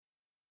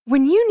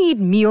When you need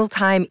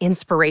mealtime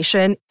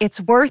inspiration,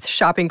 it's worth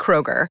shopping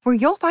Kroger, where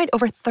you'll find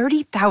over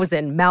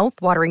 30,000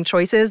 mouth-watering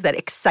choices that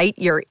excite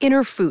your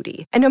inner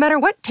foodie. And no matter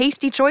what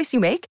tasty choice you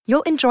make,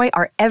 you'll enjoy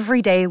our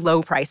everyday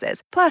low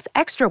prices, plus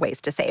extra ways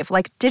to save,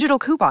 like digital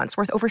coupons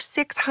worth over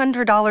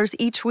 $600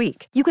 each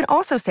week. You can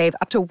also save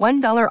up to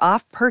 $1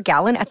 off per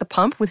gallon at the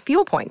pump with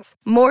fuel points.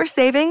 More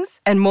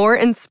savings and more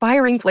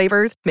inspiring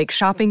flavors make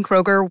shopping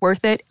Kroger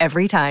worth it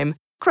every time.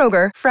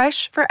 Kroger,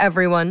 fresh for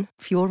everyone.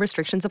 Fuel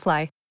restrictions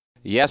apply.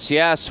 Yes,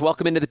 yes.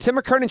 Welcome into the Tim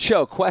McKernan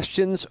Show.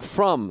 Questions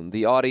from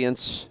the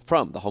audience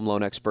from the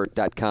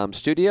HomeLoanExpert.com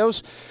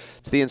studios.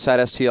 It's the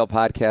Inside STL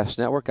Podcast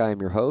Network. I am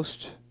your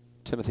host,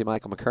 Timothy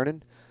Michael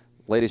McKernan.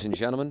 Ladies and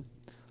gentlemen,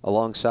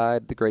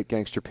 alongside the great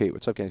Gangster Pete.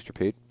 What's up, Gangster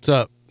Pete? What's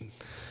up?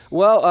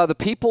 Well, the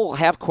people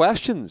have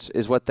questions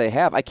is what they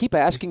have. I keep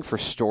asking for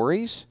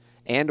stories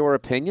and or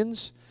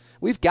opinions.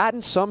 We've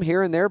gotten some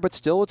here and there, but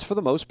still it's for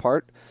the most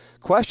part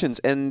questions.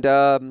 And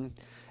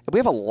we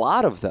have a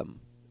lot of them.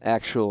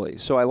 Actually.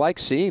 So I like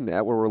seeing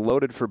that where we're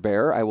loaded for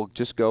bear. I will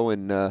just go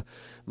in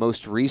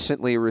most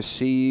recently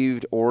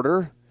received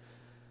order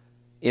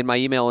in my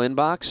email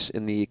inbox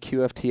in the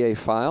QFTA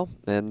file,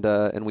 and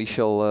we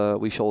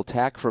shall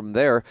attack from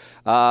there.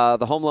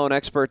 The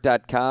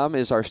HomeLoanExpert.com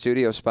is our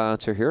studio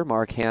sponsor here.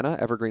 Mark Hanna,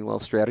 Evergreen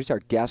Wealth Strategies, our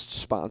guest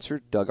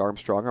sponsor. Doug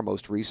Armstrong, our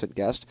most recent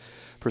guest,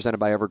 presented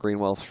by Evergreen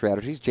Wealth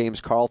Strategies. James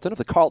Carlton of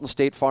the Carlton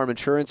State Farm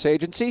Insurance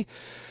Agency.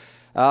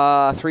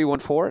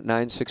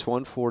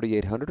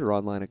 314-961-4800 or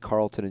online at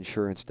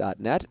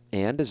carltoninsurance.net,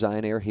 and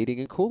Design Air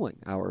Heating and Cooling,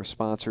 our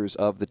sponsors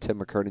of the Tim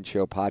McKernan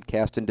Show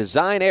podcast. And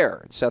Design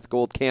Air and Seth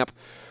Goldcamp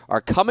are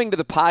coming to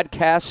the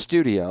podcast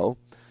studio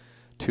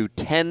to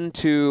tend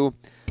to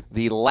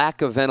the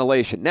lack of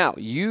ventilation. Now,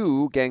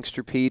 you,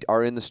 Gangster Pete,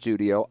 are in the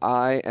studio.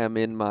 I am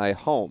in my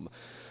home.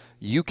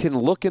 You can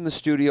look in the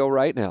studio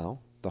right now,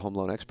 the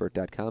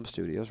HomeLoanExpert.com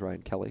studios.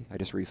 Ryan Kelly, I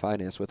just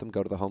refinanced with him.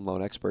 Go to the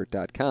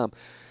HomeLoanExpert.com.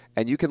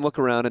 And you can look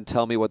around and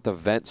tell me what the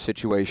vent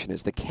situation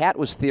is. The cat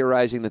was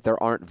theorizing that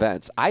there aren't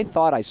vents. I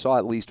thought I saw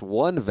at least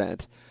one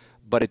vent,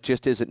 but it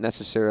just isn't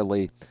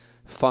necessarily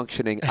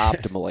functioning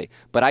optimally.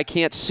 But I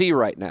can't see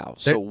right now.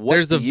 So what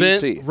do you see?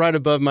 There's a vent right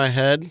above my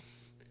head.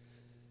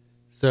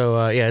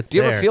 So, yeah, it's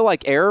there. Do you ever feel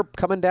like air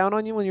coming down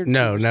on you when you're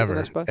No,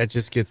 never. It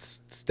just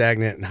gets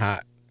stagnant and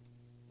hot.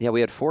 Yeah, we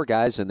had 4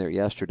 guys in there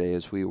yesterday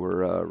as we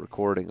were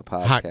recording a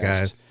podcast. Hot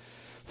guys.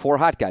 4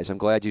 hot guys. I'm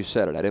glad you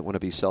said it. I didn't want to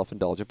be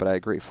self-indulgent, but I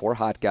agree. 4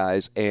 hot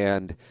guys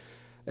and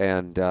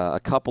a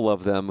couple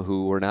of them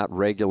who were not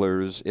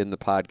regulars in the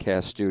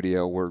podcast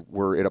studio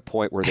were at a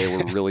point where they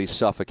were really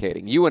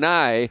suffocating. You and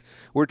I,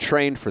 we're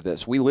trained for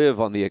this. We live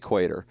on the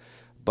equator.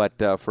 But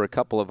for a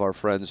couple of our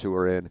friends who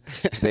were in,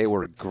 they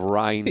were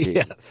grinding.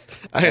 Yes,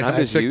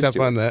 I picked up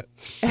on that.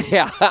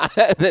 Yeah,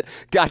 that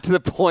got to the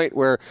point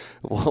where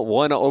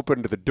one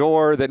opened the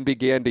door, then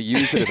began to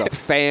use it as a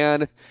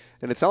fan.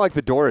 And it's not like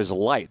the door is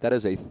light. That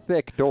is a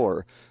thick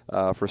door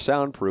for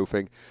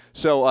soundproofing.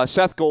 So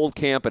Seth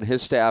Goldcamp and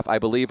his staff, I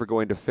believe, are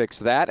going to fix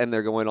that, and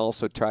they're going to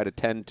also try to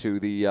tend to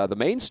the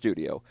main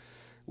studio,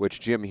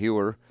 which Jim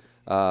Hewer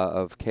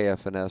of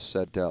KFNS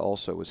said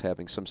also was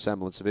having some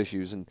semblance of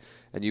issues. And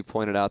you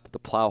pointed out that the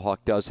Plowhawk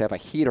does have a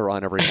heater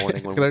on every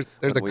morning.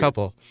 There's a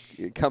couple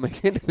coming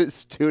into the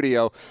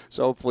studio,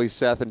 so hopefully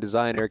Seth and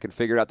Design Air can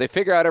figure it out. They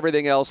figure out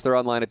everything else. They're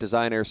online at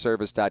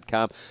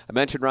designairservice.com. I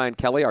mentioned Ryan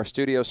Kelly, our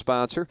studio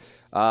sponsor,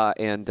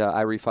 and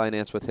I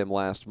refinanced with him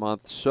last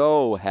month.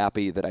 So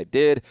happy that I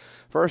did.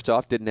 First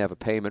off, didn't have a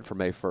payment for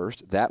May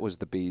 1st. That was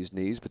the bee's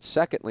knees. But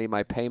secondly,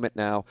 my payment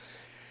now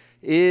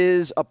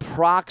is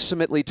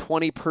approximately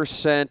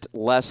 20%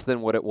 less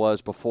than what it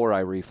was before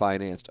I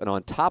refinanced. And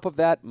on top of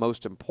that,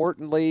 most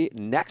importantly,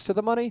 next to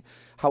the money,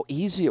 how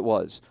easy it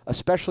was,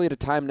 especially at a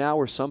time now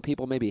where some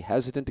people may be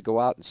hesitant to go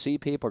out and see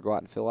people or go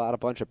out and fill out a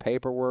bunch of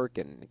paperwork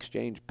and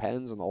exchange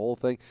pens and the whole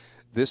thing.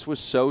 This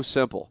was so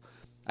simple.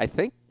 I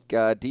think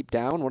deep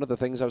down, one of the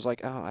things I was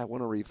like, I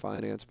want to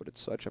refinance, but it's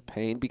such a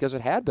pain because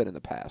it had been in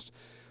the past.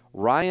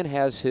 Ryan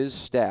has his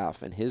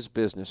staff and his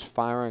business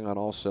firing on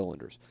all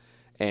cylinders.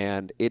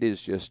 And it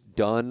is just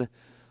done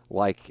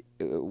like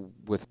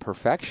with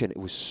perfection. It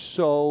was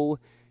so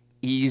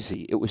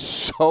easy. It was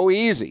so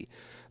easy.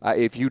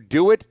 If you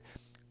do it,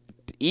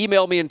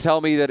 email me and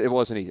tell me that it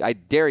wasn't easy. I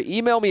dare you.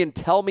 Email me and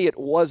tell me it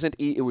wasn't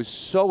easy. It was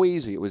so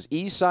easy. It was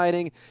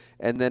e-signing,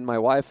 and then my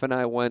wife and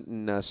I went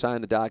and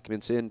signed the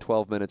documents in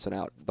 12 minutes and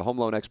out.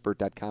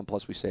 TheHomeLoanExpert.com,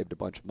 plus we saved a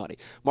bunch of money.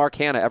 Mark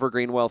Hanna,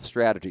 Evergreen Wealth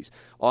Strategies,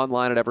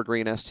 online at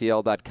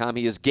evergreenstl.com.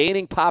 He is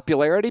gaining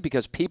popularity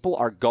because people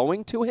are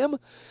going to him.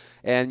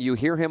 And you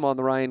hear him on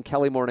the Ryan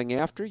Kelly Morning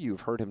After.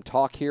 You've heard him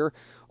talk here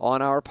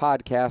on our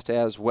podcast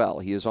as well.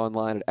 He is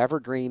online at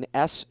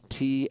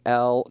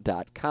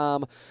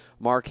evergreenstl.com.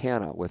 Mark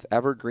Hanna with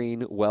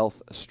Evergreen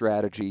Wealth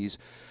Strategies.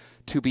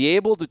 To be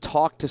able to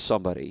talk to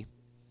somebody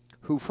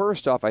who,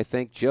 first off, I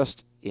think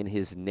just in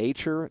his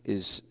nature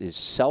is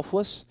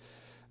selfless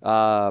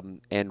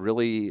and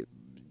really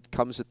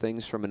comes at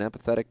things from an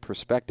empathetic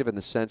perspective in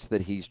the sense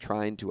that he's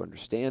trying to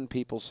understand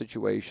people's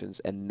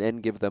situations and then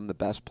give them the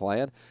best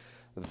plan.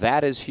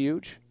 That is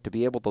huge, to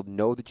be able to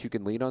know that you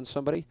can lean on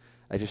somebody.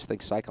 I just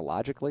think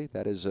psychologically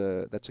that's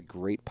a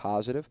great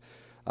positive.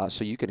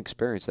 So you can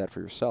experience that for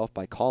yourself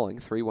by calling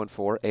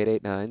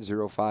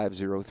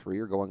 314-889-0503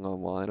 or going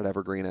online at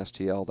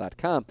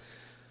evergreenstl.com.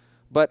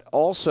 But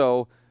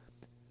also,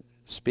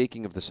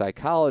 speaking of the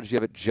psychology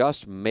of it,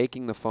 just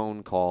making the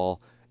phone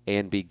call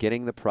and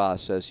beginning the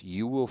process,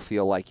 you will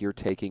feel like you're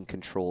taking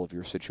control of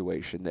your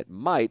situation. That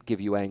might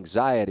give you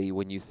anxiety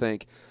when you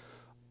think,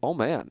 oh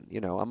man,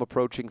 I'm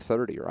approaching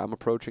 30 or I'm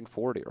approaching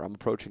 40 or I'm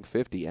approaching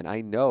 50, and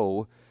I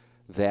know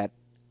that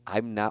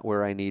I'm not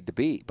where I need to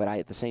be. But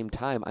at the same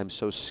time, I'm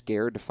so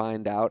scared to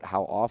find out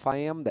how off I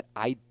am that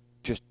I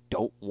just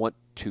don't want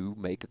to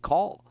make a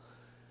call.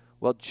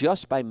 Well,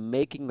 just by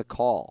making the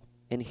call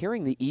and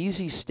hearing the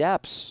easy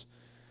steps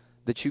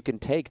that you can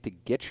take to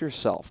get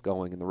yourself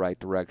going in the right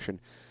direction,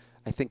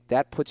 I think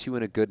that puts you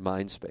in a good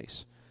mind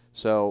space.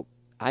 So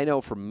I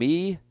know for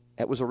me,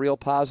 it was a real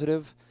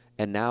positive.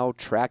 And now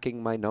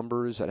tracking my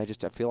numbers, and I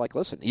feel like,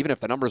 listen, even if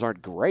the numbers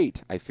aren't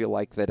great, I feel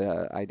like that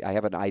I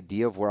have an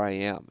idea of where I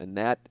am. And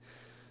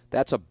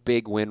that's a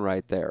big win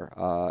right there.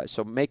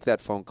 So make that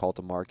phone call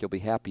to Mark. You'll be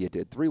happy you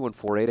did.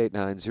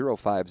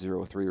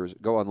 314-889-0503 or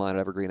go online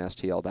at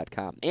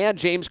evergreenstl.com. And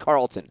James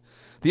Carlton,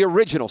 the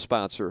original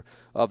sponsor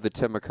of the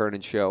Tim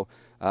McKernan Show,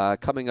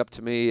 coming up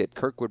to me at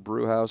Kirkwood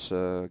Brewhouse,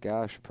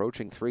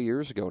 approaching 3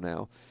 years ago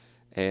now,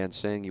 and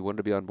saying he wanted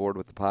to be on board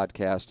with the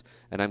podcast.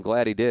 And I'm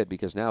glad he did,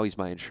 because now he's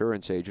my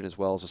insurance agent as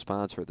well as a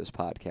sponsor of this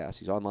podcast.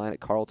 He's online at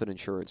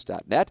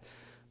carltoninsurance.net.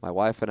 My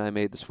wife and I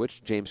made the switch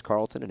to James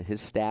Carlton and his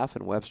staff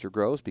in Webster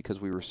Groves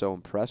because we were so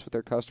impressed with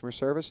their customer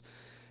service.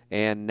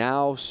 And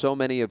now so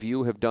many of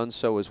you have done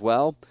so as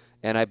well.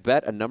 And I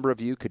bet a number of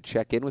you could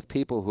check in with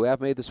people who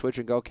have made the switch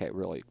and go, okay,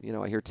 really,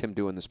 I hear Tim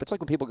doing this. But it's like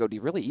when people go, do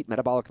you really eat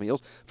metabolic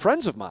meals?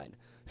 Friends of mine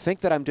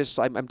think that I'm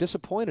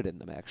disappointed in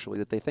them, actually,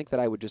 that they think that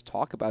I would just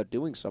talk about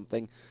doing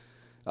something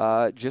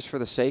just for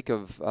the sake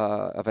of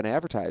an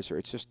advertiser.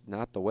 It's just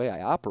not the way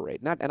I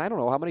operate. And I don't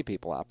know how many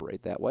people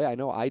operate that way. I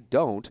know I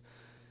don't,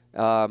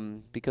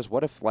 because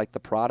what if, like, the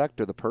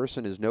product or the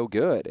person is no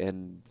good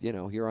and,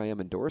 here I am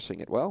endorsing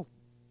it? Well,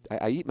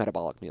 I eat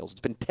metabolic meals.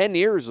 It's been 10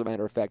 years, as a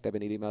matter of fact, I've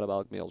been eating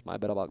metabolic meals,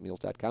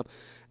 mymetabolicmeals.com.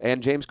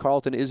 And James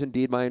Carlton is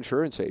indeed my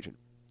insurance agent.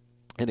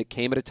 And it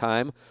came at a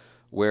time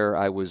where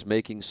I was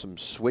making some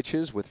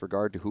switches with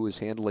regard to who is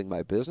handling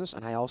my business.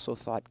 And I also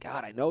thought,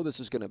 God, I know this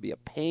is going to be a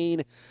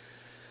pain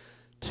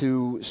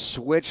to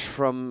switch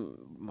from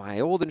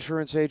my old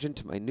insurance agent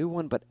to my new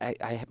one, but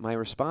my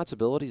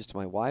responsibility is to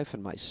my wife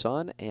and my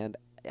son, and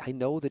I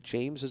know that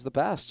James is the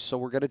best, so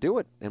we're going to do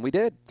it. And we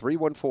did.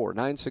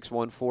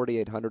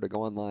 314-961-4800 or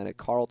go online at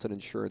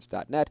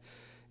carltoninsurance.net.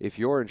 If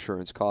your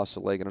insurance costs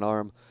a leg and an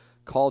arm,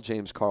 call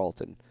James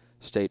Carlton,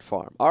 State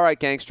Farm. All right,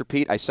 Gangster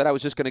Pete, I said I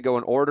was just going to go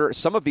in order.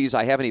 Some of these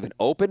I haven't even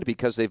opened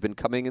because they've been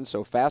coming in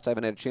so fast. I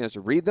haven't had a chance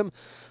to read them.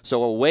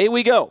 So away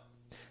we go.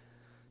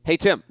 Hey,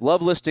 Tim,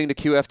 love listening to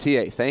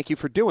QFTA. Thank you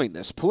for doing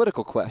this.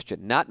 Political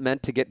question, not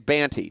meant to get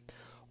banty.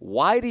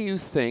 Why do you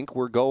think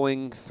we're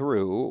going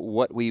through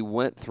what we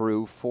went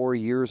through 4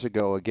 years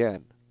ago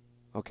again?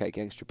 Okay,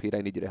 Gangster Pete,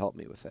 I need you to help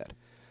me with that.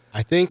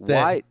 I think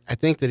that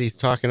he's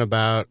talking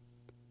about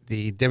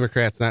the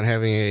Democrats not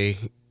having a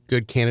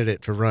good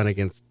candidate to run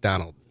against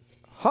Donald.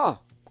 Huh.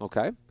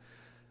 Okay.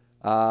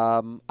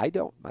 I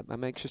don't.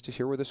 I'm anxious to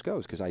hear where this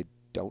goes because I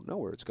don't know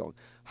where it's going.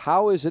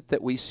 How is it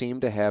that we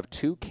seem to have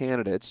two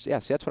candidates?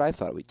 Yes, that's what I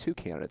thought. Two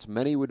candidates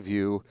many would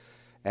view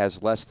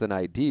as less than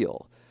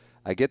ideal.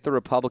 I get the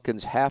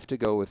Republicans have to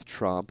go with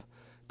Trump,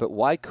 but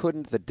why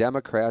couldn't the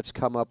Democrats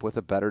come up with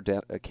a better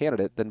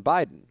candidate than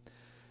Biden?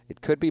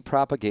 It could be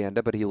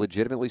propaganda, but he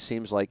legitimately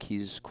seems like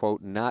he's,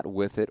 quote, not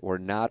with it or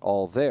not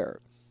all there.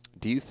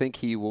 Do you think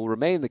he will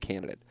remain the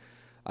candidate?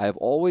 I have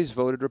always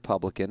voted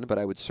Republican, but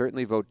I would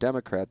certainly vote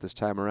Democrat this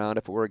time around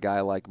if it were a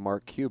guy like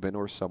Mark Cuban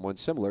or someone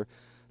similar.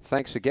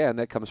 Thanks again.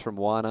 That comes from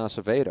Juan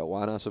Acevedo.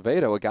 Juan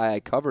Acevedo, a guy I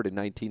covered in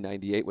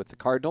 1998 with the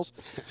Cardinals.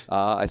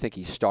 I think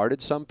he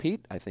started some,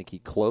 Pete. I think he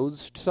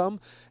closed some.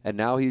 And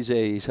now he's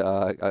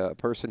a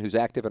person who's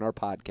active in our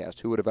podcast.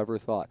 Who would have ever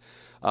thought?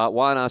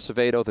 Juan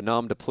Acevedo, the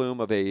nom de plume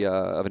of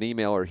an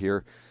emailer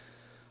here.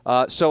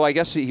 So I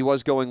guess he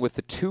was going with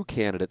the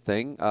two-candidate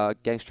thing.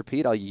 Gangster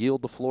Pete, I'll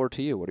yield the floor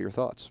to you. What are your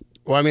thoughts?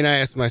 Well, I mean, I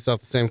ask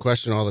myself the same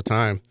question all the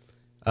time.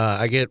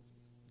 I get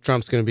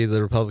Trump's going to be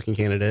the Republican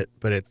candidate,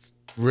 but it's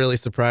really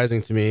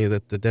surprising to me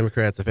that the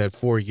Democrats have had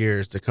 4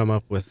 years to come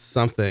up with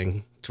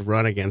something to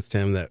run against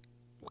him that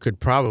could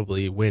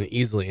probably win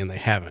easily, and they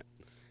haven't.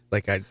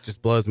 Like, it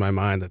just blows my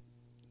mind that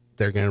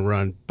they're going to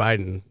run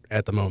Biden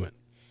at the moment.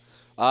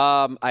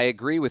 I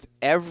agree with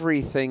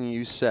everything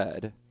you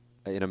said,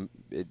 in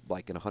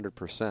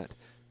 100%.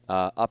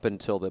 Up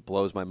until that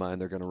blows my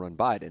mind they're going to run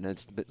Biden.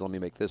 And let me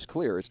make this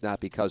clear. It's not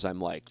because I'm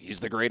like,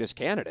 he's the greatest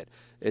candidate.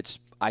 It's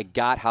I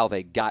got how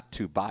they got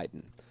to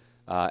Biden.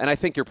 And I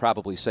think you're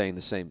probably saying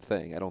the same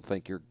thing. I don't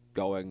think you're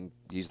going,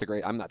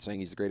 I'm not saying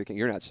he's the greatest candidate.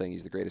 You're not saying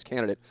he's the greatest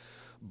candidate.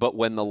 But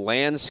when the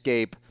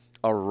landscape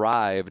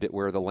arrived at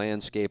where the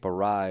landscape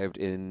arrived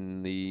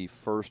in the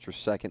first or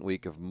second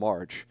week of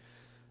March,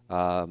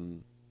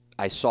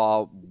 I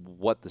saw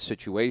what the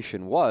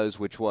situation was,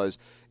 which was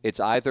it's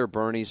either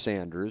Bernie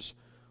Sanders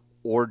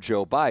or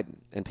Joe Biden.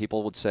 And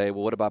people would say,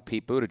 well, what about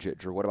Pete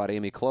Buttigieg or what about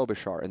Amy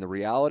Klobuchar? And the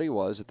reality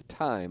was at the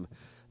time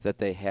that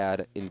they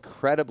had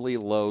incredibly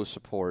low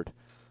support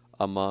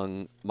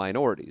among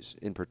minorities,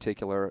 in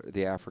particular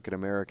the African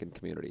American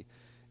community.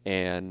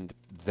 And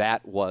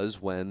that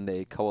was when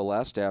they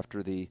coalesced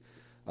after the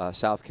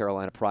South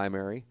Carolina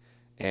primary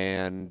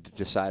and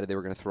decided they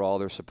were going to throw all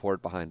their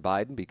support behind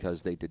Biden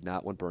because they did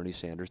not want Bernie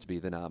Sanders to be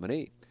the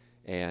nominee.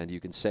 And you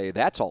can say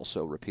that's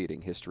also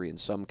repeating history in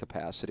some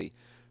capacity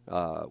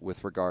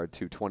with regard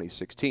to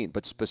 2016.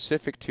 But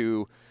specific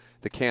to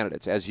the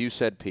candidates, as you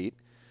said, Pete,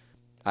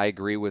 I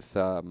agree with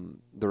the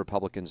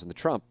Republicans in the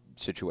Trump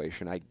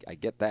situation. I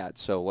get that.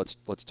 So let's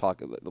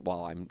talk.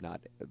 While I'm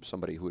not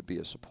somebody who would be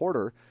a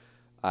supporter,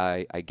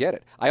 I get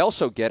it. I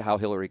also get how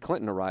Hillary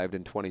Clinton arrived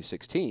in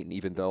 2016,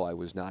 even though I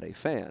was not a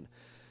fan.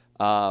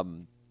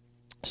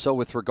 So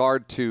with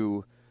regard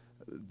to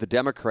the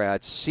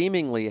Democrats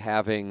seemingly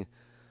having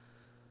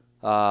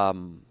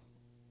an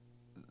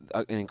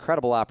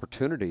incredible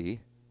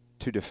opportunity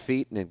to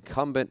defeat an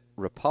incumbent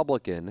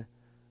Republican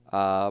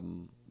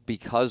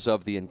because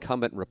of the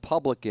incumbent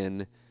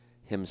Republican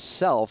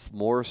himself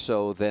more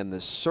so than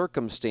the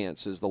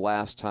circumstances the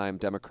last time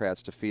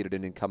Democrats defeated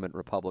an incumbent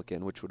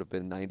Republican, which would have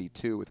been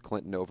 92 with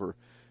Clinton over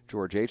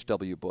George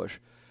H.W. Bush,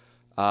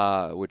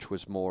 which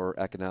was more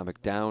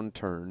economic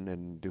downturn,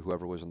 and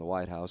whoever was in the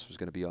White House was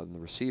going to be on the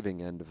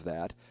receiving end of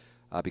that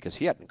because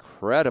he had an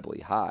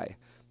incredibly high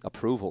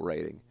approval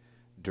rating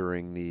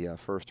during the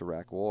first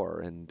Iraq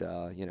War, and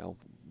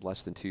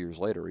less than 2 years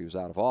later he was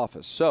out of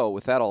office. So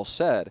with that all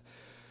said,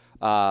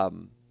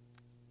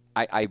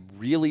 I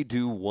really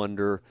do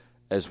wonder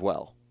as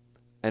well.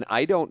 And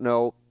I don't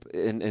know,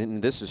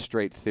 and this is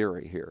straight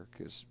theory here,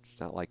 because it's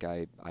not like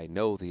I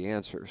know the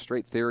answer.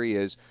 Straight theory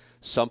is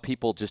some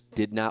people just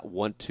did not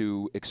want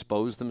to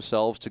expose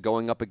themselves to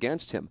going up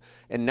against him.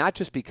 And not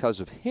just because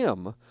of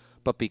him,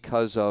 but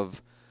because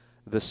of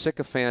the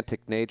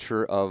sycophantic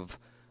nature of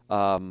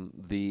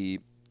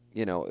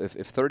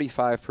if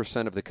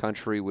 35% of the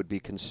country would be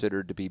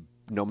considered to be,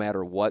 no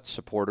matter what,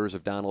 supporters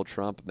of Donald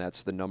Trump, and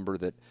that's the number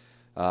that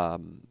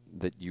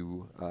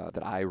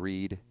that I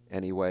read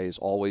anyway, is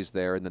always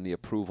there, and then the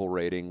approval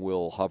rating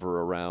will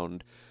hover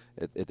around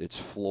its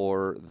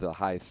floor, the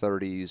high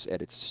 30s,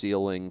 at its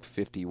ceiling,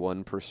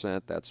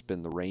 51%. That's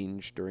been the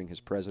range during his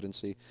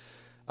presidency.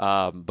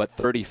 But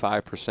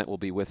 35% will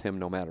be with him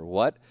no matter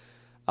what.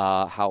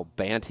 How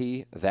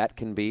banty that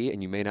can be,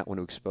 and you may not want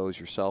to expose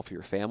yourself or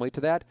your family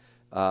to that,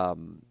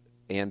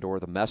 and or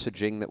the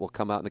messaging that will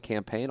come out in the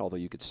campaign, although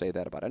you could say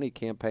that about any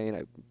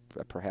campaign.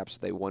 Perhaps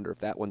they wonder if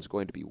that one's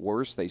going to be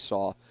worse. They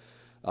saw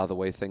the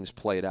way things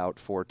played out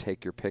for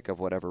take your pick of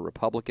whatever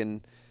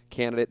Republican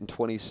candidate in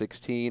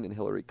 2016 and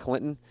Hillary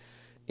Clinton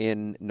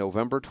in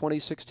November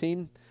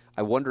 2016.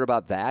 I wonder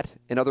about that.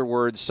 In other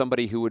words,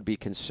 somebody who would be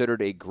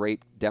considered a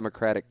great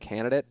Democratic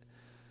candidate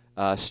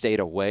stayed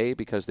away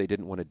because they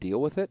didn't want to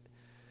deal with it.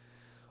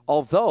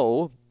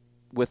 Although,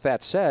 with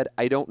that said,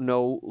 I don't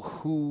know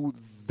who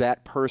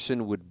that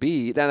person would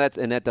be.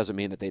 And that doesn't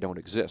mean that they don't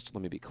exist.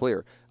 Let me be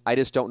clear. I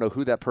just don't know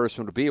who that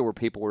person would be, where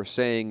people were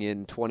saying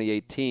in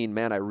 2018,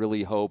 man, I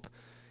really hope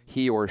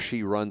he or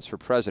she runs for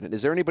president.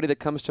 Is there anybody that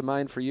comes to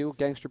mind for you,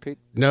 Gangster Pete?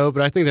 No,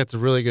 but I think that's a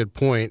really good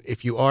point.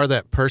 If you are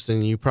that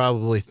person, you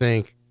probably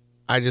think,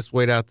 I just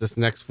wait out this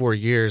next 4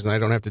 years and I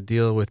don't have to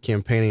deal with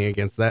campaigning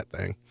against that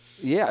thing.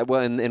 Yeah,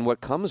 well, and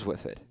what comes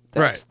with it.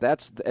 Right.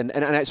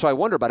 So I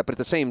wonder about it. But at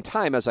the same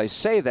time, as I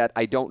say that,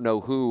 I don't know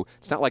who.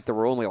 It's not like there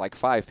were only like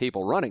 5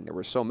 people running. There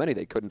were so many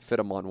they couldn't fit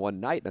them on one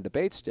night in a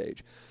debate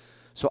stage.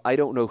 So I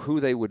don't know who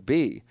they would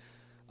be.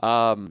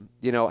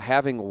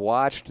 Having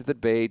watched the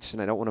debates,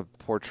 and I don't want to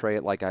portray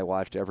it like I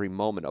watched every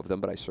moment of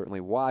them, but I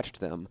certainly watched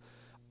them,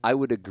 I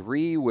would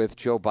agree with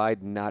Joe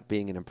Biden not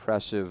being an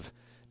impressive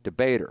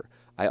debater.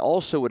 I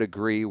also would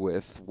agree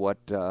with what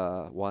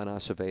Juan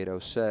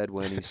Acevedo said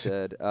when he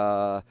said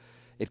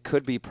it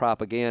could be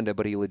propaganda,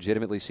 but he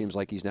legitimately seems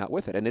like he's not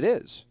with it. And it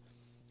is.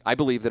 I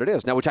believe that it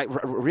is. Now, which I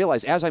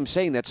realize as I'm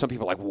saying that, some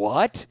people are like,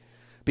 what?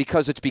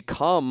 Because it's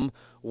become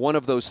one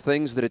of those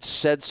things that it's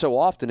said so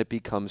often it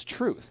becomes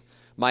truth.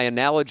 My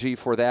analogy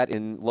for that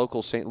in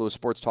local St. Louis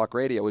sports talk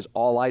radio is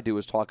all I do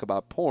is talk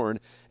about porn,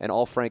 and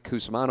all Frank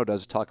Cusimano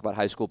does is talk about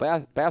high school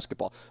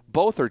basketball.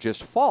 Both are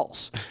just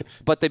false,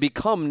 but they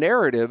become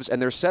narratives,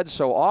 and they're said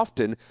so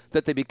often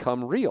that they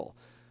become real.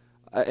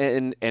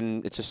 And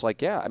it's just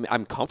like, yeah, I mean,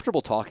 I'm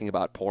comfortable talking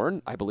about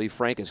porn. I believe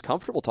Frank is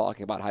comfortable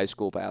talking about high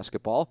school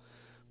basketball,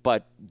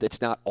 but it's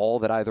not all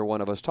that either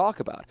one of us talk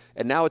about.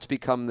 And now it's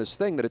become this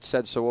thing that it's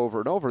said so over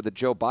and over that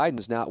Joe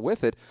Biden's not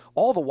with it.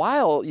 All the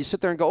while, you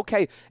sit there and go,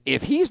 okay,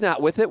 if he's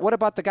not with it, what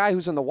about the guy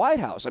who's in the White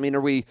House? I mean,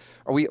 are we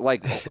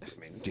like,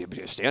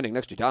 standing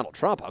next to Donald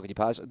Trump? How could you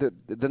possibly?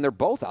 Then they're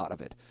both out of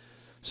it.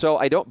 So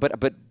I don't.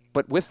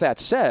 But with that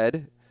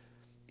said,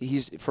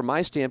 he's, from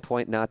my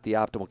standpoint, not the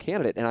optimal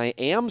candidate. And I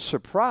am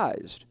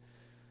surprised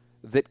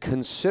that,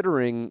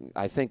 considering,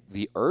 I think,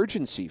 the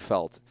urgency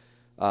felt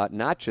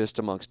not just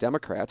amongst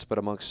Democrats, but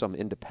amongst some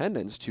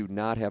independents, to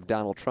not have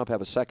Donald Trump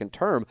have a second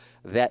term,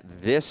 that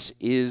this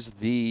is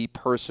the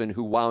person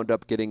who wound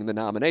up getting the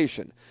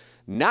nomination.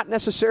 Not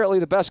necessarily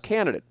the best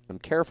candidate. I'm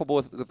careful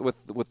with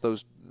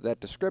that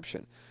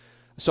description.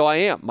 So I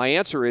am. My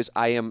answer is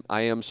I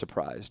am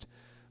surprised.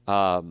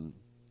 And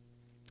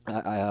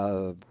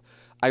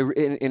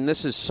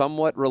this is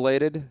somewhat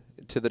related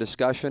to the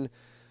discussion.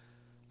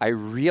 I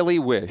really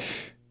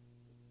wish,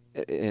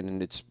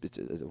 and it's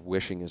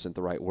wishing isn't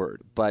the right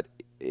word, but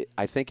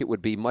I think it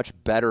would be much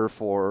better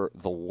for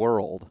the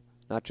world,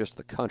 not just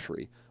the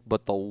country,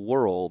 but the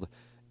world,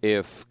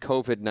 if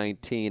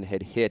COVID-19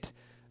 had hit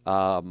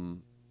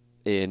in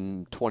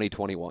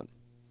 2021.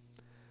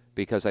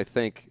 Because I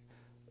think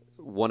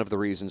one of the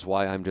reasons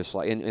why I'm just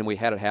like, and we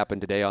had it happen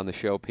today on the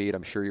show, Pete.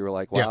 I'm sure you were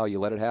like, wow, You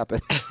let it happen.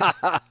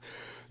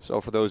 So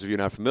for those of you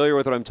not familiar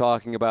with what I'm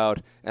talking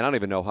about, and I don't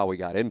even know how we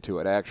got into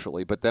it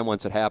actually, but then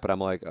once it happened, I'm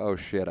like, oh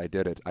shit, I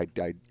did it. I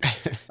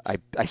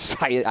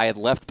had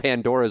left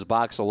Pandora's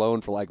box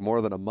alone for like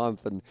more than a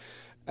month, and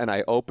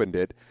I opened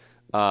it.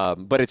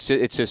 But it's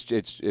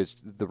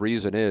the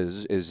reason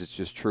is it's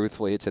just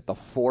truthfully, it's at the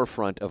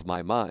forefront of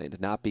my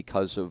mind, not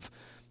because of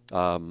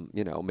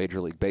Major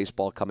League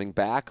Baseball coming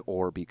back,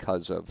 or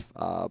because of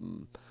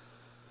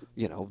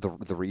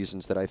the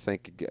reasons that I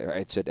think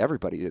it's at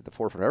the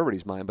forefront of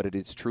everybody's mind, but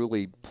it's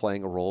truly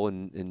playing a role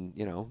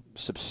in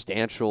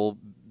substantial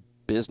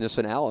business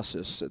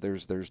analysis.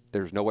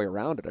 There's no way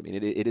around it. I mean,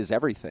 it is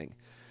everything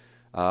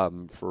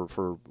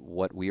for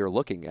what we are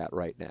looking at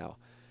right now,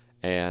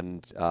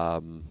 and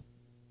so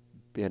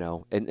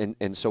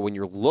when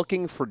you're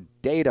looking for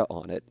data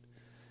on it,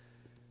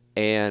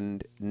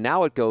 and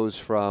now it goes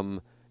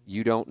from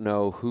you don't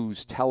know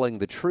who's telling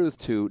the truth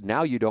to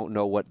now you don't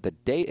know what the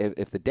data,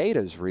 if the data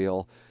is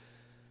real.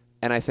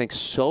 And I think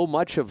so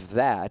much of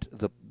that,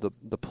 the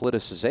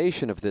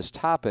politicization of this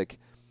topic,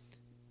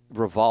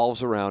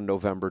 revolves around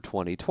November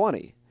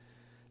 2020.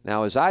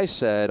 Now, as I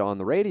said on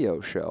the radio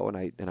show,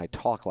 and I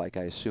talk like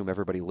I assume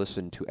everybody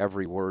listened to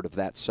every word of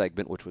that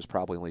segment, which was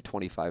probably only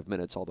 25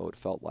 minutes, although it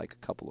felt like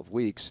a couple of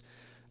weeks,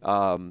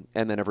 and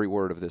then every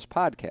word of this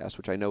podcast,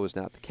 which I know is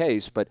not the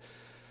case, but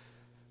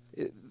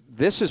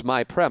this is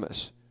my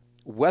premise.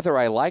 Whether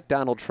I like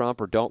Donald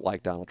Trump or don't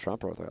like Donald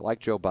Trump, or whether I like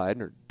Joe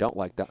Biden or don't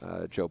like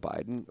Joe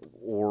Biden,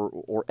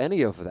 or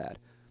any of that,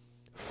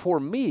 for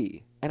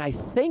me, and I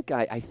think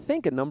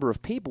a number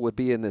of people would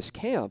be in this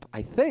camp.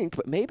 I think,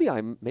 but maybe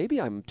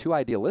I'm too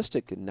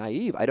idealistic and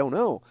naive. I don't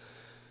know.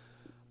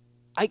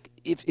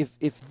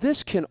 If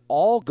this can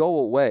all go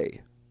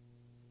away,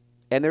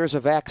 and there's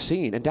a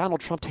vaccine, and Donald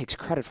Trump takes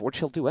credit for it, which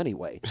he'll do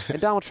anyway, and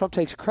Donald Trump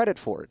takes credit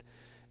for it,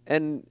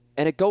 and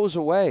it goes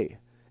away,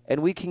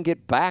 and we can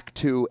get back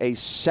to a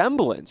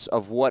semblance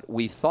of what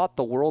we thought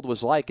the world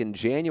was like in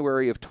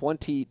January of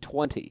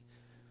 2020,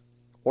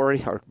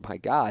 or my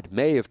God,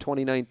 May of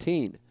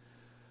 2019.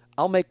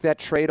 I'll make that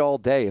trade all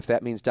day if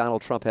that means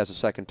Donald Trump has a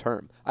second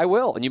term. I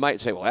will. And you might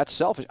say, well, that's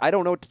selfish. I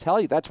don't know what to tell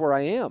you. That's where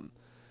I am.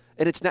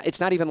 And that's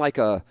not even like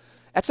a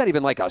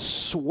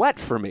sweat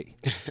for me.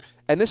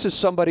 And this is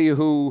somebody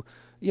who,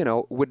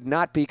 would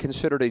not be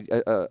considered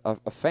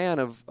a fan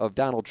of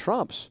Donald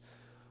Trump's.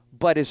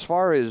 But as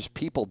far as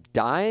people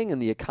dying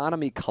and the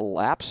economy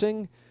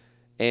collapsing,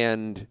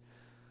 and,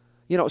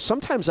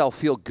 sometimes I'll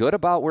feel good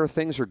about where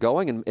things are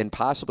going, and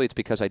possibly it's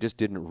because I just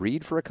didn't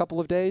read for a couple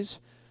of days.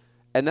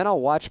 And then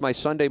I'll watch my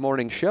Sunday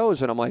morning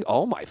shows, and I'm like,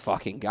 oh, my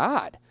fucking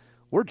God,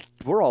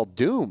 we're all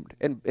doomed.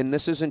 And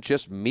this isn't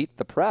just Meet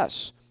the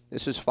Press.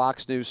 This is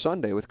Fox News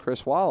Sunday with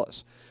Chris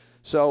Wallace.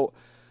 So,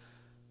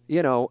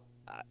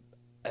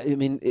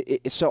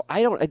 so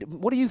I don't.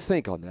 What do you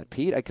think on that,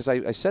 Pete? Because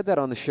I said that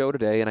on the show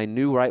today, and I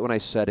knew right when I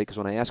said it, because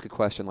when I ask a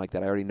question like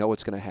that, I already know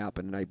what's going to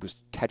happen, and I was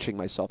catching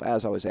myself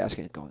as I was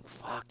asking it, going,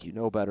 "Fuck, you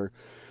know better."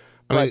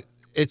 But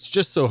it's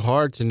just so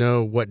hard to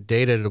know what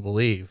data to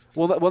believe.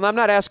 Well, I'm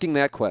not asking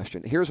that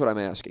question. Here's what I'm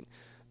asking.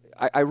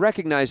 I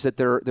recognize that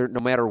there,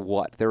 no matter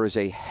what, there is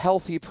a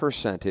healthy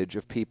percentage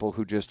of people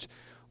who just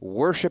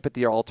worship at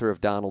the altar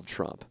of Donald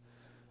Trump,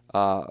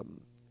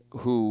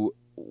 who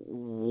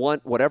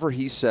want whatever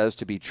he says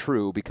to be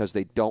true because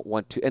they don't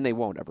want to, and they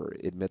won't ever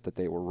admit that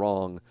they were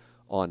wrong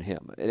on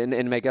him.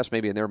 And I guess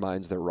maybe in their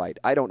minds they're right.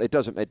 It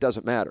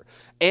doesn't matter.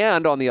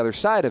 And on the other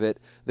side of it,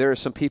 there are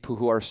some people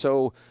who are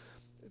so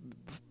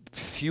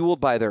fueled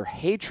by their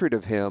hatred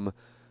of him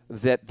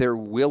that they're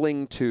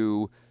willing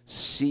to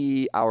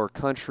see our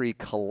country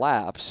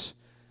collapse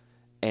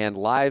and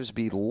lives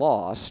be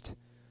lost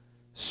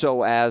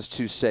so as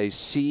to say,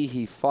 see,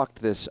 he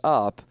fucked this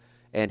up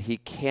and he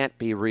can't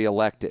be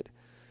reelected.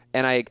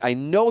 And I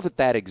know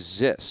that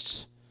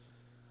exists.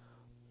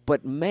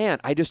 But man,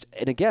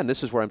 and again,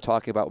 this is where I'm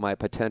talking about my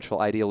potential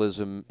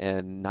idealism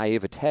and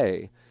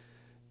naivete,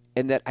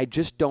 and that I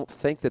just don't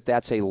think that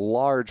that's a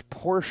large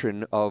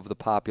portion of the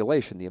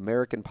population, the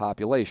American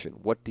population.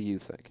 What do you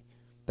think?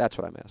 That's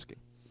what I'm asking.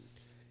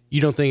 You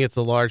don't think it's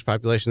a large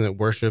population that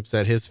worships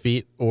at his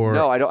feet, or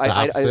no? I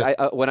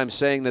don't. When I'm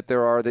saying that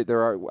there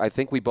are, I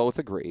think we both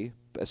agree.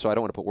 So I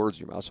don't want to put words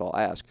in your mouth. So I'll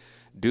ask.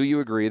 Do you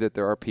agree that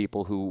there are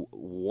people who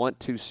want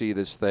to see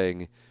this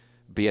thing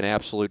be an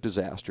absolute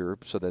disaster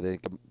so that they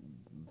can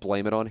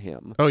blame it on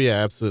him? Oh,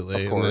 yeah,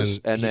 absolutely. Of course.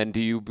 And then do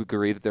you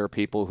agree that there are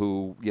people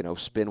who,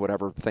 spin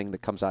whatever thing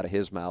that comes out of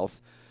his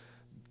mouth,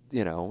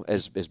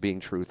 as being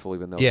truthful,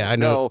 even though I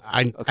know.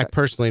 I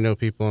personally know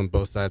people on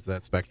both sides of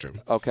that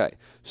spectrum. Okay.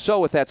 So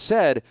with that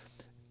said,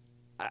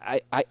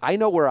 I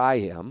know where I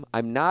am.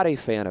 I'm not a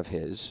fan of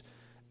his.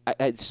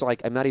 It's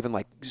like I'm not even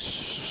like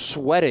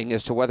sweating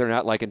as to whether or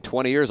not, like, in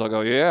 20 years I'll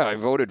go, yeah, I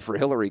voted for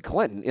Hillary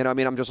Clinton.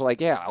 I'm just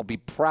like, yeah, I'll be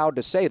proud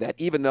to say that,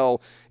 even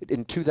though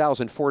in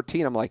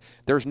 2014 I'm like,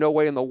 there's no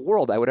way in the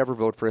world I would ever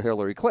vote for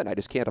Hillary Clinton. I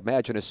just can't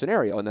imagine a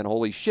scenario. And then,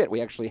 holy shit,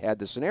 we actually had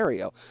the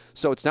scenario.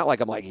 So it's not like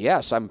I'm like,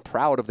 yes, I'm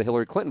proud of the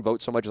Hillary Clinton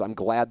vote so much as I'm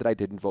glad that I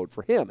didn't vote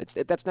for him.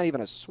 That's not even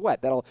a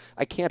sweat.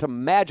 I can't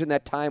imagine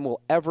that time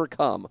will ever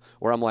come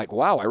where I'm like,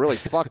 wow, I really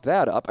fucked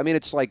that up.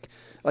 It's like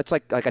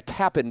a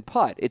tap and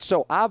putt. It's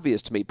so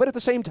obvious to me. But at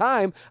the same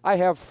time, I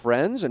have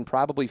friends and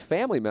probably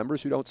family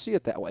members who don't see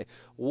it that way.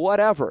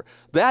 Whatever.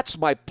 That's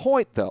my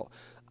point, though.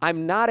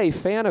 I'm not a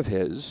fan of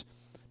his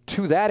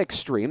to that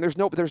extreme. There's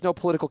no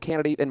political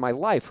candidate in my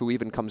life who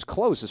even comes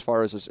close as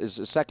far as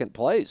a second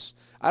place.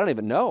 I don't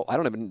even know. I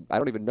don't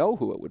even know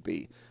who it would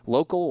be.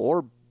 Local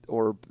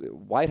or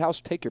White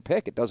House, take your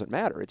pick. It doesn't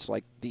matter. It's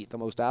like the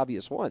most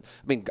obvious one.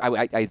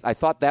 I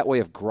thought that way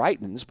of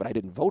Greitens, but I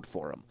didn't vote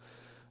for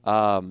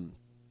him.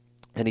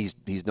 And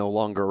he's no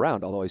longer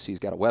around, although I see he's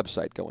got a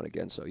website going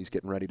again, so he's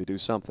getting ready to do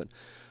something.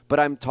 But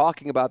I'm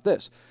talking about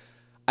this.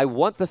 I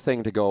want the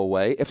thing to go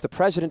away. If the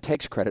president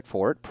takes credit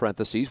for it,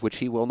 parentheses, which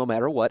he will no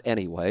matter what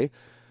anyway,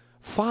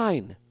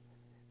 fine.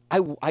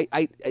 And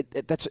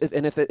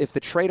if the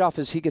trade-off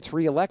is he gets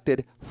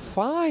reelected,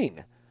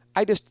 fine.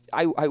 I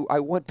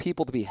want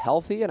people to be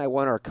healthy, and I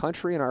want our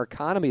country and our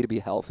economy to be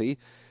healthy.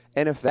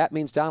 And if that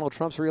means Donald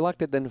Trump's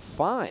reelected, then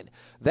fine.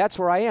 That's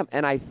where I am.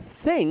 And I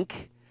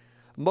think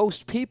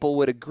most people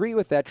would agree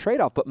with that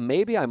trade-off, but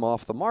maybe I'm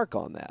off the mark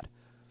on that.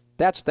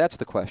 That's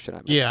the question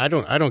I'm Yeah, I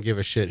don't give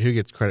a shit who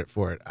gets credit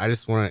for it. I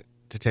just want it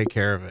to take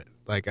care of it.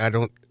 Like,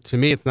 to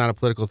me, it's not a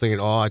political thing at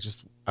all.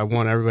 I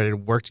want everybody to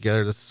work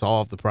together to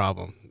solve the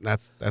problem.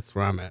 That's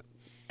where I'm at.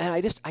 And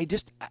I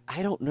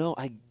don't know.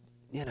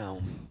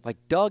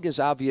 Like, Doug is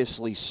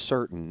obviously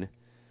certain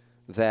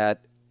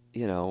that,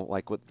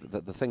 like with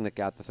the thing that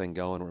got the thing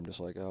going, where I'm just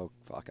like, oh,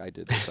 fuck, I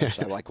did this.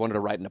 I wanted to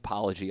write an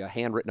apology, a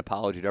handwritten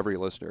apology to every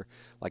listener.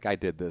 Like, I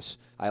did this.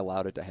 I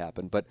allowed it to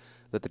happen. But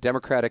that the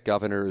Democratic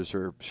governors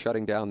are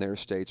shutting down their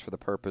states for the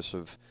purpose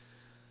of,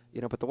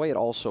 but the way it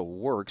also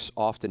works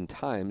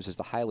oftentimes is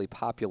the highly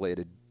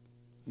populated,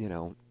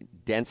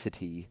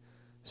 density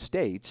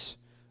states,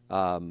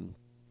 New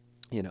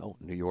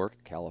York,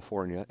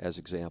 California as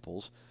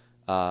examples,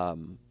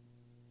 have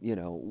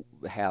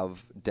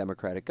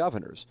Democratic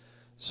governors.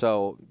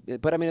 So,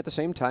 but at the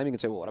same time, you can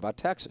say, well, what about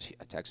Texas? Yeah,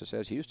 Texas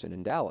has Houston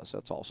and Dallas.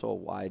 That's also a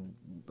wide,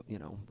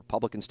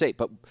 Republican state.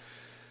 But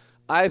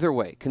either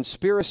way,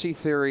 conspiracy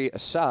theory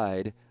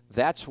aside,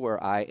 that's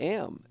where I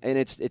am. And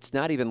it's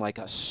not even like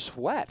a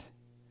sweat.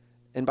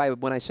 And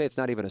when I say it's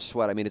not even a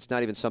sweat, it's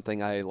not even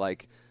something I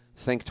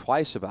think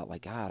twice about.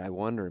 Like, God, I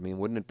wonder,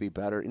 wouldn't it be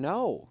better?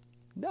 No.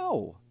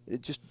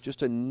 It's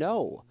just a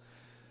no.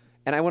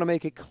 And I want to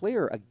make it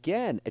clear,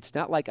 again, it's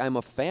not like I'm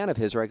a fan of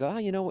his or I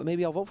go,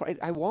 maybe I'll vote for it.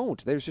 I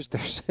won't. There's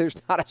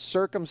not a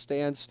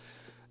circumstance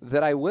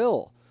that I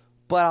will.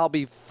 But I'll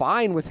be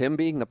fine with him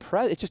being the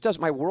president. It just does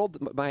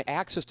my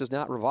axis does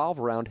not revolve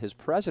around his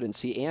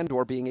presidency and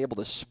or being able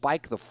to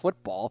spike the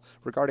football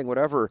regarding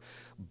whatever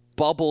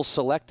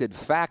bubble-selected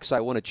facts I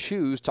want to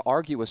choose to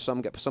argue with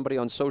somebody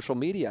on social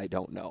media I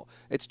don't know.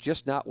 It's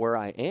just not where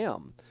I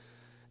am.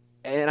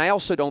 And I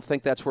also don't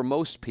think that's where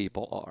most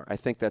people are. I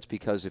think that's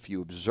because if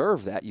you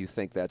observe that, you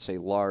think that's a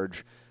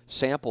large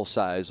sample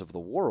size of the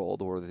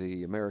world or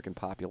the American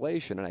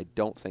population, and I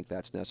don't think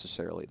that's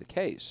necessarily the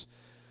case.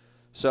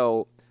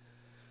 So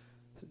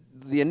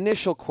the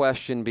initial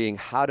question being,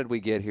 how did we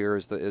get here,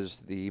 is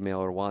the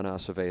emailer Juan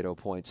Acevedo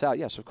points out.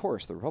 Yes, of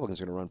course, the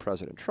Republicans are going to run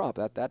President Trump.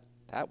 That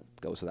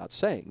goes without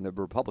saying. The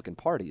Republican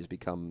Party has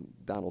become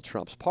Donald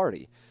Trump's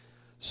party.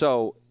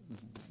 So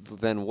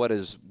then what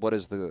is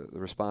the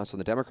response on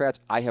the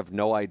Democrats? I have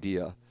no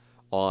idea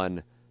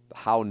on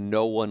how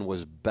no one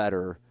was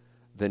better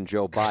than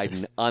Joe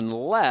Biden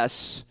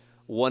unless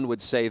one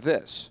would say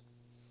this.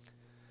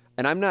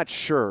 And I'm not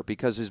sure,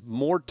 because as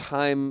more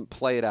time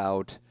played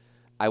out,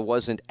 I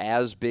wasn't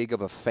as big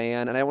of a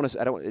fan, and I don't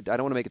want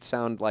to make it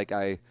sound like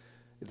I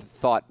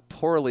thought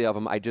poorly of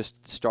him. I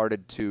just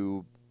started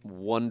to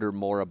wonder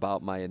more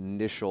about my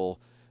initial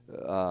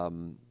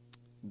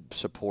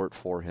support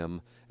for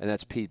him, and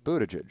that's Pete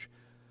Buttigieg.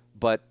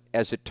 But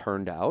as it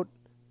turned out,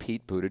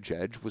 Pete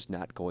Buttigieg was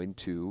not going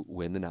to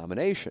win the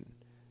nomination.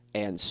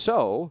 And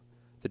so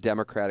the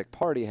Democratic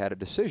Party had a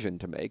decision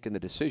to make, and the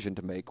decision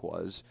to make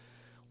was,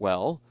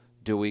 well,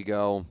 do we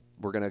go,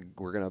 we're going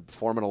to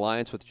form an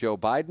alliance with Joe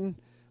Biden,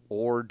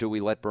 or do we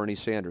let Bernie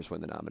Sanders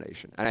win the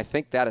nomination? And I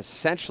think that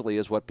essentially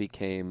is what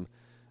became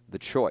the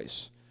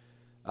choice.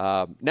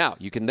 Now,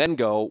 you can then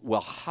go,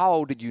 well,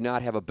 how did you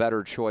not have a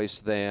better choice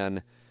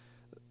than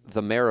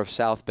the mayor of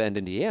South Bend,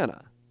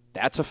 Indiana?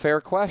 That's a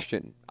fair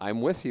question.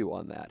 I'm with you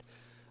on that.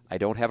 I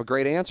don't have a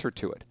great answer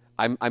to it.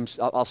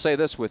 I'll say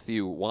this with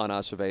you, Juan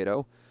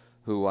Acevedo,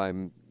 who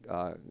I'm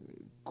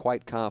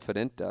quite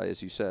confident,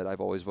 as you said, I've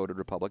always voted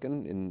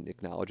Republican, and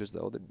acknowledges,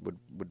 though, that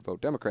would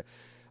vote Democrat.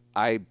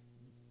 I'm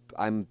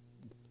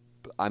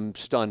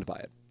stunned by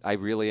it. I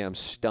really am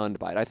stunned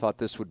by it. I thought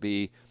this would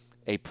be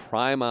a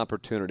prime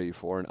opportunity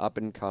for an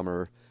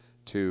up-and-comer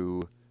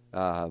to,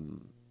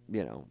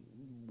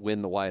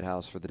 win the White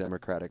House for the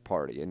Democratic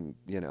Party, and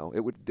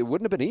it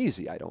wouldn't have been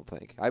easy. I don't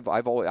think. I've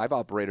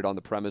operated on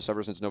the premise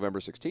ever since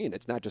November 16.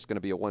 It's not just going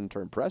to be a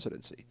one-term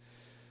presidency,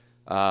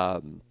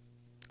 and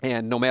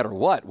no matter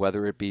what,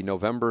 whether it be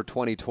November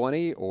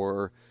 2020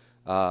 or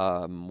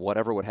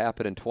whatever would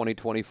happen in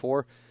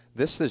 2024,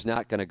 this is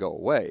not going to go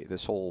away.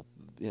 This whole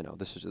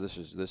this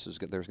is there's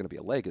going to be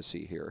a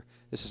legacy here.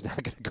 This is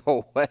not going to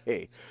go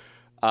away.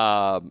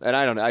 And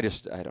I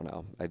don't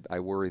know. I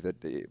worry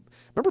that.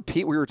 Remember,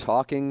 Pete, we were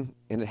talking,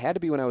 and it had to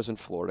be when I was in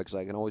Florida, because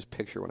I can always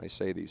picture when I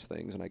say these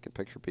things, and I can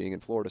picture being in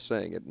Florida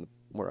saying it,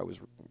 where I was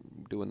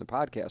doing the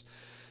podcast,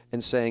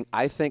 and saying,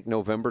 I think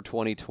November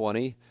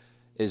 2020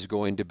 is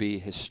going to be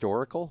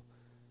historical.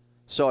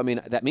 So, I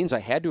mean, that means I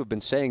had to have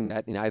been saying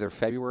that in either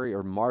February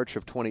or March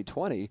of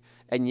 2020,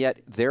 and yet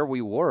there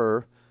we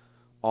were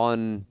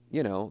on,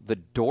 the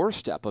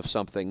doorstep of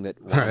something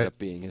that wound up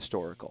being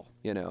historical,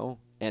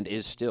 and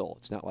is still.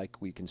 It's not like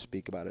we can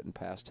speak about it in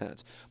past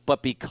tense.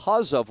 But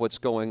because of what's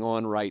going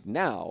on right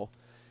now,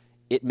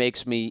 it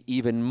makes me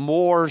even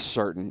more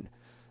certain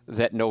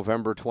that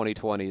November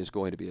 2020 is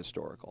going to be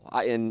historical.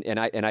 And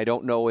I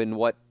don't know in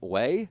what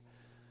way,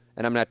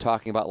 and I'm not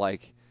talking about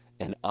like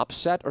an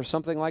upset or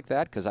something like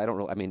that, because I don't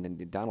know. I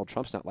mean, Donald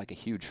Trump's not like a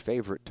huge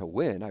favorite to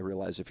win. I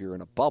realize if you're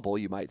in a bubble,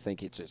 you might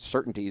think it's a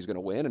certainty he's going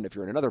to win, and if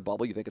you're in another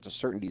bubble, you think it's a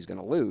certainty he's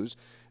going to lose.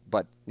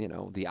 But,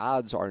 the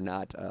odds are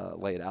not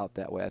laid out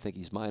that way. I think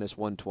he's minus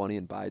 120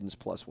 and Biden's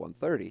plus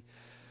 130.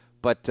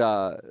 But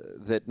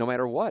that no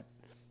matter what,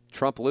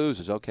 Trump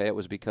loses. Okay, it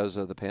was because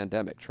of the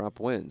pandemic.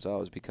 Trump wins. Oh, it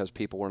was because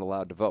people weren't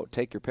allowed to vote.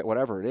 Take your pick,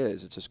 whatever it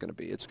is. It's going to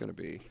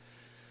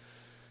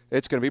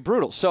be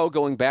brutal. So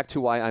going back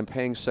to why I'm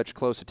paying such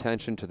close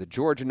attention to the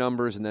Georgia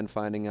numbers, and then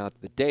finding out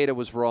the data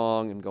was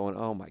wrong, and going,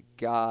 oh my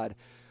God,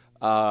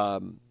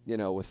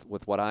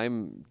 with what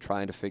I'm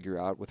trying to figure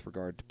out with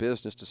regard to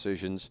business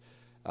decisions,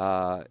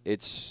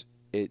 it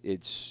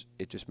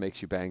just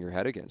makes you bang your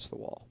head against the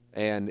wall.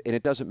 And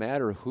it doesn't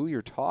matter who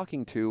you're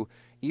talking to,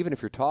 even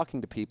if you're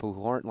talking to people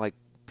who aren't like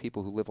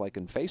people who live like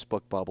in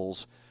Facebook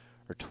bubbles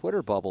or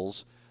Twitter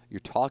bubbles. You're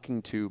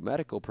talking to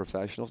medical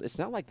professionals. It's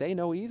not like they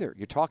know either.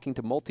 You're talking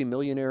to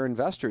multimillionaire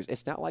investors.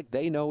 It's not like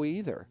they know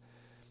either.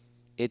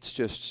 It's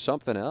just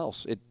something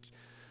else.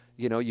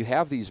 You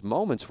have these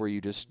moments where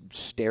you just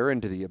stare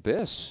into the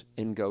abyss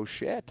and go,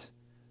 shit.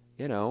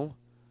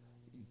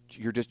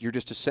 You're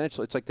just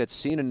essentially. It's like that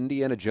scene in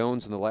Indiana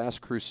Jones in The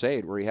Last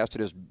Crusade where he has to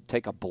just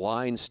take a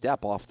blind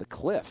step off the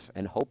cliff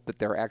and hope that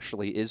there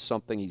actually is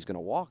something he's going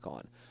to walk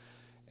on.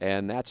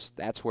 And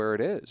that's where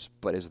it is.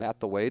 But is that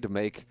the way to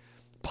make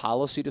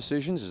policy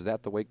decisions? Is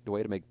that the way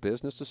to make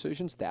business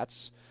decisions?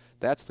 That's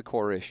the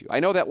core issue. I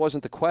know that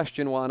wasn't the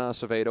question, Juan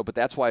Acevedo, but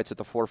that's why it's at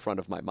the forefront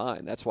of my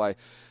mind. That's why,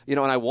 and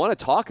I want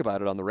to talk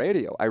about it on the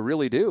radio. I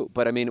really do.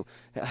 But I mean,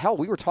 hell,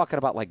 we were talking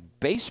about like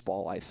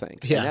baseball, I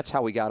think. Yeah. And that's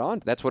how we got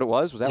on. That's what it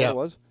was? Was that what it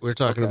was? We were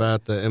talking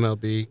about the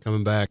MLB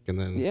coming back, and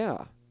then.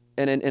 Yeah.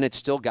 And it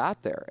still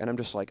got there. And I'm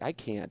just like, I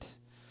can't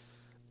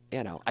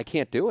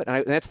do it.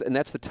 And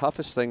that's the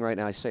toughest thing right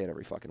now. I say it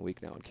every fucking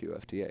week now on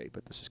QFTA,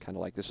 but this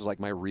is like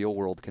my real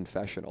world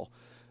confessional,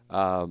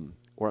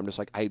 where I'm just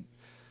like, I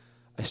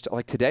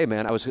like today,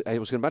 man, I was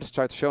about to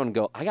start the show and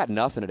go, I got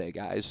nothing today,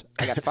 guys.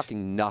 I got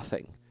fucking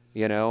nothing.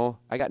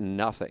 I got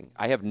nothing.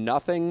 I have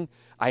nothing.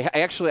 I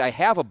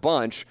have a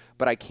bunch,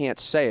 but I can't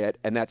say it,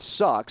 and that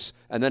sucks.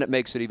 And then it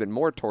makes it even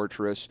more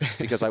torturous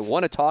because I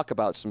want to talk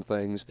about some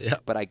things,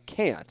 but I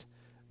can't,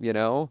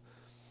 And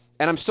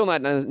I'm still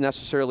not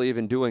necessarily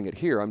even doing it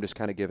here. I'm just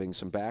kind of giving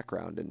some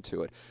background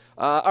into it.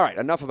 All right,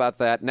 enough about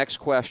that. Next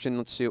question.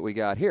 Let's see what we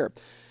got here.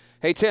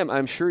 Hey, Tim,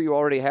 I'm sure you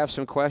already have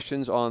some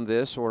questions on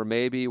this, or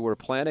maybe we're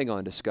planning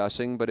on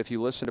discussing, but if you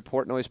listen to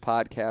Portnoy's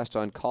podcast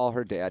on Call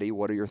Her Daddy,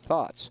 what are your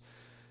thoughts?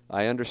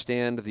 I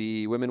understand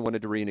the women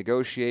wanted to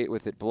renegotiate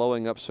with it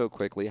blowing up so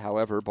quickly.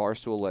 However,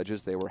 Barstool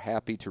alleges they were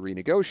happy to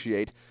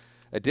renegotiate.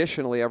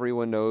 Additionally,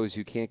 everyone knows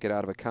you can't get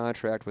out of a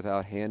contract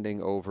without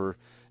handing over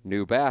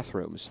new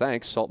bathrooms.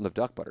 Thanks, Sultan of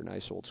Duck Butter.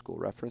 Nice old school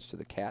reference to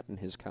the cat and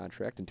his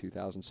contract in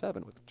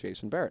 2007 with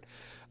Jason Barrett.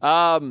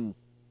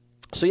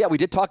 So, yeah, we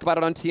did talk about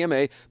it on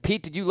TMA.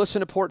 Pete, did you listen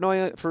to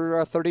Portnoy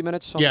for 30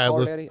 minutes on Call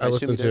Her Daddy? I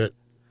listened to it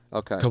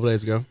a couple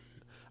days ago.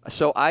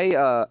 So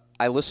I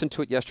listened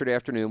to it yesterday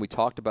afternoon. We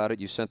talked about it.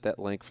 You sent that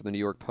link for the New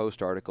York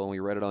Post article, and we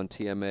read it on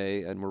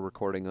TMA, and we're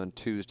recording on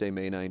Tuesday,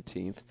 May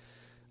 19th,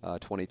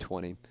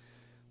 2020.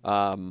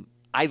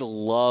 I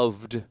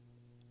loved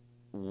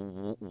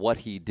what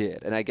he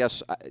did. And I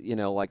guess,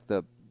 like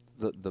the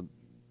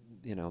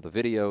the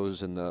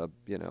videos and the,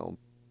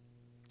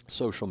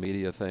 social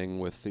media thing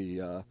with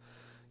the,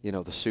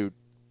 the suit,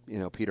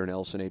 Peter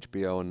Nelson,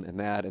 HBO, and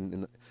that,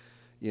 and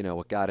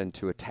it got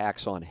into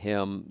attacks on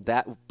him.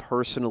 That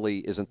personally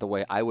isn't the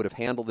way I would have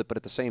handled it, but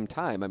at the same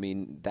time, I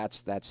mean,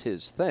 that's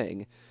his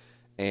thing.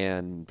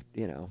 And,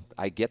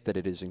 I get that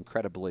it is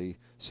incredibly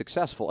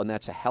successful, and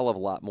that's a hell of a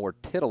lot more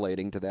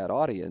titillating to that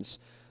audience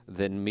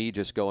than me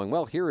just going,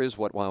 well, here is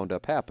what wound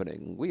up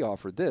happening. We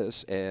offered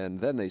this, and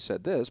then they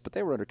said this, but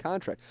they were under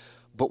contract.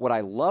 But what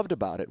I loved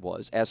about it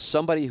was, as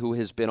somebody who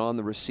has been on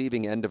the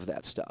receiving end of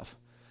that stuff,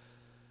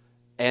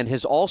 and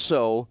has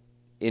also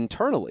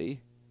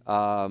internally,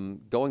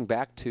 going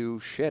back to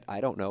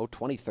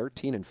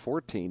 2013 and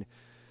 14,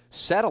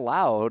 said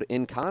aloud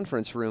in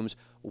conference rooms,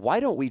 why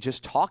don't we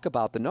just talk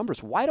about the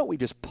numbers? Why don't we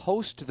just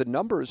post the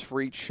numbers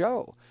for each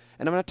show?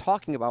 And I'm not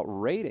talking about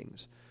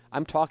ratings.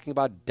 I'm talking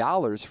about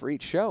dollars for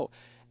each show.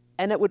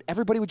 And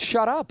everybody would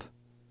shut up.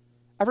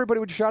 Everybody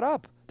would shut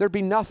up. There'd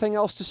be nothing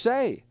else to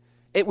say.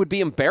 It would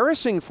be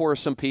embarrassing for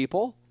some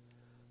people,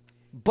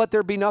 but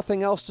there'd be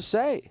nothing else to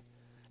say.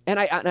 And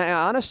I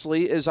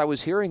honestly, as I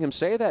was hearing him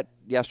say that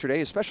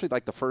yesterday, especially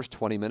like the first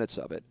 20 minutes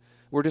of it,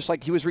 were just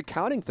like he was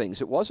recounting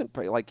things. It wasn't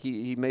like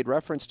he made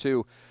reference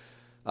to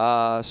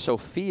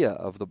Sophia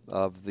of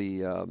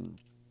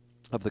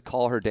the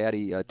Call Her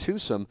Daddy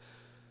twosome.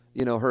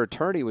 Her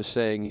attorney was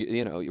saying,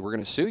 we're going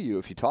to sue you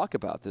if you talk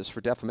about this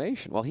for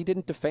defamation. Well, he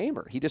didn't defame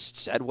her. He just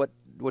said what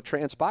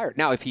transpired.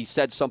 Now, if he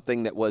said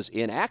something that was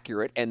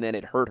inaccurate and then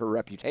it hurt her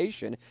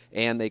reputation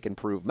and they can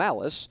prove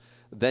malice,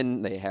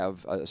 then they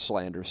have a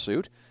slander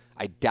suit.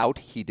 I doubt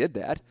he did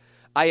that.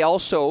 I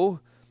also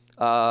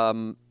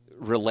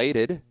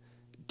related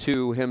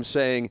to him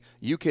saying,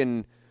 you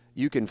can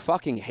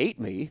fucking hate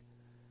me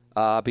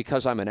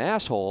because I'm an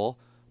asshole,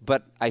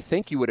 but I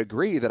think you would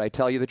agree that I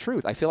tell you the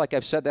truth. I feel like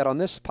I've said that on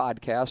this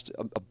podcast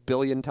a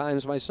billion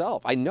times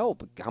myself. I know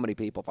how many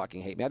people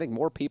fucking hate me. I think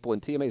more people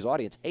in TMA's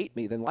audience hate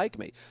me than like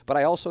me. But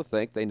I also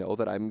think they know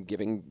that I'm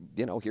giving,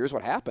 here's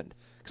what happened.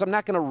 Because I'm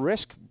not going to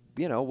risk,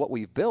 what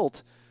we've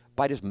built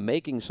by just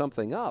making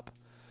something up.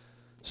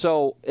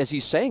 So as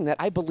he's saying that,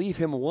 I believe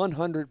him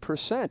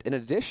 100%. In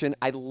addition,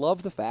 I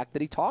love the fact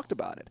that he talked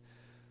about it.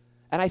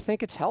 And I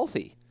think it's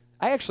healthy.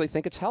 I actually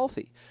think it's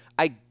healthy.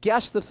 I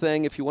guess the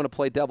thing, if you want to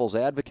play devil's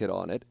advocate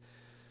on it,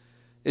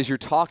 is you're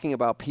talking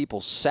about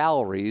people's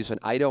salaries, and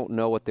I don't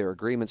know what their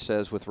agreement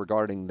says with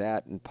regarding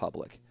that in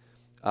public.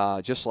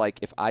 Just like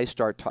if I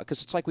start talking,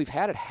 because it's like we've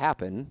had it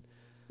happen,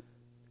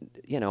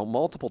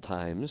 multiple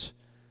times,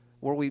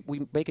 where we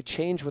make a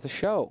change with a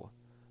show.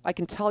 I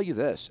can tell you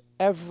this,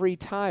 every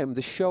time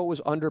the show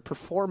was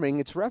underperforming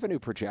its revenue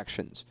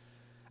projections.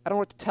 I don't know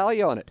what to tell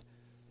you on it.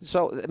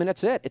 So, I mean,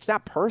 that's it. It's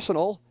not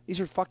personal. These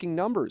are fucking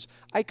numbers.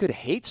 I could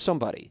hate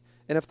somebody.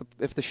 And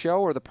if the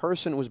show or the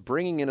person was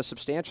bringing in a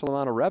substantial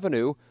amount of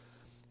revenue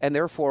and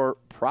therefore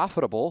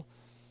profitable,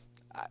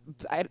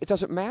 it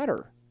doesn't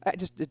matter.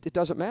 It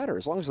doesn't matter.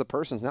 As long as the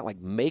person's not like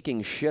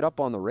making shit up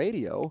on the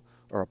radio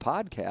or a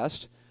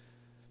podcast,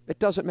 it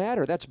doesn't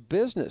matter. That's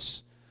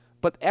business.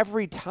 But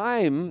every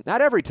time,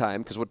 not every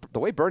time, because the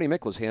way Bernie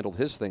Miklasz handled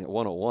his thing at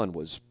 101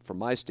 was, from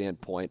my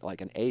standpoint,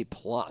 like an A+.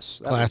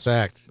 Class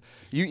act.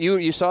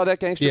 You saw that,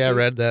 Gangster? Yeah, I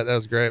read that. That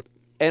was great.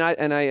 And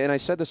I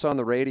said this on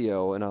the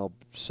radio, and I'll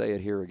say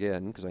it here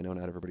again, because I know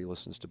not everybody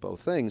listens to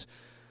both things.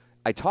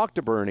 I talked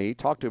to Bernie,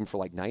 talked to him for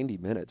like 90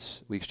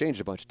 minutes. We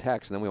exchanged a bunch of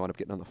texts, and then we wound up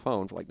getting on the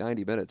phone for like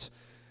 90 minutes.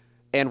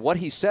 And what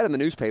he said in the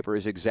newspaper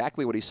is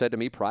exactly what he said to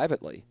me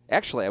privately.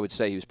 Actually, I would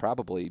say he was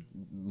probably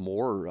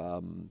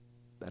more...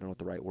 I don't know what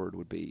the right word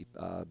would be,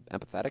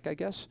 empathetic, I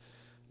guess,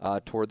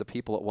 toward the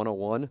people at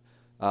 101.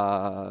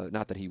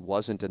 Not that he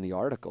wasn't in the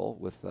article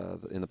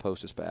in the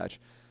Post-Dispatch,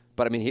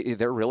 but I mean,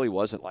 there really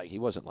wasn't he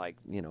wasn't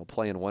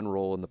playing one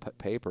role in the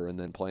paper and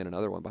then playing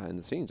another one behind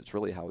the scenes. It's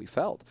really how he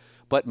felt.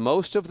 But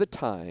most of the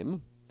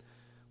time,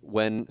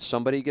 when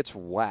somebody gets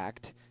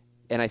whacked,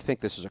 and I think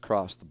this is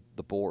across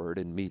the board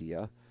in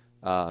media,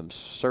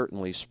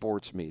 certainly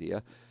sports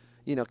media,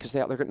 because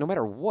they're no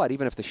matter what,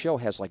 even if the show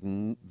has like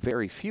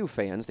very few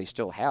fans, they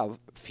still have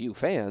few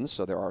fans.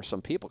 So there are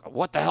some people,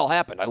 what the hell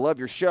happened? I love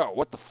your show.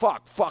 What the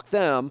fuck? Fuck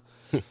them.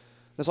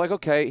 It's like,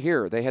 okay,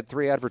 here, they had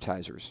 3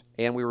 advertisers,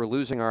 and we were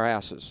losing our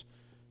asses.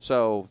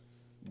 So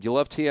you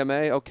love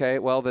TMA? Okay,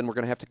 well, then we're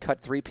going to have to cut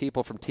 3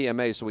 people from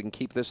TMA so we can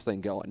keep this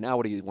thing going. Now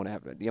what do you want to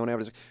have? Do you want to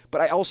have it?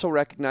 But I also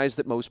recognize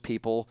that most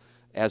people,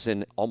 as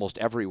in almost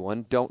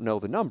everyone, don't know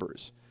the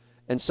numbers.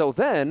 And so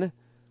then,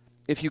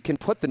 if you can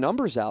put the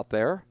numbers out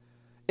there,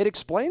 it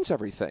explains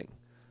everything.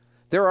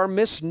 There are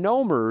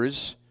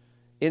misnomers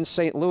in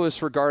St.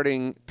 Louis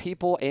regarding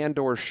people and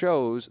or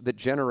shows that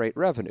generate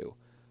revenue.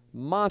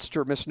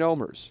 Monster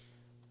misnomers.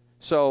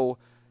 So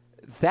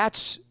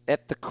that's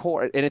at the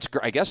core, and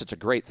I guess it's a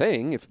great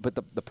thing, but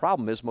the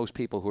problem is most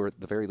people who are at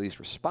the very least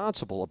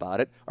responsible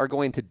about it are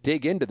going to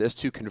dig into this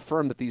to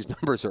confirm that these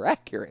numbers are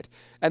accurate.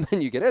 And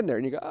then you get in there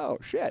and you go, oh,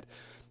 shit,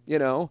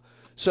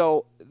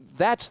 So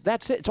that's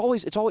it.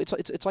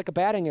 It's like a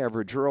batting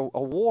average or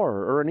a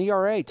WAR or an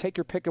ERA. Take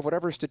your pick of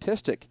whatever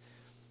statistic.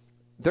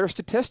 there are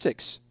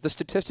statistics. The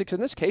statistics in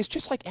this case,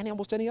 just like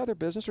almost any other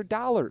business, are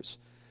dollars.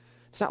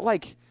 It's not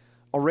like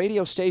a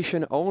radio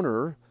station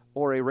owner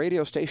or a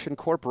radio station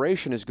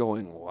corporation is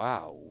going,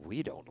 wow,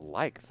 we don't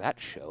like that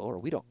show or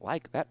we don't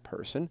like that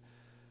person.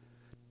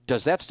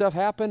 Does that stuff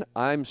happen?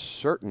 I'm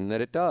certain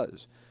that it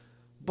does.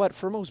 But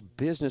for most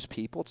business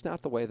people, it's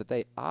not the way that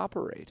they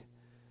operate.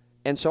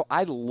 And so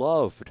I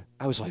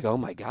was like, oh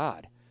my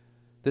God,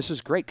 this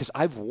is great, because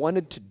I've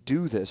wanted to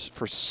do this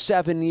for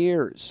 7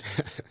 years,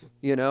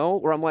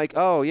 where I'm like,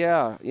 oh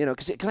yeah,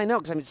 because I know,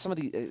 because I mean, some of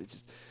the,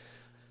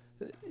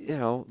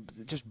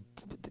 just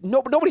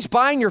nobody's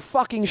buying your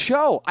fucking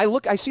show.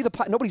 I see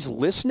nobody's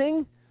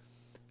listening,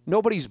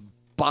 nobody's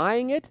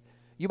buying it.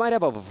 You might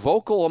have a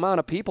vocal amount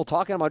of people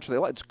talking how much they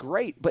like. It's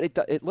great, but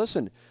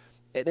listen,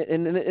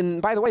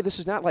 and by the way, this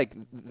is not like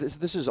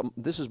this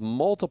is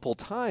multiple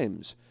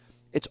times.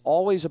 It's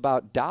always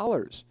about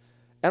dollars.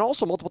 And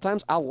also multiple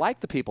times, I'll like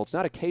the people. It's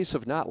not a case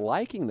of not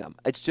liking them.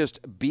 It's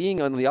just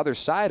being on the other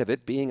side of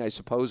it, being, I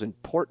suppose, in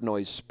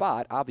Portnoy's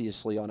spot,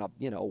 obviously on a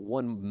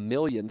 1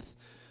 millionth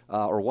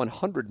or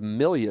 100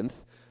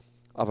 millionth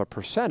of a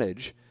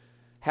percentage,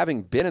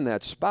 having been in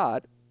that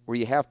spot where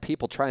you have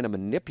people trying to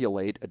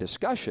manipulate a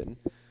discussion.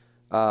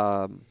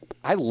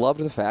 I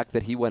loved the fact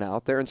that he went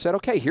out there and said,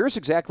 okay, here's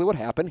exactly what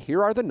happened.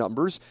 Here are the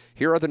numbers.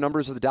 Here are the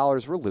numbers of the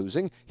dollars we're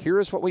losing. Here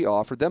is what we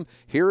offered them.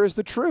 Here is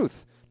the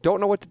truth.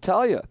 Don't know what to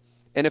tell you.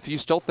 And if you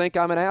still think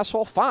I'm an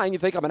asshole, fine, you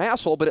think I'm an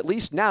asshole, but at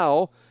least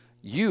now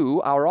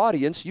you, our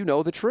audience, you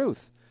know the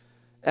truth.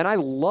 And I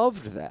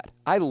loved that.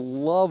 I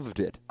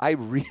loved it. I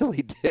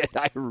really did.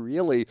 I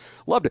really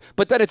loved it.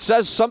 But then it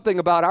says something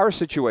about our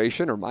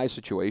situation or my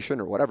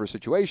situation or whatever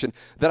situation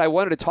that I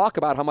wanted to talk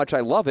about how much I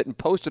love it and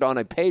post it on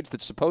a page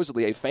that's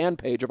supposedly a fan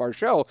page of our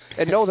show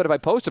and know that if I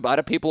post about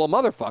it, people will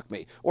motherfuck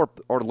me or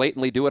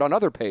latently do it on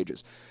other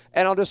pages.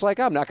 And I'm just like,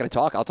 I'm not going to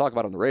talk. I'll talk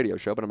about it on the radio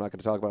show, but I'm not going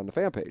to talk about it on the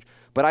fan page.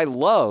 But I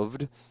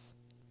loved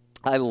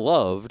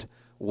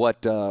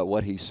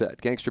what he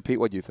said. Gangster Pete,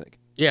 what do you think?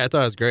 Yeah, I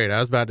thought it was great. I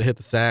was about to hit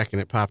the sack,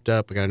 and it popped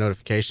up. I got a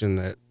notification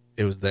that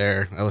it was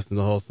there. I listened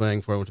to the whole thing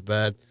before I went to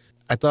bed.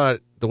 I thought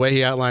the way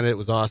he outlined it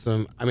was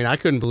awesome. I mean, I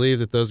couldn't believe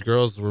that those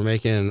girls were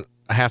making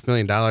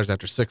 $500,000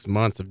 after 6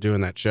 months of doing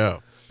that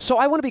show. So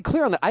I want to be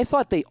clear on that. I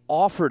thought they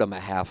offered him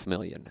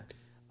 $500,000.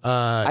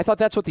 I thought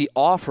that's what the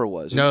offer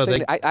was. No,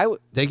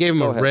 they gave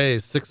him a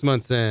raise 6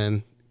 months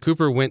in.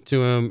 Cooper went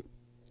to him,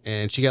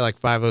 and she got like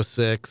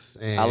 506.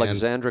 And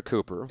Alexandra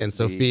Cooper, and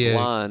Sophia, the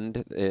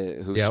blonde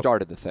who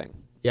started the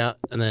thing. Yeah,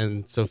 and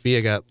then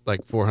Sophia got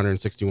like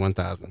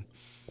 461,000.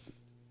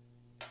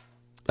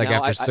 Like now,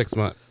 after 6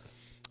 months.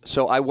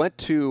 So I went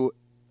to,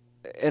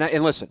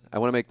 and listen, I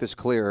want to make this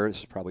clear. This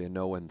is probably a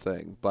no-win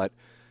thing, but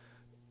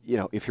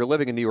if you're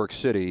living in New York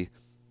City,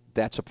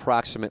 that's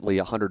approximately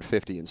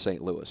 150 in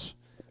St. Louis.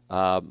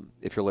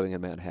 If you're living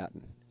in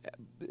Manhattan,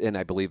 and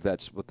I believe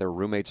that's what their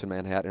roommates in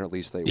Manhattan, or at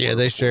least they were. Yeah,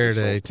 they shared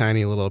a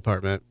tiny little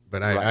apartment,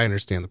 but I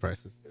understand the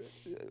prices.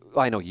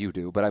 I know you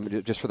do, but I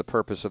mean, just for the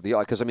purpose of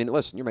because I mean,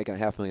 listen, you're making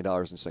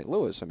 $500,000 in St.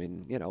 Louis. I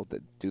mean,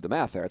 do the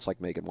math there. It's like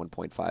making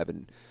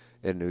 1.5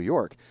 in New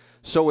York.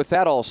 So with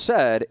that all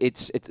said,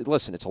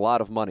 listen, it's a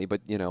lot of money,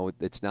 but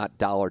it's not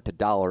dollar to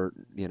dollar,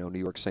 New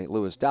York St.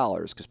 Louis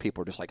dollars, because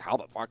people are just like, how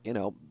the fuck,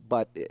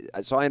 But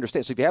so I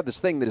understand. So if you have this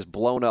thing that is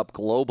blown up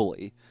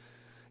globally,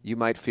 you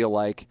might feel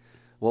like,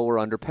 well, we're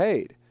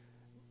underpaid.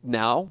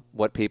 Now,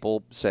 what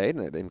people say,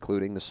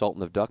 including the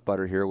Sultan of Duck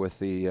Butter here with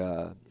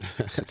the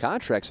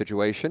contract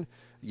situation,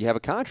 you have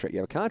a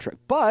contract.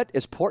 But,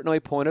 as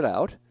Portnoy pointed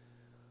out,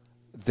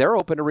 they're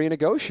open to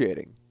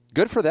renegotiating.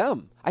 Good for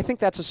them. I think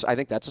that's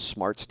a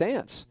smart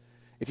stance.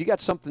 If you got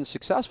something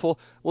successful,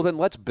 well, then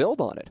let's build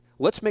on it.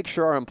 Let's make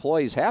sure our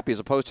employee's happy, as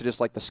opposed to just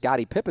like the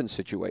Scottie Pippen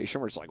situation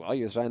where it's like, well,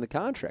 you signed the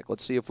contract.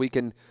 Let's see if we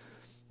can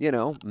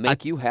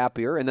make you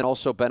happier and then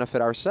also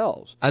benefit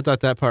ourselves. I thought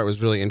that part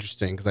was really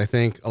interesting, because I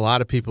think a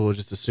lot of people would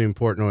just assume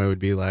Portnoy would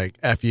be like,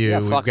 F you,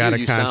 we've got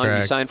a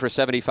contract. You signed for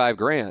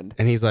 $75,000.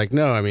 And he's like,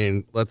 no, I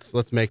mean,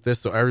 let's make this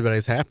so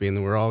everybody's happy and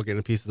then we're all getting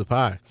a piece of the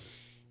pie.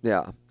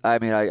 Yeah. I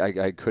mean,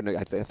 I couldn't,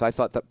 I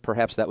thought that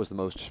perhaps that was the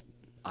most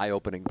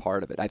eye-opening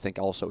part of it. I think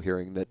also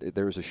hearing that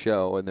there's a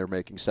show and they're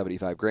making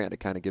 $75,000, it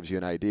kind of gives you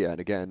an idea. And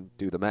again,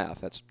 do the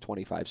math. That's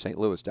 25 St.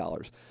 Louis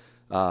dollars.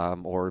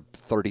 Or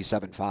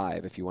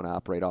 37.5 if you want to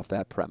operate off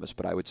that premise,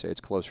 but I would say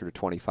it's closer to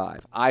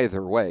 25.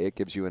 Either way, it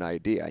gives you an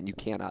idea, and you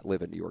cannot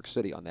live in New York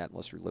City on that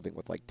unless you're living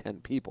with like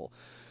 10 people.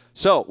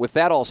 So, with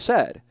that all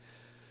said,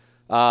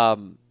 I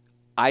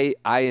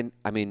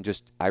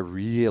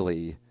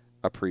really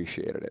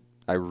appreciated it.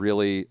 I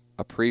really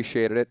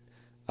appreciated it.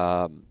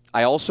 I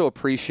also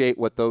appreciate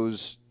what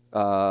those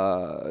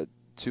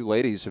two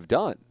ladies have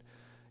done.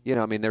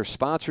 I mean, they're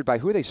sponsored by,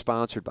 who are they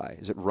sponsored by?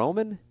 Is it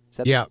Roman? Is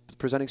that the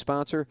presenting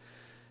sponsor?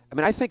 I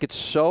mean, I think it's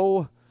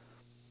so,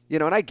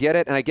 and I get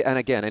it. And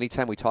again,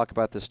 anytime we talk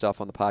about this stuff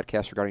on the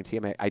podcast regarding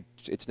TMA,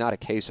 it's not a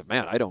case of,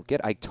 man, I don't get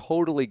it. I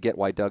totally get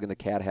why Doug and the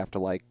Cat have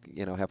to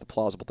have the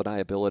plausible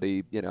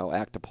deniability,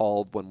 act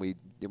appalled when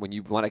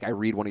I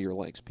read one of your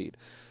links, Pete.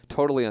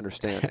 Totally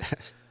understand it.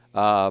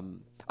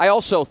 I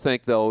also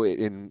think, though,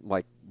 in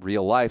like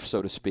real life,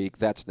 so to speak,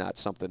 that's not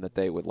something that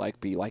they would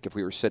be like if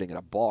we were sitting at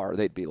a bar.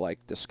 They'd be like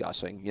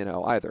discussing,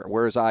 either.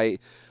 Whereas I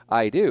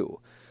do.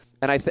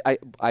 And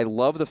I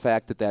love the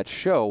fact that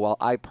show, while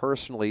I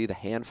personally, the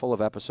handful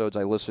of episodes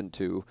I listened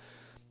to,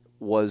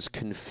 was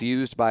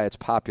confused by its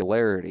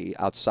popularity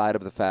outside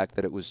of the fact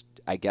that it was,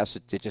 I guess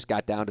it just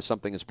got down to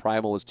something as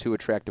primal as two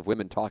attractive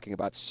women talking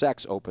about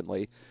sex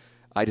openly.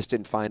 I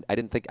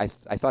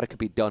thought it could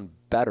be done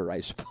better, I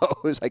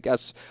suppose. I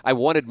guess I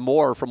wanted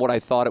more from what I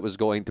thought it was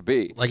going to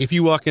be. Like if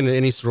you walk into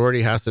any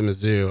sorority house in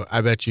Mizzou,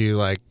 I bet you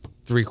like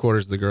 3/4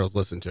 of the girls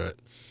listen to it.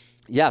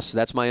 Yes,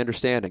 that's my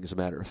understanding, as a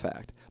matter of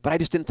fact. But I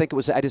just didn't think it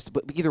was.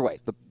 But either way,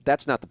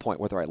 that's not the point.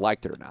 Whether I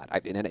liked it or not,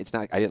 and it's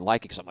not. I didn't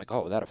like it because I'm like,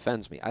 oh, that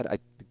offends me. I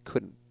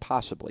couldn't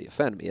possibly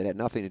offend me. It had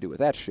nothing to do with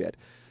that shit.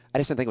 I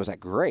just didn't think it was that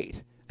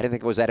great. I didn't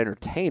think it was that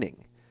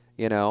entertaining.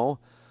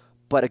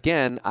 But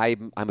again,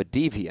 I'm a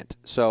deviant,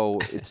 so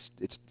it's.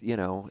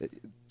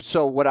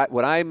 So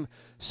what I'm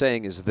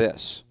saying is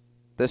this.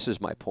 This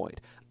is my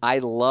point. I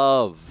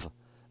love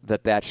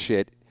that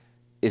shit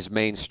is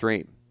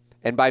mainstream.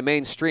 And by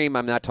mainstream,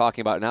 I'm not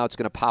talking about now it's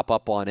going to pop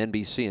up on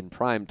NBC in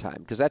prime time,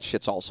 because that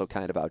shit's also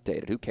kind of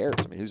outdated. Who cares?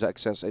 I mean, who's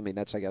access? I mean,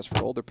 that's, I guess,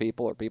 for older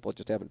people or people that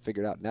just haven't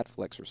figured out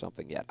Netflix or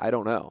something yet. I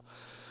don't know.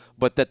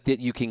 But that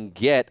you can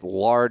get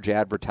large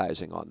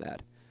advertising on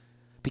that.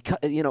 Because,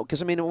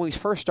 I mean, when we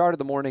first started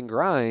the morning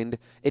grind,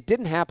 it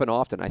didn't happen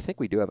often. I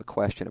think we do have a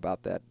question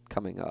about that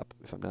coming up,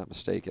 if I'm not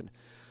mistaken.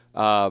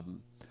 I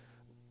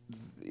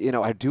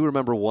do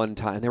remember one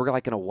time they were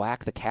like going to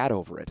whack the cat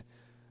over it.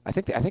 I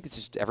think it's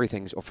just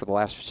everything's for the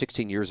last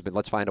 16 years has been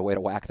let's find a way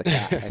to whack the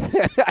cat.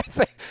 I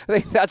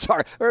think that's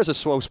our. There's a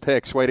Swope's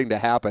Picks waiting to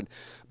happen,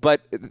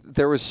 but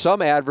there was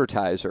some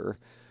advertiser.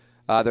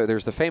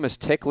 There's the famous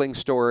tickling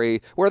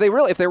story where they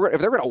really, if they're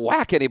going to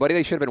whack anybody,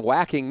 they should have been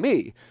whacking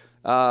me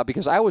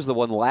because I was the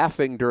one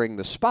laughing during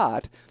the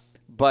spot.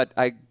 But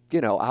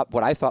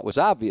what I thought was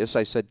obvious,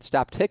 I said,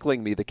 stop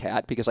tickling me, the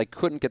cat, because I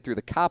couldn't get through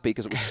the copy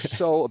because it was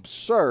so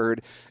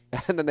absurd.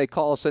 And then they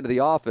call us into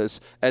the office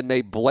and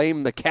they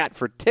blame the cat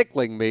for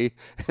tickling me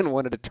and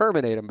wanted to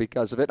terminate him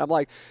because of it. I'm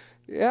like,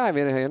 yeah, I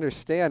mean, I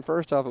understand.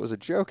 First off, it was a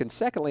joke. And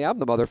secondly, I'm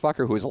the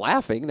motherfucker who was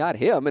laughing, not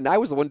him. And I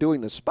was the one doing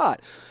the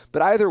spot.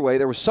 But either way,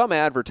 there was some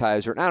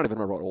advertiser, and I don't even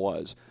remember what it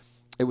was.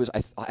 It was,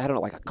 I don't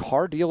know, like a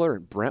car dealer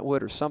in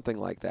Brentwood or something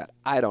like that.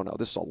 I don't know.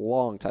 This is a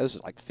long time. This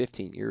is like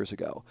 15 years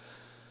ago.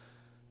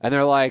 And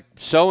they're like,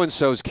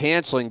 so-and-so's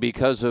canceling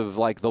because of,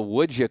 like, the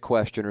would you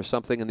question or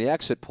something in the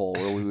exit poll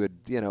where we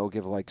would,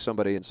 give, like,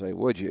 somebody and say,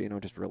 would you?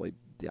 Just really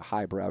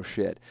highbrow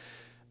shit.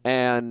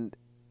 And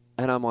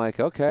I'm like,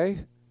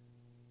 okay.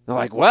 They're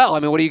like, well, I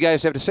mean, what do you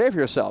guys have to say for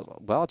yourselves?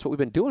 Well, that's what we've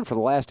been doing for the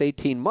last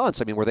 18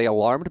 months. I mean, were they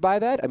alarmed by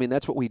that? I mean,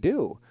 that's what we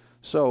do.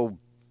 So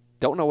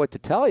don't know what to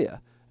tell you.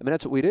 I mean,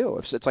 that's what we do.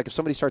 It's like if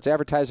somebody starts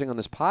advertising on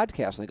this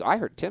podcast and they go, I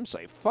heard Tim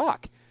say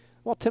fuck.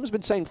 Well, Tim's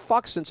been saying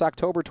fuck since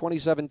October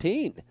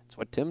 2017. That's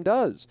what Tim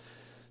does.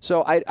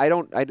 So I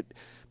don't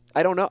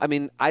know. I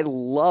mean, I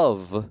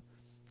love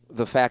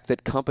the fact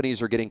that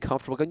companies are getting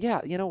comfortable going, yeah,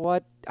 you know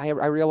what? I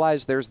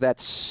realize there's that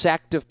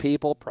sect of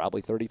people,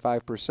 probably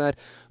 35%,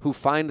 who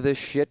find this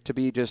shit to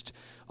be just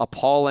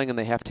appalling and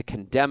they have to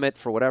condemn it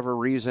for whatever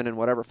reason and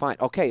whatever. Fine.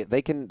 Okay,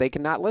 they can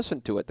not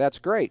listen to it. That's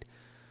great.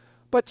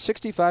 But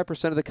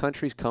 65% of the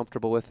country's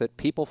comfortable with it.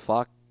 People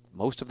fuck.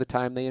 Most of the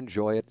time they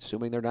enjoy it,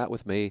 assuming they're not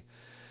with me.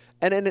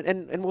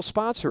 And we'll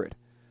sponsor it.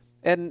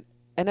 And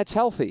that's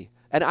healthy.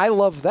 And I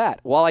love that.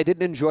 While I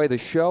didn't enjoy the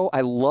show,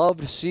 I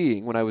loved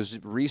seeing when I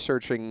was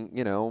researching,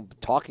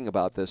 talking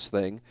about this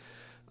thing,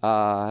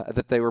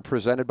 that they were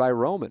presented by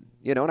Roman.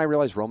 And I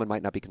realized Roman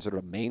might not be considered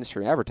a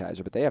mainstream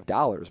advertiser, but they have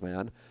dollars,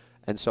 man.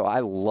 And so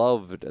I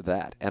loved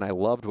that. And I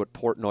loved what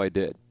Portnoy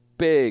did.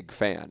 Big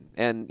fan.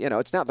 And,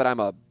 it's not that I'm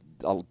a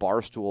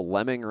Barstool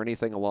lemming or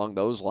anything along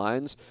those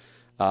lines.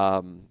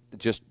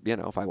 Just,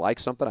 if I like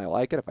something, I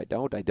like it. If I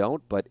don't, I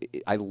don't. But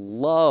I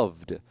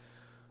loved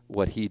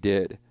what he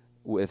did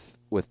with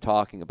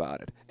talking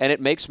about it. And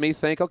it makes me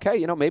think,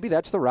 okay, maybe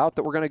that's the route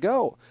that we're going to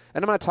go.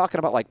 And I'm not talking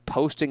about like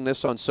posting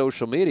this on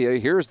social media.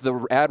 Here's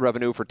the ad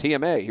revenue for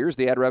TMA. Here's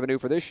the ad revenue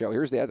for this show.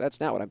 Here's the ad. That's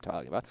not what I'm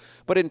talking about.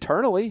 But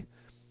internally,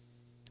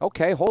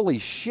 okay, holy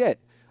shit.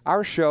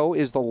 Our show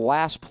is the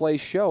last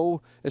place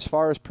show as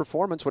far as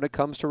performance when it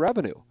comes to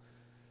revenue.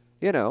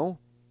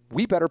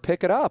 We better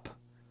pick it up.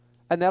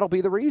 And that'll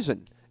be the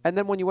reason. And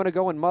then when you want to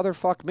go and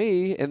motherfuck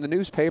me in the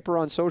newspaper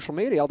on social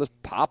media, I'll just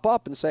pop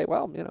up and say,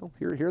 well,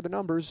 here are the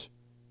numbers.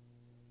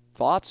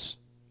 Thoughts?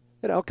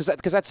 Because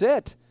that's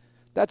it.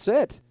 That's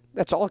it.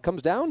 That's all it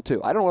comes down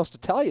to. I don't know what else to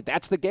tell you.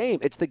 That's the game.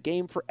 It's the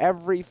game for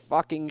every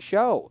fucking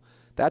show.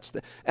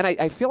 And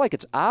I feel like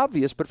it's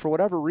obvious, but for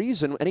whatever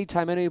reason,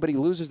 anytime anybody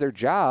loses their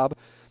job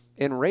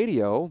in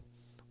radio,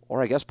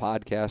 or I guess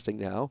podcasting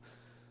now,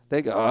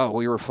 they go, oh,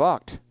 we were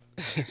fucked.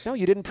 No,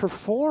 you didn't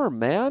perform,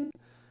 man.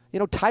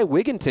 Ty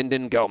Wigginton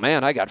didn't go,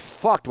 man, I got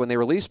fucked when they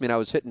released me and I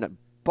was hitting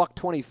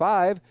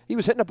 $1.25. He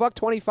was hitting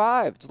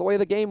 $1.25. It's the way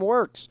the game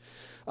works.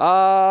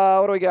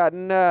 What do we got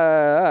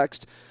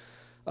next?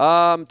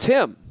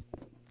 Tim,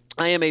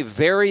 I am a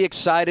very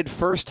excited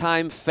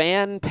first-time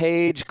fan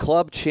page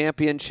club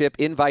championship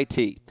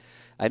invitee.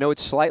 I know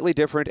it's slightly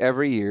different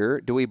every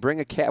year. Do we bring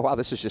a cat? Wow,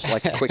 this is just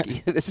like a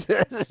quickie. this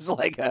is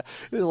like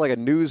a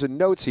news and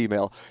notes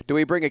email. Do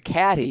we bring a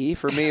caddy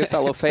for me, a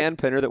fellow fan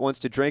pinner that wants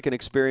to drink and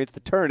experience the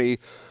tourney?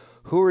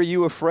 Who are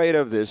you afraid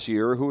of this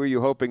year? Who are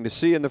you hoping to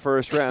see in the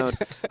first round?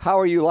 How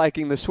are you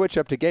liking the switch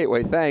up to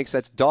Gateway? Thanks.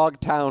 That's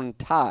Dogtown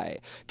Ty.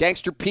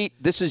 Gangster Pete,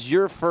 this is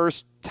your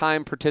first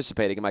time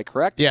participating. Am I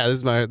correct? Yeah,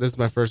 this is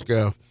my first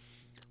go.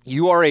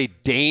 You are a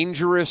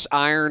dangerous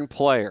iron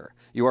player.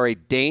 You are a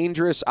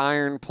dangerous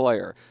iron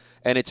player,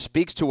 and it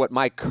speaks to what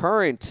my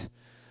current.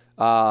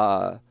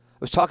 I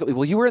was talking.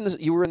 Well, you were in. I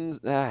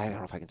don't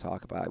know if I can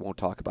talk about it. I won't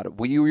talk about it.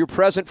 Well, you were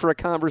present for a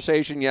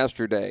conversation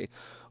yesterday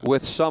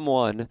with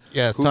someone.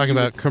 Yes, talking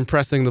about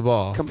compressing the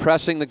ball,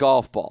 compressing the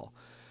golf ball,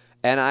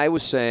 and I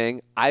was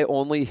saying I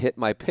only hit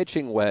my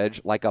pitching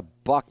wedge like a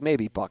buck,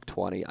 maybe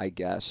 $120. I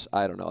guess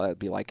I don't know. That'd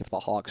be like if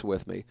the Hawks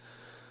with me,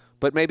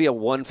 but maybe a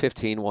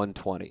 115,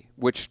 120,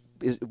 which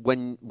is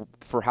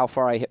for how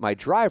far I hit my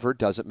driver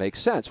doesn't make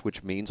sense,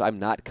 which means I'm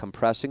not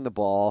compressing the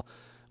ball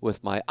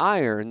with my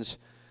irons.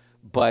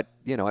 But,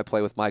 I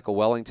play with Michael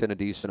Wellington a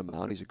decent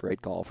amount. He's a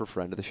great golfer,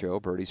 friend of the show,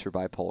 Birdies for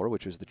Bipolar,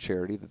 which is the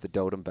charity that the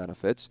Dotem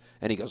benefits.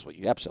 And he goes, well,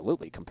 you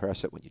absolutely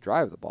compress it when you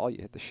drive the ball. You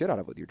hit the shit out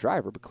of it with your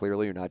driver, but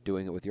clearly you're not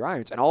doing it with your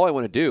irons. And all I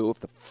want to do, if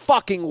the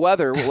fucking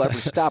weather will ever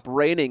stop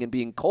raining and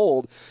being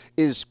cold,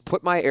 is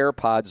put my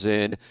AirPods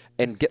in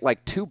and get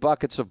like 2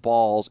 buckets of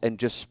balls and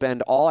just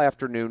spend all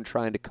afternoon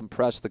trying to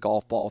compress the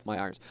golf ball with my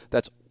irons.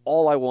 That's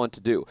all I want to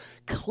do.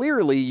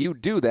 Clearly you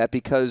do that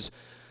because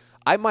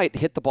I might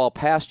hit the ball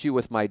past you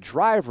with my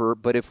driver,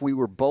 but if we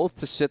were both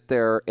to sit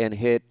there and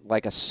hit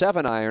like a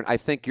 7-iron, I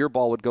think your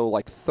ball would go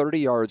like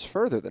 30 yards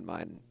further than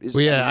mine. Is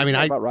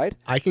that about right?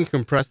 I can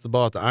compress the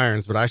ball at the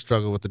irons, but I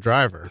struggle with the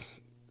driver.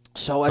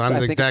 So I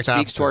think it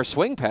speaks to our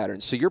swing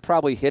patterns. So you're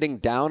probably hitting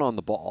down on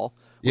the ball,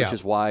 which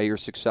is why you're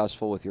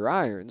successful with your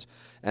irons,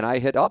 and I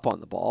hit up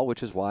on the ball,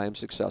 which is why I'm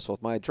successful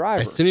with my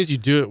driver. As soon as you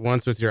do it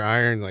once with your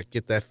iron, like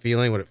get that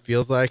feeling, what it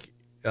feels like,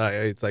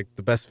 it's like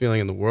the best feeling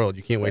in the world.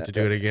 You can't wait to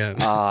do it again.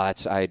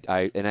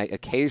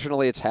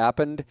 Occasionally it's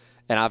happened,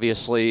 and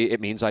obviously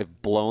it means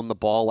I've blown the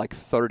ball like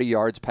 30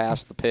 yards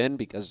past the pin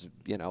because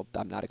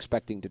I'm not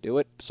expecting to do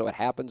it. So it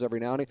happens every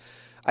now and again.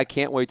 I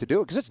can't wait to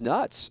do it because it's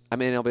nuts. I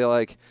mean, it'll be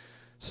like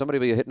somebody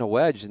will be hitting a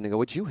wedge, and they go,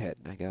 "What'd you hit?"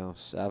 And I go,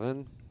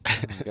 7.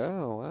 I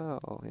go,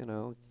 "Oh,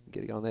 wow,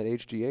 getting on that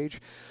HGH."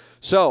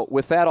 So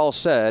with that all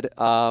said,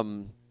 I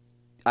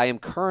am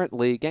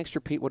currently Gangster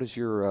Pete. What is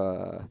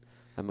your?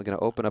 I'm going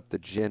to open up the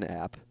Gin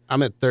app.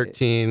 I'm at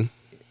 13.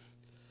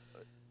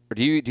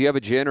 Do you have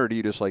a Gin, or do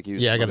you just like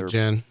use? Yeah, I got a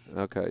Gin.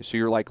 Okay, so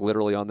you're like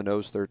literally on the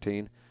nose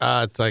 13.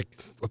 It's like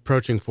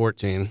approaching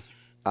 14.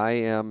 I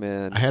am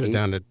in. I had it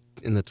down to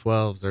in the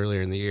 12s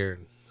earlier in the year.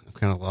 I've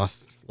kind of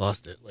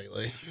lost it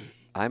lately.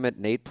 I'm at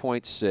an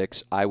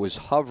 8.6. I was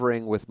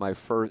hovering with my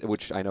first,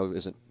 which I know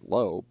isn't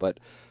low, but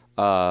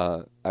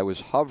I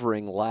was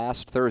hovering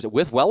last Thursday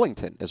with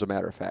Wellington, as a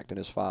matter of fact, and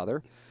his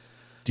father.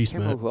 I can't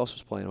remember who else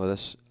was playing with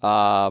us.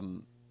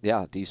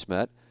 D.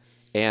 Smet.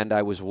 And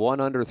I was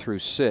 1 under through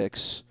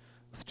 6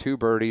 with 2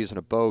 birdies and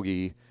a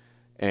bogey,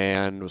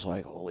 and was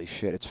like, holy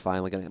shit, it's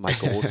finally going to – my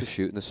goal is to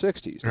shoot in the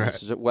 60s. Now,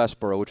 this is at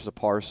Westboro, which is a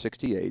par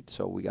 68,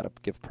 so we got to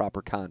give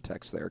proper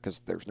context there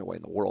because there's no way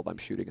in the world I'm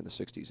shooting in the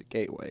 60s at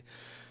Gateway.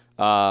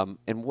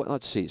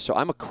 Let's see. So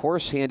I'm a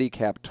course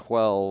handicap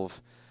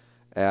 12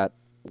 at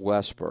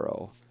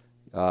Westboro.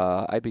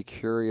 I'd be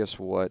curious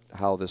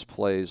how this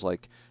plays.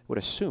 Like, would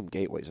assume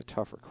Gateway's a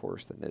tougher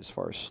course than as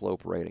far as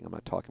slope rating. I'm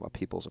not talking about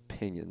people's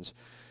opinions.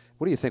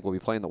 What do you think? We'll be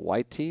playing the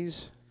white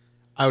tees?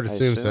 I would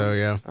assume so,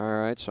 yeah. All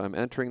right, so I'm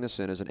entering this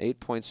in as an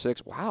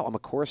 8.6. Wow, I'm a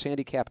course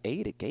handicap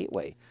 8 at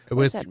Gateway.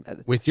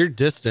 With your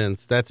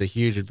distance, that's a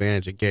huge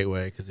advantage at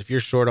Gateway because if you're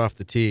short off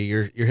the tee,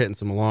 you're hitting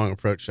some long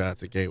approach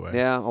shots at Gateway.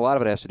 Yeah, a lot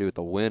of it has to do with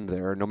the wind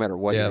there. No matter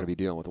what you're going to be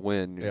dealing with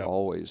wind, you're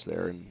always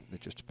there, and it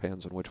just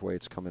depends on which way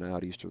it's coming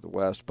out, east or the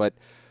west. But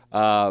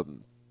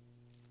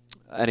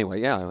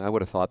anyway, I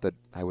would have thought that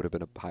I would have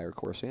been a higher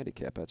course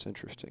handicap. That's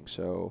interesting.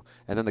 So,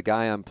 and then the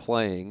guy I'm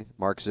playing,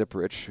 Mark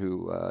Zipperich,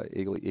 who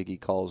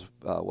Iggy calls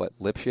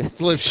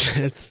Lipschitz?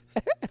 Lipschitz.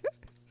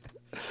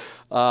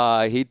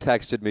 He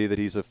texted me that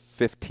he's a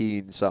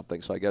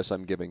 15-something, so I guess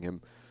I'm giving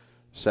him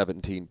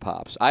 17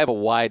 pops. I have a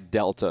wide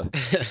delta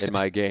in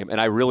my game,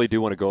 and I really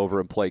do want to go over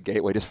and play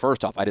Gateway. Just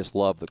first off, I just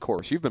love the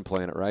course. You've been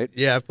playing it, right?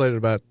 Yeah, I've played it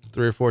about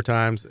 3 or 4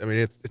 times. I mean,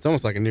 it's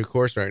almost like a new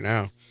course right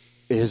now.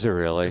 Is it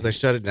really? They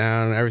shut it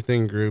down, and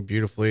everything grew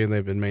beautifully, and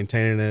they've been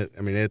maintaining it.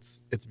 I mean,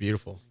 it's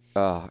beautiful.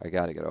 Oh, I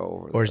got to get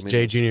over it. Or as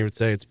Jay Jr. would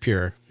say, it's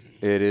pure.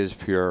 It is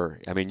pure.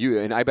 I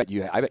mean, I bet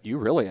you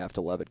really have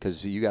to love it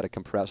because you got to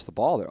compress the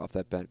ball there off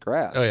that bent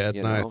grass. Oh yeah, it's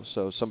nice.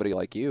 So somebody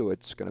like you,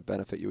 it's going to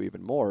benefit you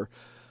even more.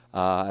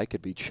 I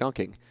could be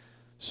chunking.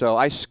 So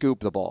I scoop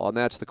the ball, and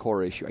that's the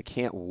core issue. I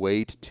can't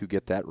wait to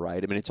get that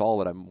right. I mean, it's all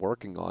that I'm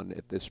working on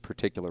at this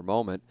particular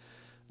moment.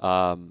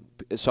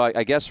 So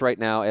I guess right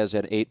now, as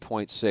at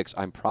 8.6,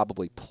 I'm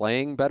probably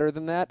playing better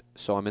than that.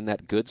 So I'm in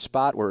that good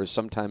spot, whereas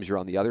sometimes you're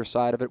on the other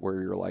side of it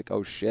where you're like,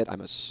 oh, shit,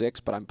 I'm a 6,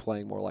 but I'm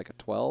playing more like a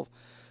 12.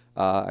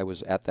 I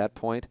was at that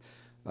point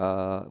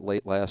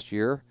late last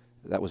year.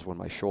 That was when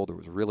my shoulder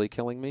was really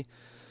killing me.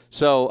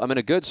 So I'm in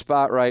a good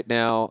spot right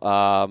now.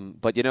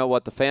 But you know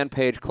what? The fan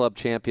page, Club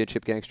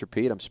Championship Gangster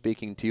Pete, I'm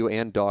speaking to you,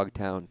 and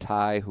Dogtown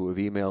Ty, who have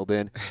emailed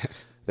in.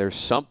 There's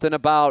something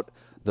about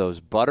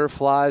those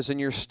butterflies in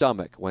your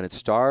stomach when it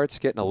starts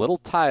getting a little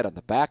tight on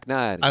the back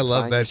nine. I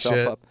love that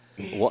shit.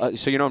 Well,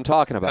 so you know what I'm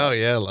talking about. Oh,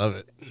 yeah, I love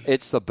it.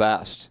 It's the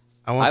best.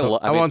 I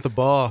want the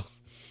ball.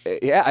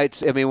 Yeah,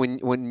 I mean,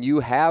 when you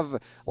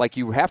have, like,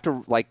 you have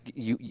to, like,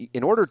 you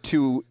in order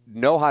to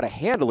know how to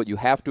handle it, you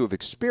have to have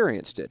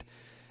experienced it.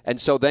 And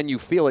so then you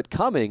feel it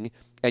coming,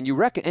 and you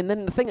reckon. And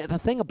then the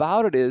thing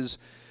about it is,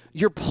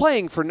 you're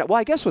playing for. Well,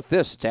 I guess with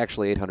this, it's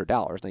actually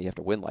 $800. Now you have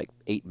to win like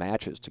 8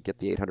 matches to get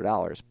the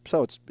 $800.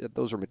 So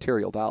those are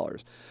material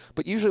dollars.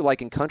 But usually,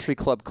 like in country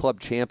club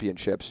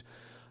championships,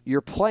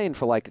 you're playing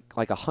for like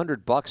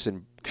 $100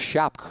 in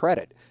shop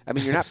credit. I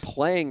mean, you're not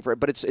playing for it,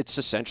 but it's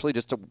essentially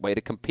just a way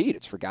to compete.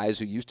 It's for guys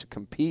who used to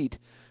compete.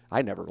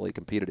 I never really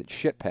competed in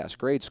shit past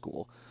grade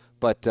school.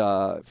 But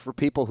for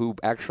people who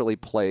actually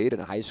played in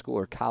high school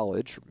or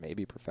college, or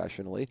maybe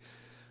professionally,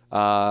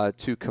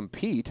 to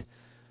compete,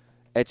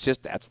 it's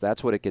just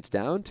that's what it gets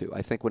down to.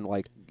 I think when,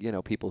 like, you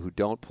know, people who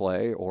don't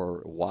play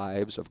or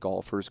wives of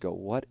golfers go,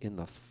 what in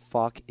the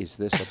fuck is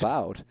this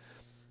about?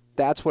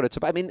 That's what it's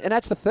about. I mean, and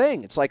that's the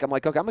thing. It's like, I'm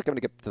like, okay, I'm not going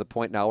to get to the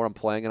point now where I'm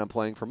playing and I'm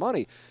playing for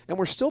money. And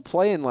we're still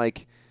playing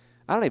like,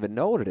 I don't even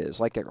know what it is,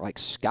 like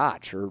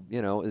scotch, or,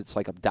 you know, it's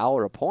like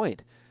 $1 a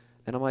point.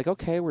 And I'm like,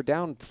 okay, we're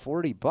down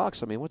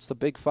 $40. I mean, what's the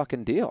big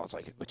fucking deal? It's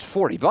like, it's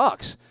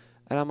 $40.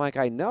 And I'm like,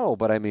 I know,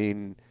 but I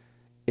mean,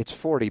 it's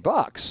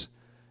 $40.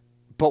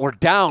 But we're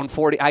down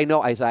 40. I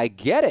know, I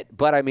get it.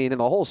 But I mean, in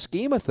the whole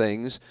scheme of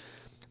things,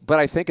 but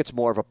I think it's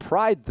more of a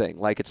pride thing.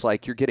 Like, it's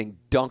like you're getting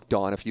dunked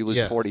on if you lose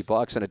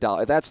 $40 and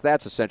 $1.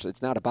 That's essentially,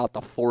 it's not about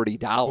the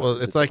 $40. Well,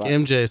 it's like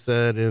MJ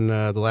said in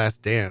The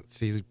Last Dance.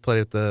 He played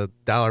at the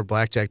dollar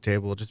blackjack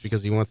table just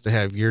because he wants to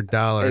have your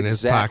dollar in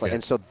his pocket.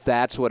 And so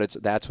that's what it's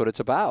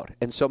about.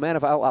 And so, man,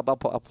 if I'll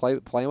play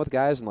playing with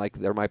guys and like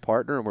they're my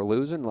partner and we're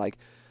losing, like,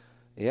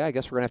 yeah, I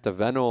guess we're gonna have to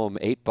Venmo them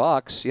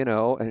 $8, you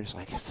know. And it's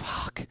like,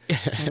 fuck.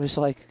 And it's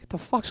like, what the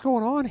fuck's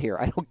going on here?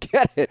 I don't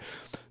get it.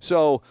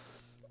 So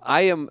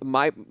I am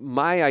my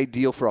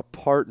ideal for a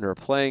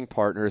playing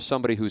partner, is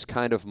somebody who's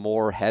kind of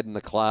more head in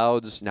the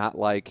clouds, not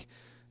like,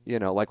 you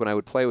know, like when I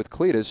would play with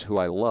Cletus, who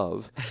I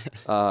love,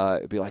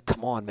 it'd be like,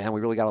 come on, man,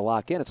 we really got to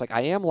lock in. It's like,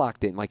 I am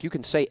locked in. Like, you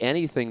can say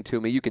anything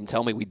to me. You can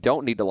tell me we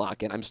don't need to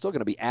lock in. I'm still going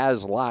to be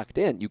as locked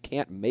in. You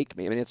can't make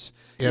me. I mean, it's...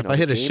 Yeah, if I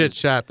hit a shit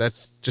shot,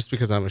 that's just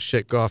because I'm a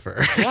shit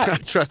golfer.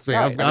 Right. Trust me,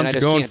 right. I'm I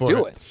just going can't for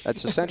do it.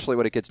 That's essentially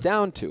what it gets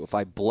down to. If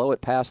I blow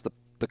it past the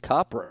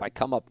cup, or if I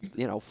come up,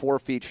 you know, 4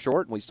 feet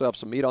short and we still have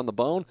some meat on the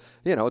bone,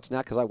 you know, it's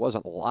not because I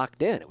wasn't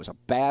locked in. It was a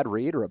bad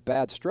read or a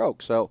bad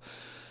stroke. So...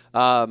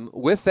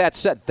 with that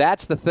said,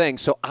 that's the thing.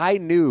 So I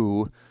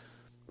knew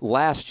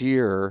last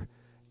year,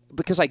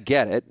 because I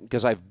get it,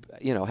 because I've,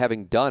 you know,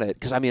 having done it,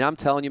 because I mean, I'm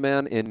telling you,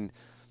 man, in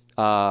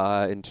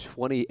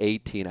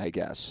 2018, I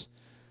guess,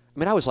 I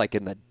mean, I was like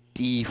in the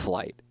D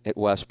flight at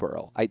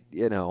Westboro.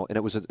 You know, and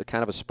it was a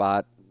kind of a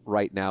spot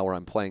right now where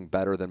I'm playing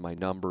better than my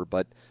number,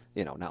 but,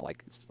 you know, not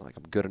like I'm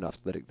good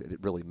enough that it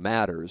really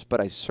matters.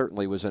 But I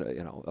certainly was in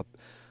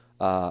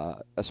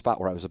a spot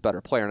where I was a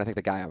better player, and I think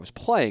the guy I was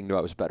playing knew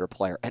I was a better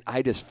player, and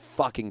I just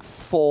fucking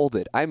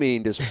folded. I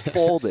mean, just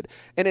folded.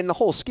 And in the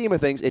whole scheme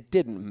of things, it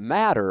didn't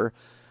matter.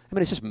 I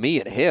mean, it's just me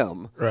and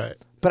him. Right.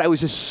 But I was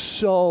just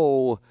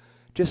so,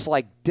 just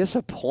like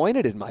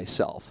disappointed in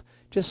myself.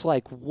 Just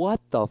like, what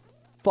the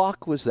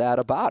fuck was that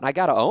about? And I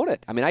got to own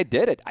it. I mean, I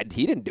did it.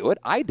 He didn't do it.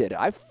 I did it.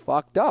 I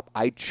fucked up.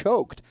 I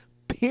choked.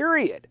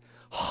 Period.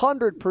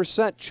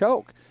 100%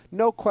 choke.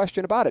 No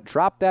question about it.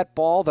 Drop that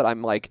ball that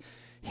I'm like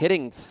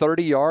hitting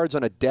 30 yards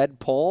on a dead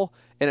pole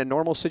in a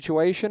normal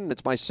situation.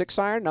 It's my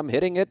 6-iron. I'm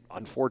hitting it,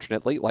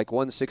 unfortunately, like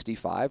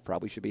 165.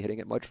 Probably should be hitting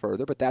it much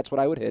further, but that's what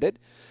I would hit it.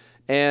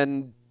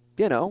 And,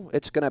 you know,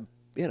 it's going to,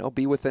 you know,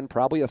 be within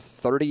probably a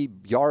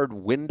 30-yard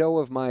window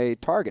of my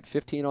target,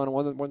 15 on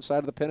one side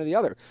of the pin or the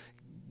other.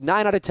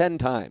 9 out of 10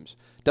 times.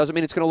 Doesn't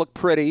mean it's going to look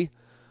pretty,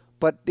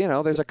 but, you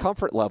know, there's a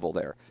comfort level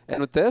there. And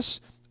with this,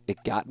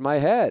 it got in my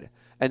head.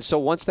 And so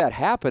once that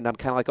happened, I'm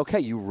kind of like, okay,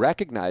 you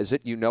recognize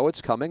it, you know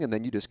it's coming, and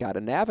then you just got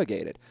to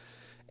navigate it.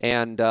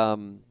 And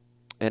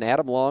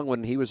Adam Long,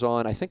 when he was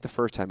on, I think the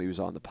first time he was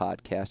on the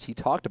podcast, he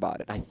talked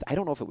about it. I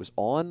don't know if it was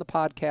on the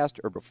podcast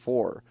or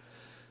before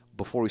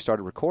we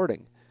started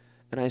recording.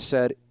 And I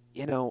said,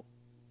 you know,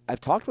 I've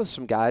talked with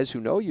some guys who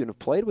know you and have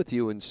played with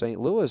you in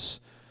St. Louis,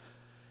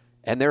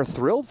 and they're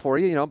thrilled for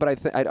you, you know,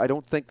 but I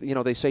don't think, you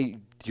know, they say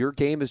your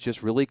game is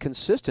just really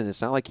consistent. It's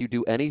not like you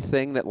do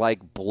anything that,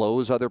 like,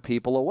 blows other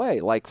people away.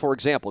 Like, for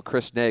example,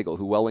 Chris Nagel,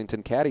 who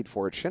Wellington caddied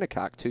for at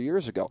Shinnecock 2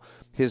 years ago.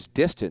 His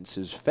distance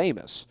is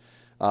famous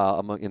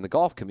in the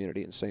golf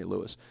community in St.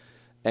 Louis.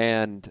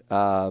 And,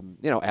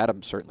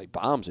 Adam certainly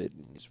bombs it.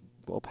 He's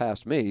well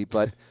past me,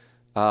 but,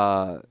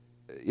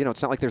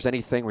 it's not like there's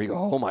anything where you go,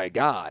 oh, my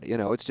God.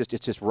 It's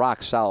just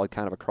rock solid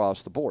kind of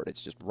across the board.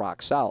 It's just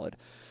rock solid.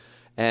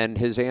 And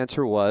his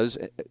answer was,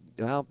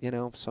 well,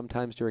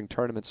 sometimes during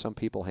tournaments, some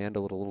people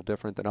handle it a little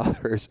different than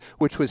others,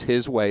 which was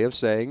his way of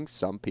saying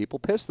some people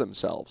piss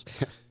themselves.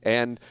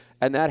 and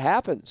that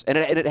happens. And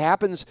it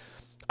happens.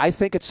 I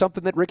think it's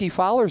something that Ricky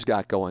Fowler's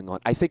got going on.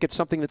 I think it's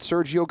something that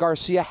Sergio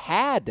Garcia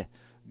had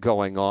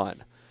going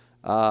on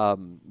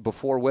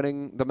before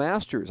winning the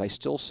Masters. I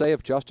still say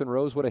if Justin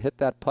Rose would have hit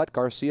that putt,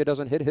 Garcia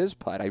doesn't hit his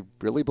putt. I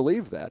really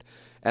believe that.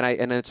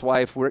 And it's why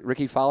if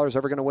Ricky Fowler is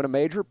ever going to win a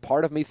major,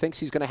 part of me thinks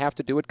he's going to have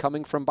to do it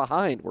coming from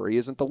behind where he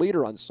isn't the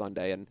leader on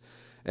Sunday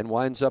and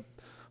winds up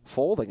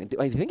folding. And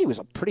I think he was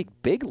a pretty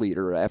big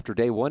leader after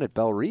day one at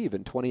Belle Reve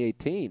in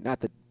 2018. Not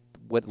that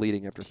went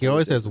leading after 3 He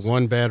always days. has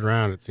one bad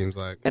round, it seems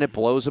like. And it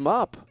blows him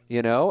up,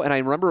 And I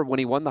remember when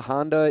he won the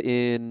Honda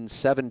in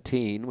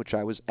 17, which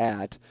I was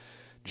at,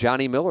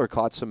 Johnny Miller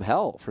caught some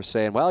hell for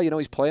saying, well,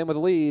 he's playing with a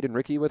lead and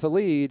Ricky with a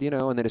lead,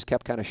 and they just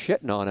kept kind of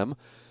shitting on him.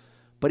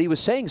 But he was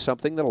saying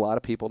something that a lot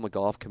of people in the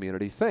golf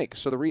community think.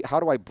 So how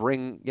do I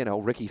bring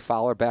Ricky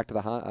Fowler back to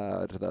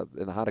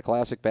in the Honda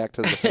Classic back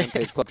to the Fan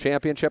Page Club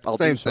Championship? I'll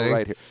do so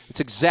right here. It's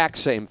exact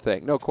same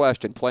thing, no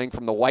question. Playing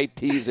from the white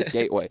tees at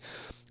Gateway,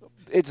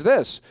 it's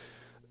this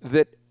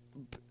that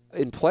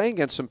in playing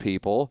against some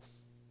people,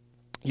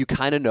 you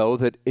kind of know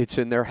that it's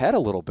in their head a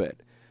little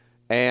bit.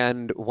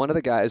 And one of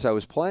the guys I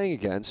was playing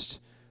against.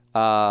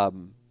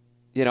 And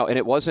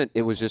it wasn't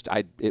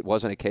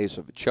a case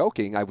of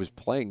choking. I was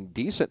playing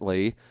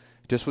decently,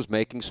 just was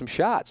making some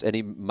shots, and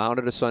he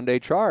mounted a Sunday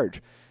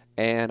charge.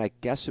 And I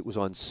guess it was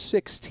on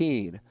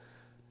 16.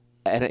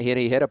 And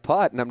he hit a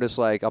putt, and I'm just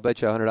like, I'll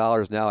bet you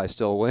 $100 now I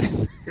still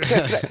win.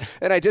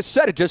 And I just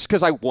said it just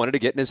because I wanted to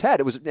get in his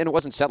head. It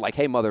wasn't said like,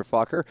 hey,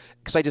 motherfucker,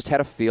 because I just had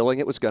a feeling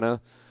it was going to,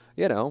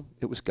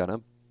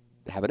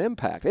 have an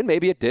impact. And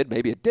maybe it did,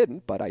 maybe it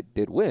didn't, but I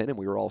did win, and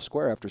we were all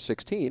square after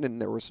 16,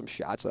 and there were some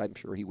shots that I'm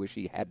sure he wished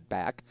he had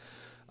back.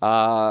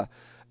 And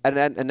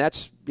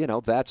that's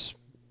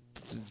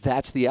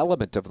the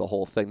element of the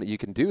whole thing, that you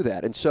can do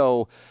that. And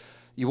so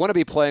you want to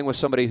be playing with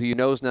somebody who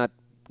is not,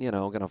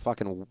 going to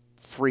fucking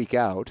freak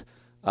out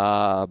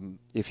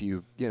if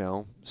you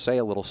say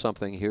a little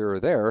something here or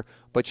there,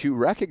 but you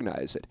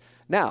recognize it.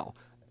 Now,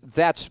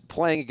 that's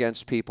playing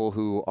against people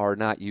who are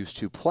not used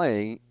to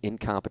playing in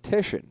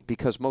competition,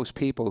 because most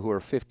people who are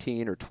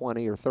 15 or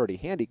 20 or 30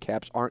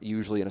 handicaps aren't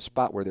usually in a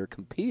spot where they're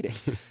competing.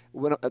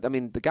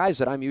 The guys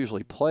that I'm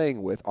usually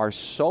playing with are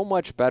so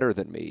much better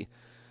than me.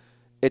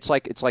 It's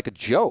like a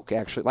joke,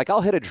 actually. Like,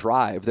 I'll hit a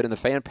drive that in the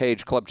Fan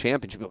Page Club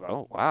Championship, people go,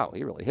 oh, wow,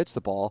 he really hits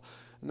the ball.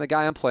 And the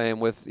guy I'm playing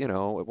with, at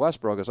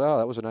Westboro goes, oh,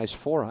 that was a nice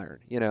 4-iron,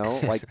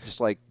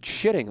 just like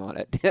shitting on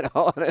it, and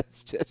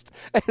it's just,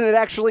 and it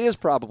actually is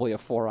probably a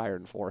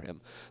 4-iron for him.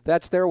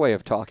 That's their way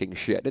of talking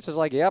shit. It's just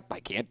like, yep, I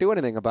can't do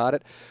anything about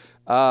it.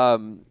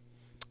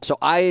 So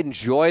I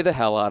enjoy the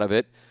hell out of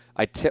it.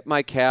 I tip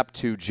my cap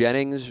to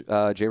Jennings,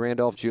 J.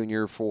 Randolph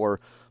Jr.,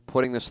 for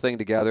putting this thing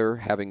together,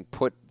 having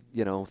put,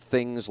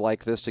 things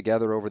like this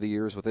together over the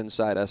years with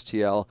Inside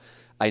STL.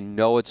 I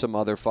know it's a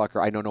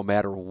motherfucker. I know no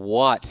matter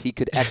what, he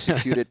could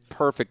execute it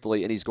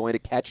perfectly, and he's going to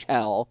catch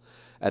hell,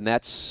 and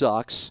that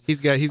sucks. He's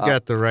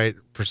got the right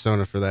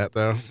persona for that,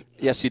 though.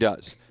 Yes, he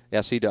does.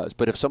 Yes, he does.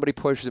 But if somebody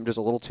pushes him just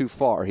a little too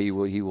far, he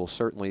will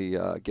certainly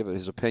give it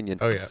his opinion.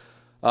 Oh, yeah.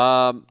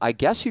 I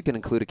guess you can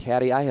include a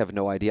caddy. I have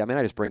no idea.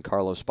 I just bring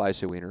Carlos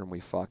Spicy Wiener, and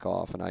we fuck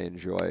off, and I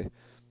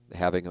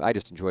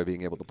just enjoy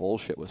being able to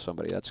bullshit with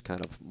somebody. That's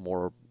kind of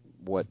more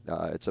what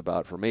it's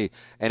about for me.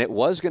 And it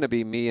was going to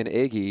be me and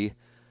Iggy,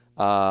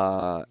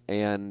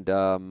 and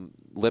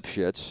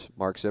Lipschitz,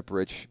 Mark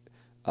Zipperich,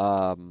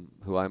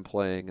 who I'm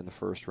playing in the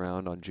first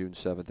round on June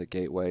 7th at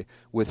Gateway,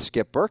 with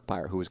Skip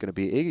Berkmeyer, who was going to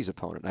be Iggy's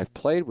opponent. And I've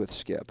played with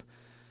Skip,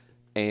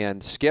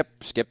 and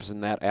Skip's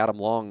in that Adam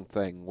Long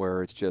thing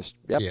where it's just,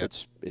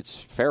 it's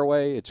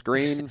fairway, it's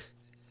green,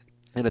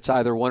 and it's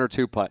either 1 or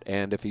 2 putt.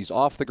 And if he's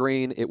off the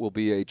green, it will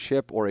be a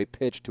chip or a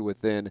pitch to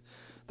within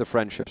the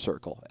friendship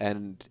circle.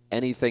 And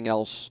anything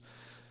else,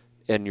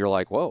 and you're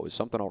like, whoa, is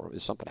something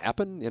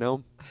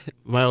happen?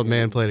 My old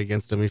man played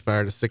against him. He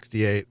fired a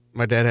 68.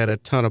 My dad had a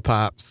ton of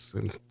pops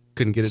and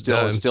couldn't get it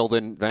done. Still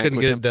didn't couldn't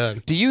get it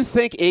done. Do you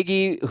think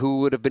Iggy,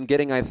 who would have been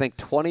getting, I think,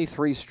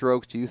 23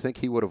 strokes, do you think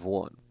he would have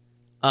won?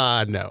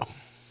 No.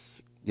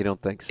 You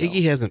don't think so?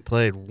 Iggy hasn't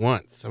played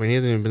once. He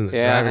hasn't even been in the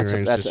driving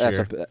range this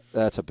year.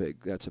 That's a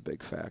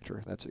big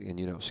factor.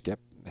 Skip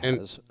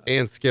has,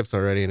 and Skip's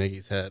already in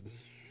Iggy's head.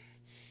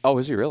 Oh,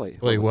 is he really?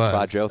 Well, he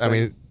was.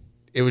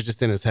 It was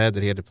just in his head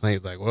that he had to play.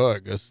 He's like, well, I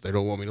guess they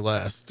don't want me to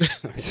last.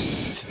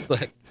 It's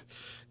like,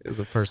 it's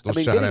a personal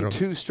shot at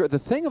him. The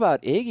thing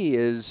about Iggy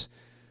is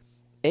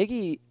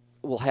Iggy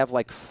will have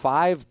like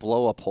 5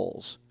 blow-up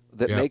holes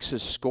that makes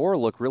his score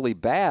look really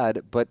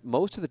bad, but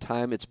most of the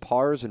time it's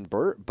pars and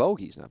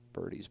bogeys, not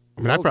birdies.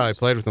 I probably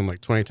played with him like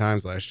 20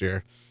 times last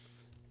year,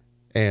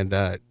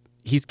 and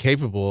he's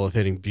capable of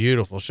hitting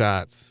beautiful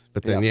shots,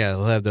 but then,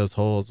 he'll have those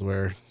holes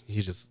where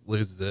he just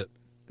loses it.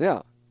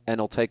 Yeah, and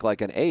he'll take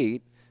like an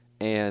 8,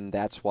 and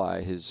that's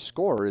why his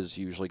score is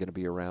usually going to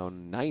be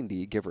around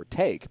 90, give or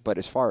take. But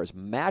as far as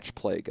match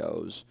play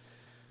goes,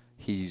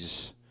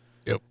 he's,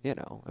 Yep.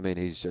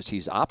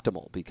 he's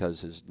optimal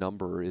because his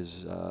number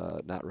is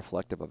not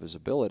reflective of his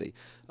ability.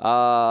 Who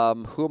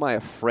am I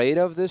afraid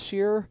of this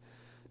year?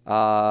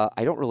 I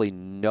don't really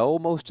know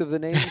most of the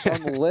names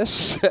on the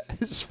list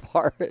as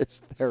far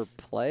as their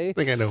play. I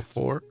think I know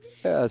 4.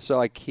 Yeah,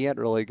 so I can't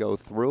really go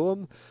through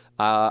them.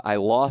 I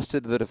lost to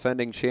the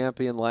defending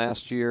champion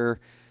last year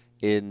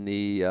in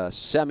the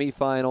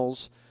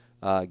semifinals,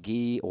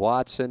 Guy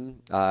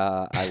Watson.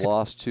 I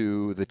lost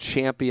to the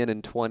champion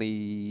in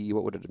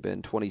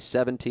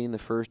 2017, the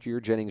first year,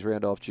 Jennings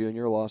Randolph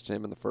Jr. Lost to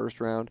him in the first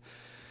round.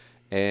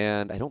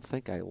 And I don't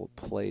think I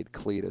played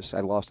Cletus. I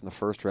lost in the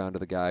first round to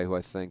the guy who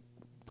I think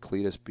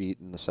Cletus beat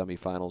in the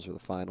semifinals or the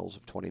finals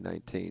of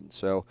 2019.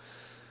 So,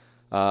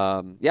 but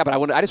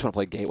I just want to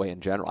play Gateway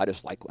in general. I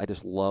just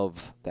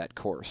love that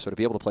course. So to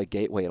be able to play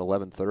Gateway at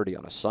 11:30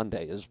 on a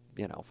Sunday is,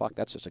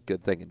 that's just a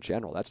good thing in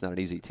general. That's not an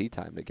easy tee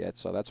time to get.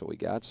 So that's what we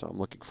got. So I'm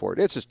looking forward.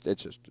 It's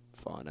just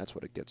fun. That's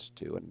what it gets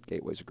to. And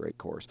Gateway's a great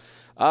course.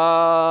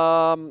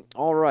 All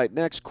right.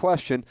 Next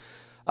question.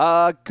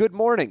 Good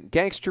morning,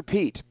 Gangster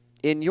Pete.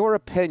 In your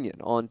opinion,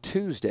 on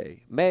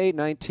Tuesday, May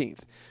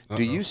 19th,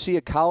 do you see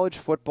a college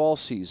football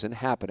season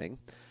happening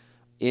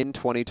in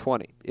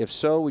 2020? If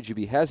so, would you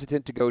be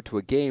hesitant to go to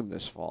a game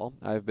this fall?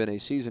 I've been a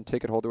season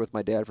ticket holder with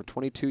my dad for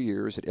 22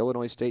 years at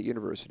Illinois State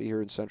University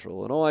here in Central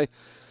Illinois,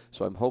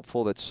 so I'm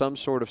hopeful that some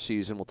sort of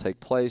season will take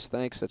place.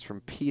 Thanks. That's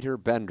from Peter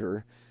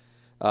Bender.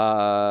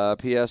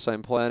 P.S.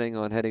 I'm planning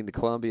on heading to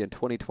Columbia in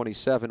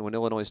 2027 when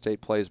Illinois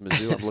State plays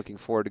Mizzou. I'm looking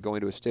forward to going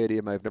to a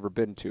stadium I've never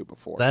been to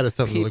before. That is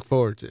something to look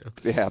forward to.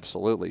 Yeah,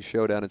 absolutely.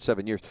 Showdown in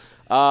 7 years.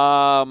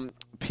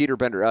 Peter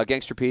Bender,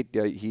 Gangster Pete,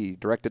 he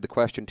directed the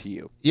question to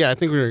you. Yeah, I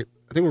think we're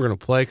going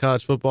to play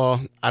college football.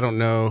 I don't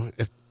know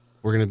if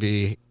we're going to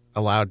be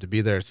allowed to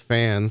be there as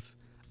fans.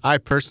 I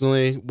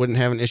personally wouldn't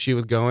have an issue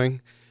with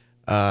going.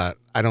 I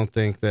don't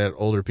think that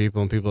older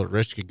people and people at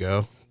risk could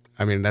go.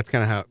 I mean, that's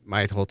kind of how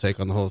my whole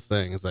take on the whole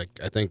thing is. Like,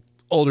 I think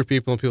older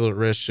people and people at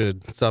risk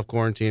should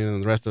self-quarantine,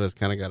 and the rest of us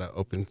kind of got to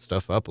open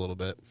stuff up a little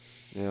bit.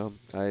 Yeah,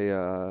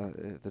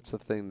 that's the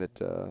thing that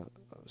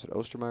was it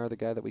Ostermeyer, the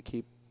guy that we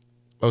keep?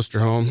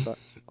 Osterholm.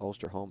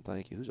 Osterholm,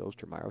 thank you. Who's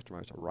Ostermeyer?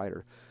 Ostermeyer's a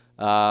writer.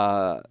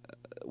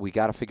 We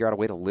got to figure out a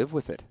way to live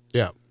with it.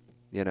 Yeah.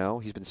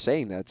 He's been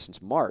saying that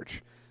since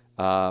March.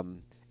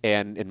 And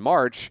in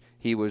March,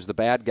 he was the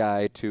bad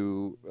guy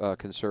to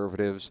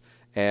conservatives,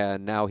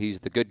 and now he's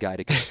the good guy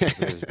to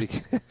conservatives.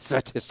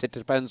 Because it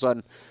depends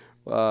on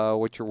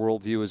what your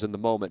worldview is in the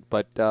moment.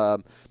 But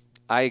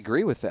I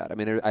agree with that. I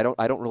mean, I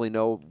don't really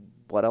know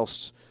what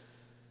else.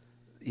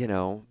 I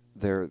don't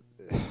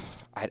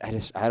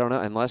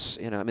know unless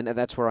I mean,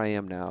 that's where I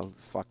am now.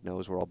 Fuck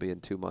knows where I'll be in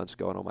 2 months.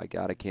 Going, oh my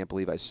God, I can't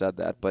believe I said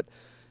that. But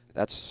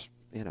that's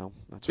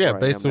that's yeah, where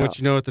based I am on now. what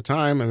you know at the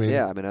time. I mean,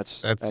 yeah, I mean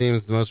that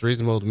seems the most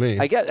reasonable to me.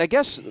 I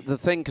guess the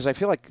thing, because I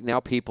feel like now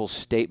people's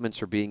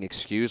statements are being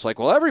excused. Like,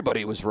 well,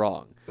 everybody was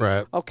wrong.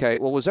 Right. Okay.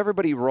 Well, was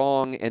everybody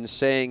wrong and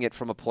saying it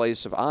from a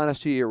place of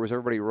honesty, or was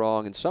everybody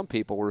wrong and some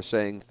people were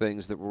saying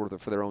things that were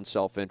for their own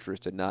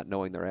self-interest and not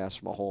knowing their ass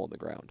from a hole in the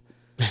ground?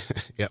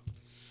 Yep.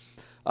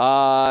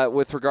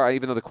 With regard,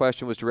 even though the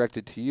question was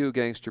directed to you,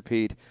 Gangster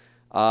Pete,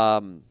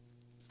 I'm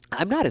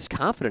not as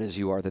confident as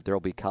you are that there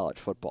will be college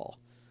football.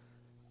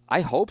 I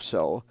hope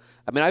so.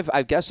 I mean,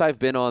 I guess I've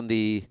been on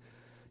the,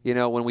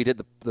 when we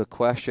did the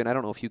question, I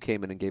don't know if you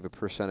came in and gave a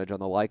percentage on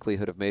the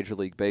likelihood of Major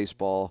League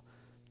Baseball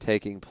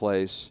taking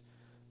place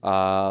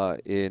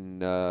in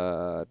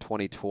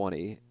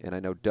 2020. And I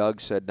know Doug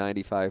said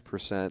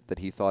 95% that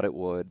he thought it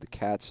would. The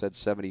Cat said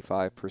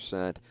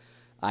 75%.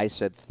 I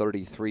said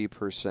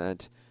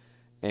 33%.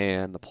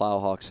 And the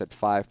Plowhawk said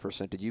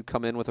 5%. Did you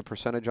come in with a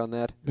percentage on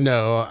that?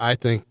 No, I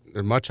think there's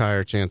a much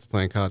higher chance of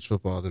playing college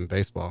football than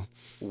baseball.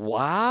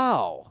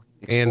 Wow.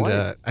 Explain.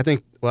 And I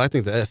think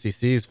the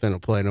SEC's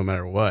finna play no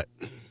matter what.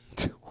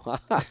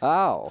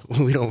 Wow.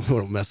 We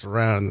don't mess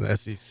around in the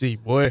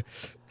SEC, boy.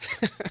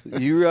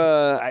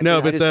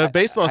 The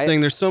baseball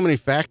thing, there's so many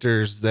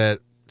factors that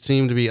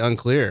seem to be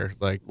unclear.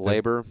 Like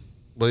labor.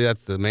 Well,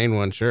 that's the main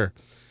one, sure.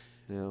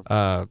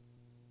 Yeah.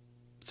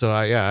 So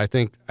I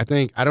think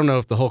I don't know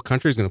if the whole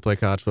country's going to play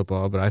college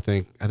football, but I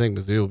think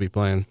Mizzou will be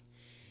playing.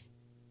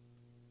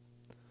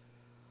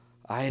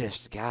 I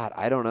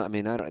don't know. I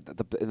mean,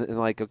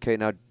 okay,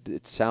 now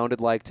it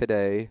sounded like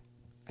today.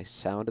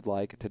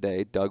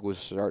 Doug was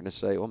starting to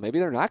say, well, maybe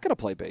they're not going to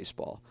play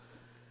baseball,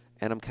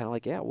 and I'm kind of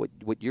like, yeah.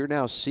 What you're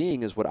now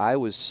seeing is what I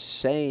was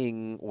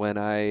saying when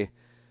I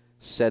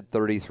said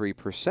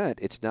 33%.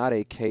 It's not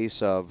a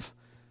case of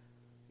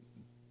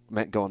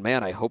going,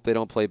 man, I hope they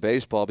don't play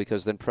baseball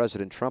because then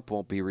President Trump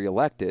won't be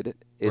reelected.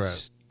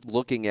 It's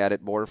looking at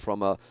it more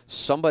from a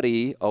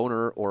somebody,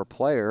 owners or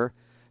players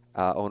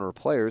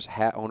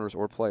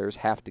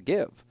have to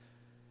give.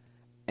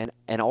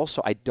 And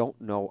also, I don't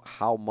know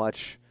how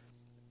much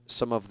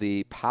some of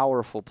the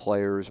powerful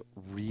players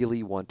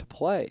really want to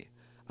play.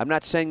 I'm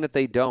not saying that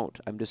they don't.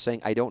 I'm just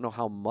saying I don't know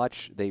how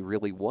much they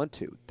really want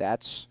to.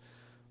 That's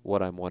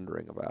what I'm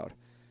wondering about.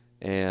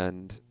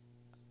 And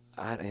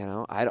I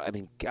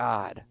mean,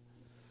 God,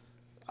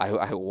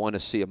 I want to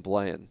see him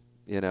playing,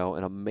 in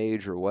a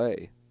major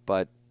way,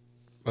 but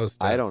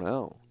I don't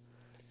know.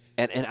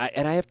 And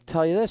I have to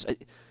tell you this.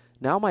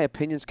 Now my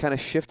opinion's kind of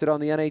shifted on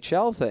the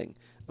NHL thing.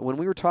 When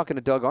we were talking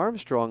to Doug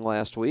Armstrong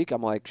last week,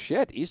 I'm like,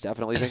 shit, he's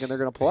definitely thinking they're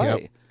going to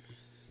play.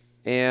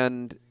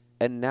 Yep.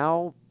 And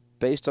now,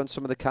 based on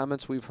some of the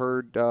comments we've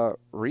heard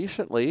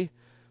recently,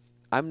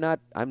 I'm not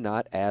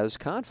as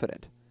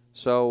confident.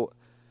 So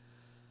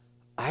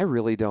I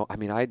really don't. I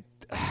mean, I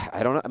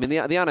don't know. I mean,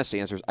 the honest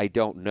answer is I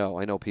don't know.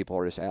 I know people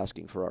are just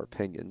asking for our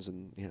opinions,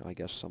 and I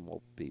guess some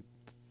will be,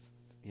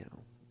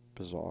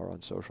 bizarre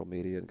on social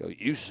media and go,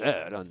 "You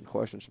said," on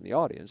questions from the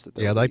audience that.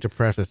 I'd like to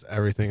preface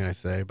everything I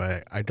say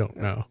by I don't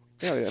know.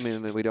 Yeah, I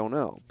mean, we don't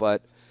know.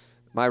 But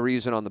my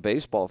reason on the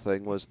baseball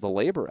thing was the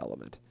labor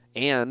element,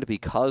 and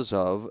because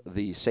of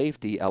the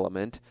safety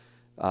element.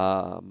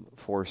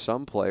 For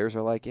some players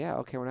are like, yeah,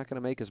 okay, we're not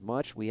going to make as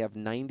much. We have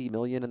 $90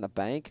 million in the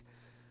bank.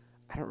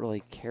 I don't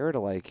really care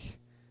to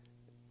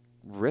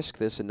risk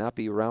this and not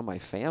be around my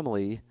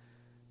family,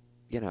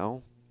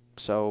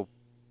 So,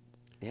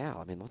 yeah,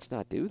 I mean, let's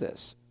not do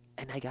this.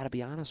 And I got to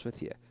be honest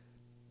with you,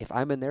 if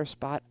I'm in their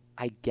spot,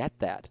 I get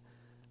that.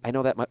 I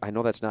know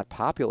that's not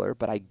popular,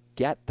 but I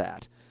get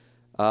that.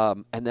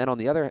 And then on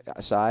the other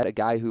side, a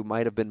guy who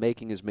might have been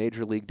making his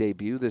major league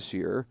debut this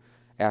year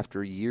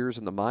after years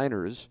in the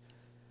minors,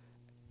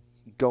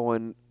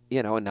 going,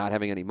 and not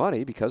having any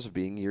money because of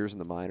being years in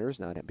the minors,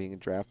 not being a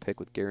draft pick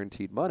with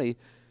guaranteed money,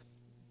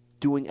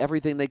 doing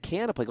everything they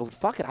can to play. Go,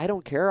 fuck it, I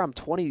don't care. I'm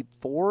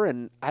 24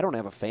 and I don't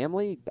have a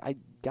family.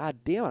 God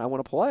damn it, I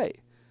want to play.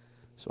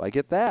 So I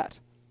get that.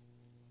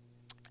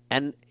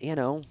 And,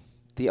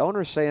 the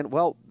owner's saying,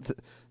 well,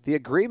 the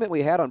agreement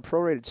we had on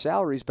prorated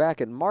salaries back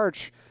in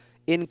March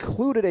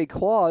included a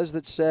clause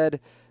that said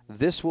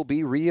this will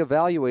be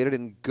reevaluated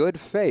in good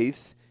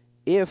faith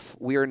if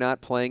we are not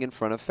playing in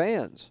front of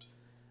fans.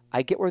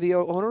 I get where the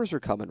owners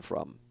are coming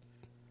from.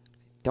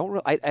 I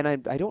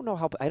don't know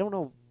how. I don't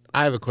know.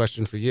 I have a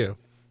question for you.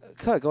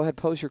 Go ahead,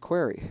 pose your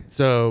query.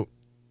 So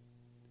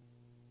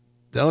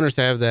the owners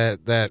have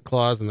that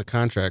clause in the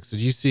contract. So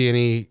do you see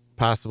any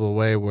possible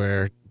way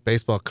where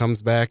baseball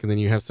comes back and then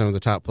you have some of the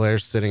top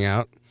players sitting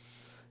out?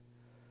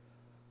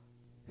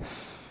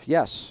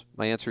 Yes,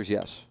 my answer is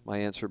yes. My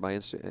instant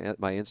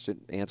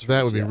answer.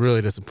 That would be yes.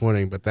 really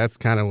disappointing, but that's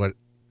kind of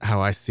how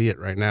I see it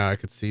right now. I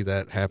could see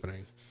that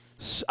happening.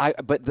 So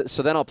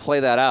then I'll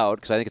play that out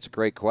because I think it's a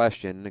great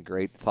question, a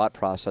great thought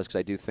process. Because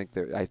I do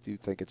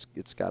think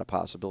it's got a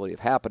possibility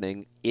of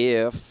happening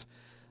if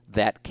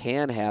that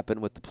can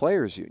happen with the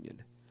players'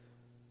 union.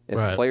 If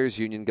the players'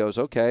 union goes,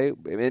 okay,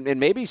 and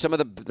maybe some of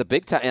the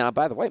big time. And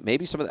by the way,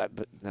 maybe some of that.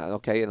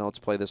 Okay, and let's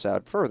play this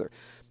out further.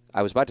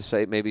 I was about to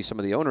say maybe some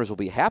of the owners will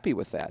be happy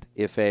with that.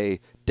 If a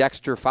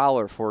Dexter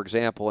Fowler, for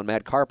example, and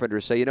Matt Carpenter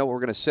say, we're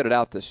going to sit it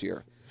out this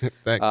year.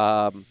 Thanks.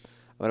 I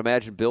would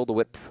imagine Bill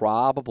DeWitt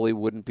probably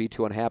wouldn't be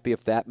too unhappy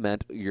if that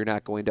meant you're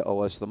not going to owe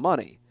us the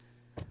money.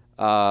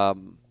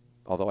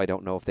 Although I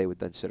don't know if they would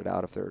then sit it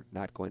out if they're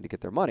not going to get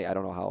their money. I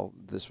don't know how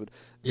this would.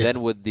 Yeah.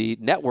 Then would the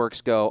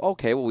networks go,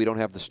 okay, well, we don't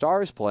have the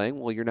stars playing.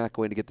 Well, you're not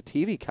going to get the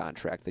TV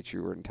contract that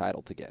you were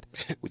entitled to get.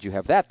 Would you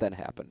have that then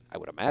happen? I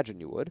would imagine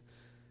you would.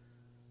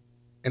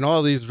 And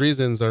all these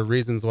reasons are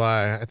reasons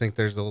why I think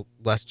there's a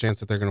less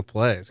chance that they're going to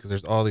play. It's because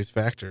there's all these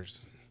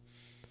factors.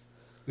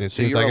 And it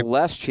seems like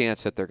less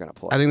chance that they're going to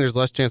play. I think there's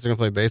less chance they're going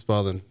to play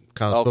baseball than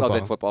college football.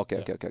 Than football.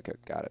 Okay, yeah. Okay.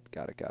 Got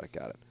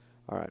it.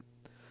 All right.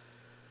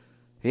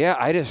 Yeah,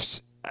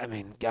 I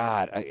mean,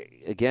 God,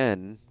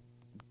 again,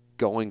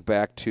 going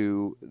back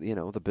to,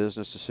 the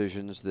business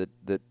decisions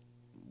that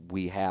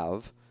we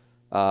have,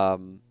 I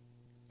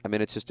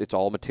mean, it's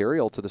all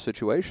material to the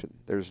situation.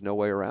 There's no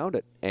way around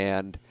it.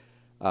 And,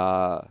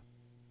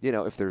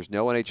 if there's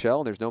no NHL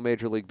and there's no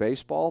Major League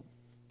Baseball,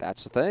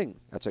 that's a thing.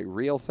 That's a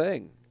real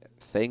thing.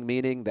 Thing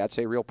meaning that's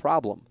a real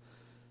problem.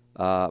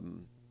 I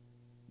mean,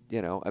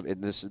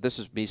 this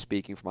is me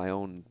speaking from my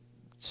own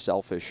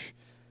selfish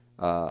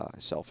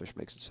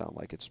makes it sound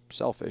like it's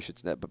selfish.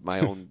 It's not, but my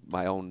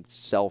own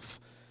self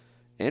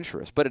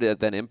interest. But it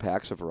then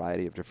impacts a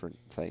variety of different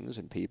things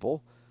and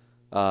people.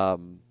 But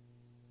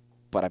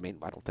I mean,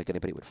 I don't think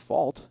anybody would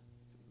fault,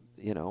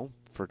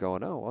 for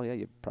going, oh, well, yeah,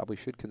 you probably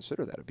should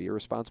consider that. It'd be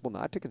irresponsible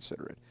not to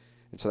consider it.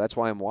 And so that's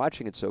why I'm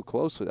watching it so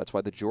closely. That's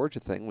why the Georgia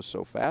thing was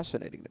so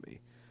fascinating to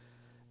me.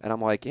 And I'm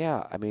like,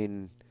 yeah, I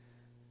mean,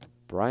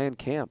 Brian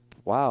Kemp,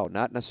 wow,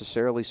 not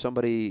necessarily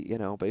somebody,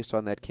 based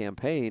on that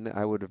campaign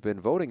I would have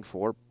been voting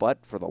for,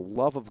 but for the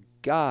love of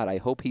God, I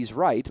hope he's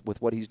right with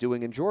what he's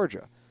doing in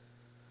Georgia.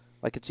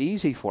 Like, it's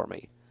easy for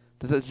me.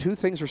 The two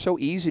things are so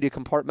easy to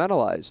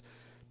compartmentalize.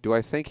 Do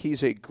I think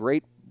he's a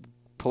great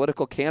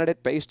political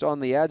candidate based on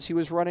the ads he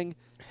was running?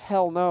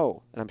 Hell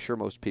no. And I'm sure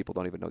most people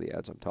don't even know the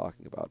ads I'm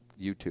talking about.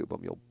 YouTube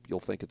them. You'll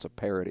think it's a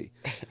parody.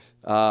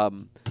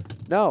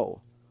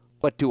 No.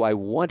 But do I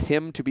want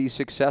him to be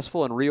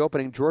successful in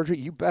reopening Georgia?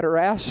 You bet your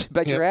ass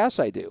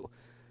I do.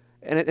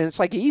 And it's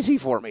like easy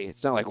for me.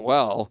 It's not like,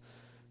 well,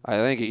 I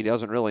think he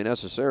doesn't really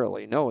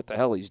necessarily know what the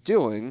hell he's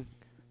doing,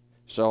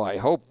 so I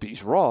hope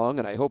he's wrong,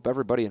 and I hope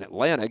everybody in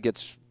Atlanta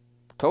gets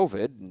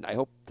COVID, and I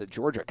hope the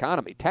Georgia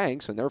economy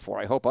tanks, and therefore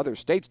I hope other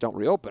states don't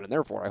reopen, and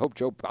therefore I hope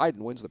Joe Biden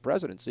wins the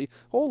presidency.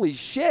 Holy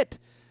shit.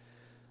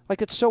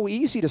 Like, it's so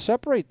easy to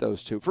separate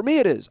those two. For me,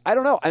 it is. I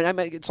don't know. I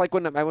mean, it's like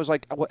when I was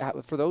like,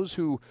 for those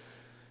who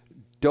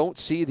don't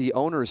see the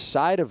owner's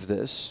side of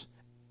this,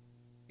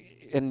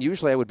 and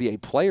usually I would be a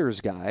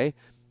players guy,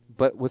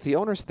 but with the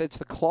owners, it's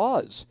the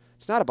clause.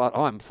 It's not about,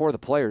 I'm for the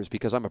players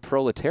because I'm a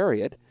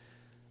proletariat.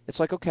 It's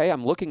like, okay,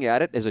 I'm looking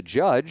at it as a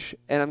judge,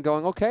 and I'm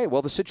going, okay,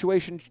 well, the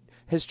situation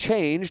has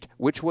changed,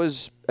 which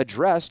was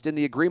addressed in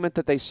the agreement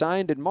that they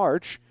signed in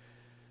March,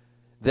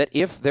 that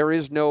if there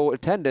is no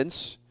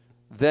attendance,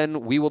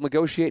 then we will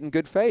negotiate in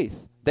good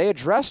faith. They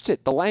addressed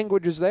it. The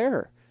language is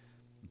there.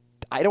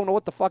 I don't know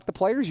what the fuck the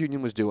players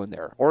union was doing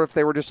there. Or if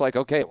they were just like,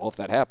 okay, well, if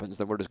that happens,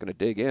 then we're just going to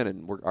dig in,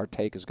 and our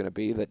take is going to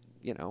be that,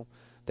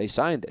 they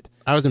signed it.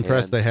 I was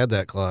impressed they had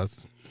that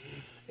clause.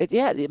 And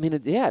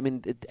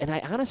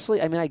I honestly,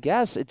 I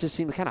guess it just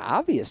seemed kind of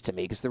obvious to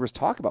me because there was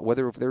talk about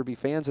whether if there would be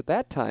fans at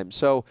that time.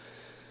 So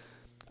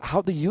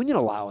how'd the union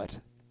allow it?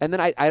 And then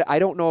I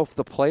don't know if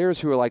the players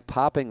who are like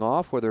popping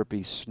off, whether it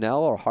be Snell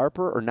or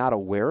Harper, are not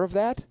aware of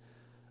that.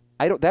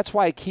 That's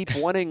why I keep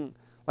wanting,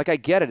 like, I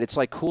get it. It's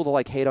like cool to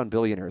like hate on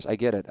billionaires. I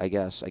get it. I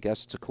guess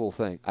it's a cool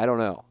thing. I don't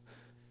know.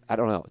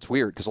 It's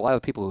weird because a lot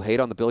of the people who hate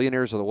on the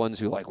billionaires are the ones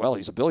who like, well,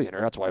 he's a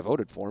billionaire. That's why I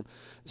voted for him.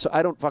 So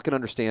I don't fucking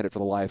understand it for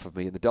the life of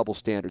me, the double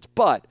standards.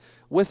 But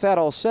with that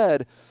all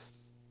said,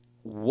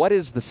 what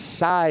is the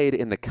side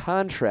in the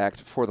contract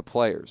for the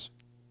players?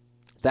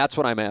 That's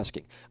what I'm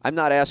asking. I'm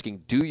not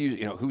asking,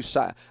 whose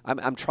side?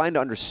 I'm trying to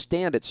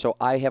understand it so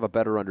I have a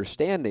better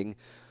understanding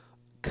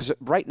because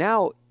right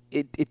now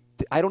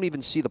I don't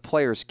even see the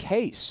players'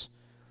 case.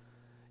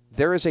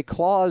 There is a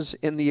clause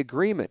in the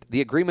agreement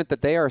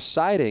that they are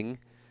citing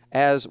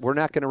as we're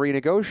not going to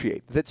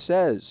renegotiate, that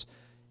says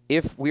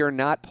if we are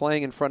not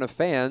playing in front of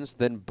fans,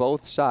 then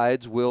both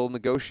sides will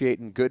negotiate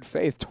in good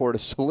faith toward a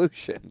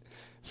solution.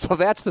 So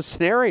that's the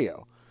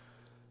scenario.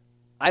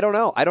 I don't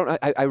know.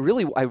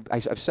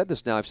 I've said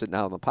this now. I've said it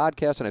now on the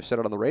podcast, and I've said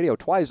it on the radio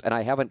twice, and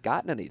I haven't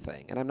gotten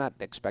anything. And I'm not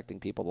expecting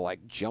people to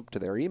like jump to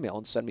their email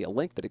and send me a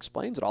link that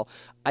explains it all.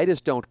 I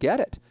just don't get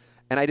it.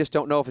 And I just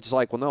don't know if it's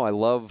like, well, no, I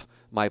love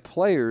my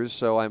players,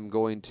 so I'm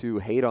going to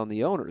hate on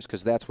the owners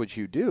because that's what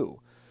you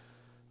do.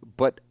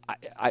 But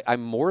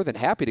I'm more than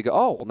happy to go,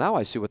 oh, well, now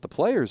I see what the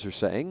players are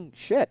saying.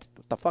 Shit,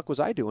 what the fuck was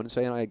I doing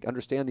saying I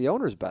understand the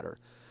owners better?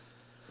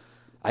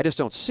 I just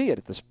don't see it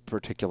at this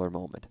particular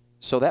moment.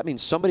 So that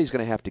means somebody's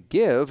going to have to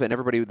give, and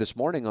everybody this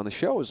morning on the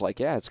show is like,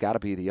 yeah, it's got to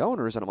be the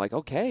owners. And I'm like,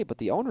 okay, but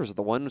the owners are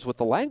the ones with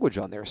the language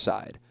on their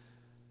side.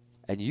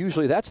 And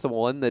usually that's the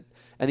one that,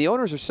 and the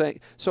owners are saying,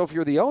 so if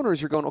you're the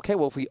owners, you're going, okay,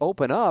 well, if we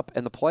open up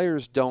and the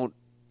players don't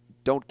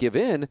give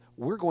in,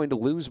 we're going to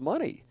lose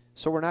money.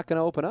 So we're not going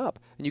to open up.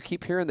 And you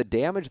keep hearing the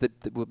damage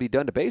that will be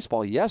done to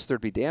baseball. Yes, there'd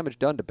be damage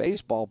done to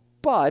baseball,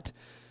 but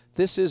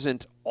this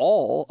isn't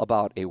all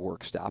about a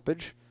work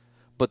stoppage.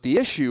 But the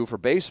issue for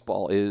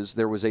baseball is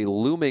there was a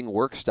looming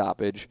work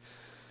stoppage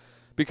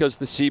because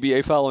the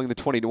CBA following the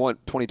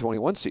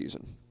 2021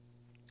 season.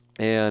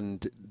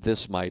 And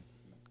this might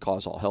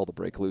cause all hell to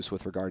break loose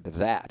with regard to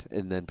that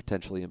and then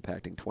potentially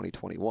impacting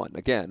 2021.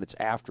 Again, it's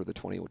after the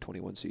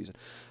 2021 season.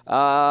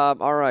 All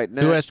right.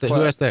 Who asked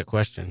that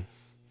question?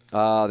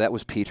 That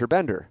was Peter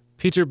Bender.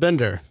 Peter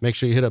Bender. Make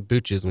sure you hit up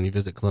Booches when you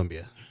visit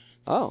Columbia.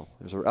 For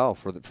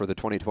the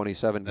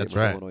 2027 game That's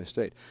with right. Illinois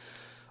State.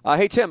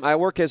 Hey, Tim, I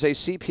work as a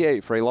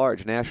CPA for a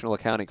large national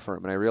accounting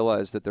firm, and I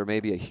realize that there may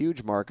be a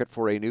huge market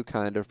for a new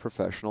kind of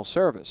professional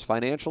service.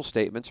 Financial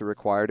statements are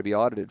required to be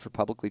audited for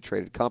publicly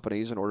traded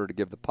companies in order to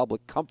give the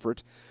public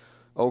comfort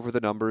over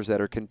the numbers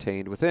that are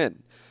contained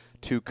within.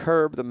 To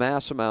curb the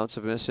mass amounts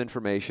of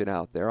misinformation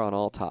out there on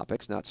all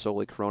topics, not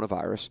solely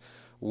coronavirus,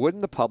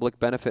 wouldn't the public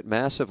benefit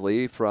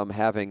massively from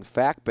having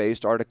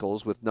fact-based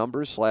articles with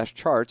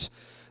numbers/charts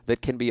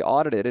that can be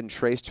audited and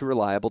traced to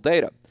reliable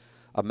data?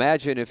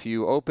 Imagine if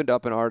you opened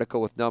up an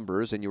article with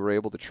numbers and you were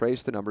able to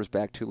trace the numbers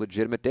back to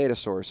legitimate data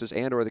sources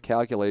and or the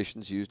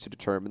calculations used to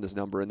determine this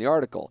number in the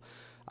article.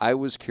 I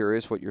was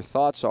curious what your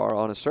thoughts are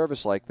on a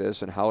service like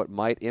this and how it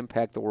might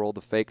impact the world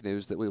of fake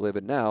news that we live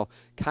in now.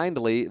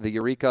 Kindly, the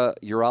Eureka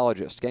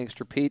Urologist.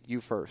 Gangster Pete, you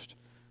first.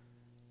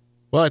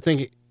 Well, I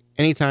think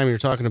anytime you're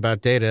talking about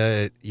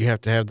data, you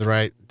have to have the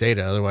right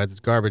data. Otherwise, it's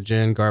garbage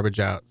in, garbage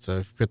out. So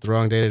if you put the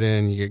wrong data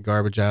in, you get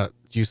garbage out.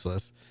 It's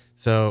useless.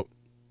 So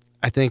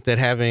I think that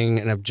having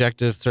an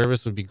objective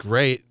service would be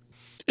great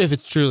if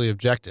it's truly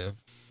objective.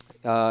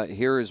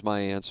 Here is my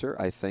answer.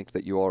 I think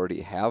that you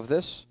already have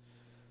this.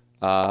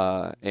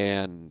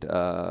 And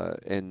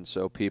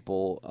so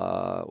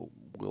people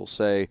will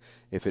say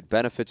if it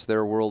benefits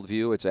their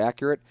worldview, it's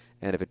accurate.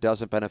 And if it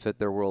doesn't benefit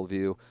their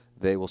worldview,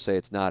 they will say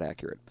it's not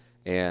accurate.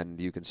 And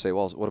you can say,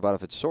 well, what about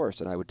if it's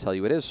sourced? And I would tell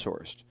you it is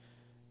sourced.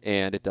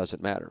 And it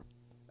doesn't matter.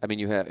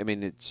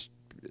 It's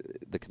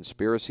the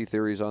conspiracy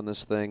theories on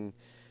this thing.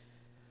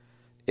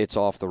 it's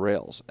off the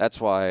rails. That's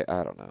why,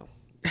 I don't know.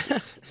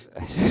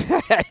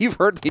 You've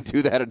heard me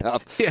do that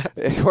enough.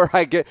 Yes. Where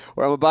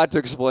I'm about to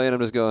explain, I'm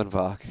just going,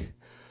 fuck.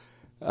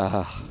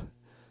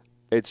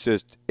 It's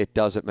just, it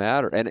doesn't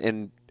matter.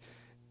 And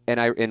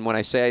when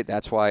I say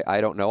that's why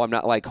I don't know, I'm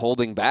not like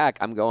holding back.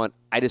 I'm going,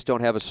 I just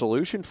don't have a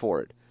solution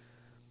for it.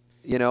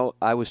 You know,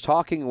 I was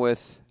talking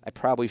with, I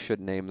probably should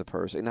name the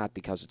person, not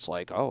because it's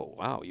like, oh,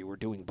 wow, you were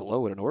doing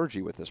blow at an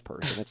orgy with this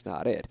person. That's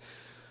not it.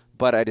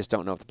 But I just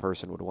don't know if the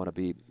person would want to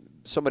be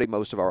somebody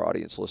most of our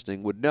audience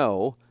listening would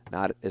know,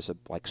 not as a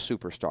like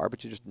superstar,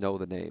 but you just know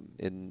the name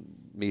in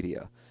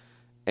media.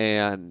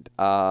 And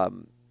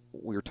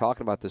we were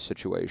talking about this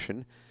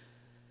situation,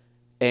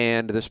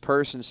 and this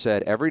person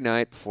said, every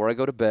night before I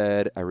go to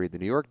bed, I read the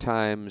New York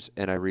Times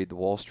and I read the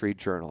Wall Street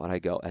Journal. And I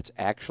go, that's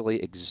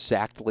actually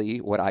exactly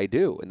what I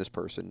do. And this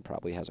person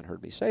probably hasn't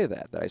heard me say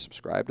that I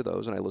subscribe to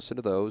those and I listen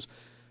to those.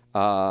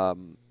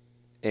 And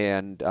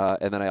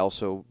then I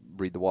also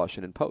read the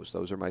Washington Post.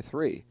 Those are my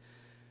three.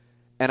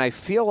 And I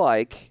feel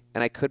like,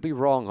 and I could be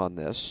wrong on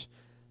this,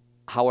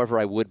 however,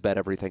 I would bet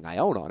everything I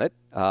own on it,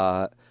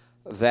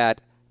 that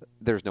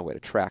there's no way to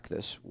track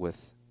this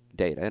with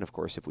data. And, of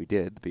course, if we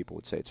did, the people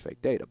would say it's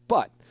fake data.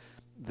 But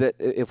that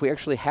if we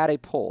actually had a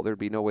poll, there'd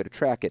be no way to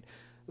track it,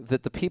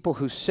 that the people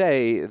who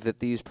say that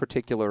these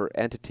particular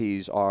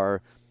entities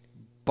are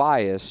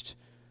biased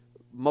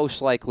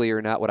most likely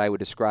are not what I would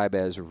describe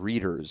as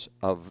readers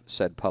of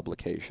said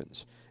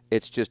publications.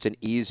 It's just an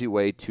easy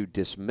way to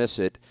dismiss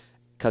it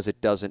because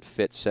it doesn't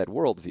fit said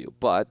worldview.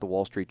 But the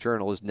Wall Street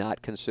Journal is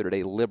not considered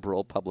a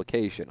liberal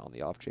publication, on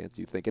the off chance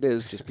you think it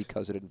is, just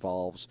because it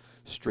involves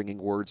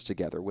stringing words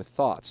together with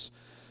thoughts.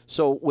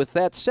 So with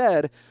that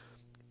said,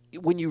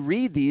 when you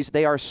read these,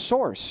 they are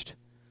sourced.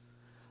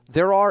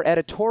 There are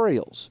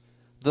editorials.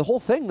 The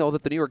whole thing, though,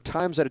 that the New York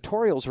Times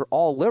editorials are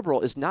all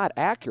liberal is not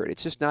accurate.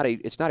 It's just not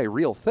a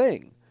real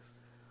thing.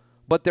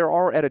 But there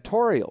are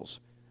editorials.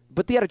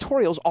 But the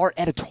editorials are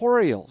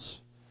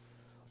editorials.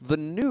 The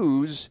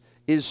news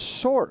is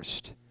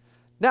sourced.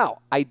 Now,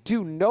 I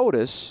do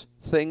notice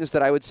things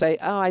that I would say,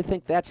 oh, I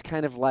think that's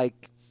kind of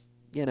like,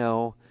 you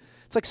know,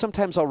 it's like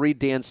sometimes I'll read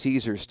Dan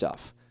Caesar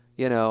stuff,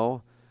 you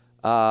know,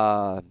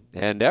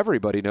 and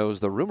everybody knows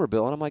the rumor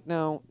mill. And I'm like,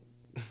 no,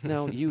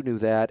 you knew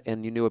that,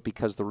 and you knew it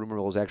because the rumor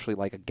mill is actually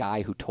like a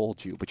guy who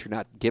told you, but you're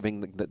not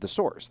giving the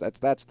source.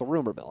 That's the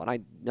rumor mill, and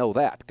I know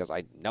that because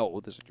I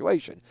know the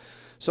situation.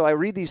 So I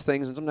read these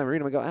things, and sometimes I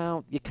read them and go,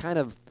 oh, you kind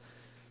of,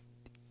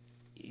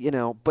 you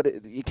know,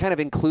 but you kind of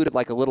included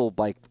like a little,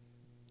 like,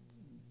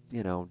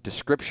 you know,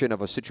 description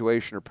of a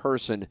situation or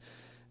person, and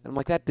I'm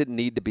like, that didn't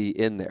need to be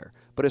in there.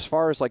 But as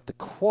far as like the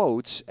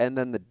quotes and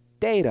then the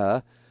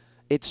data,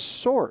 it's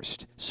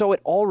sourced, so it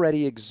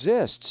already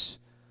exists.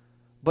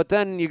 But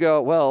then you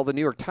go, well, the New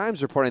York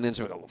Times reporting this,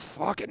 so we go,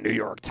 fucking New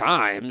York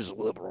Times,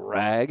 liberal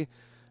rag.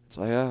 It's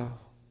like, oh,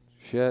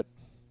 shit.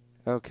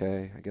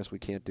 Okay, I guess we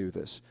can't do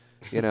this,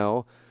 you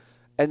know.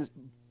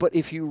 But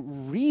if you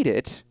read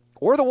it,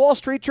 or the Wall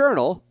Street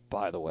Journal,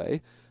 by the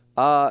way,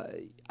 I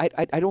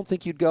don't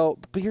think you'd go,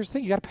 but here's the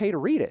thing, you got to pay to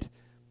read it.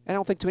 And I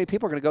don't think too many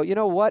people are going to go, you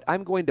know what,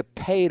 I'm going to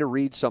pay to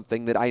read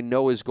something that I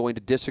know is going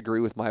to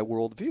disagree with my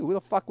worldview. Who the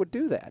fuck would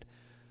do that?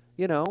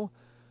 You know?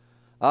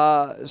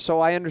 So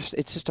I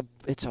understand.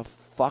 It's a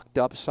fucked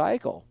up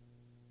cycle.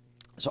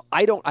 So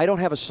I don't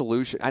have a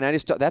solution, and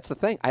that's the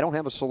thing. I don't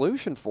have a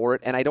solution for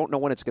it, and I don't know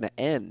when it's going to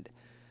end.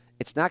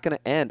 It's not going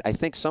to end. I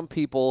think some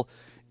people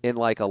in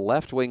like a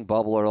left-wing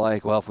bubble are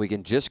like, well, if we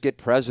can just get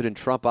President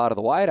Trump out of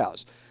the White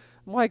House.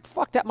 I'm like,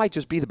 fuck, that might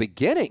just be the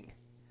beginning.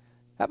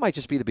 That might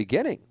just be the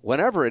beginning.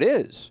 Whenever it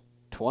is,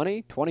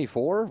 20,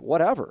 24,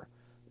 whatever.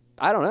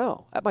 I don't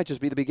know. That might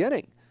just be the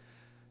beginning.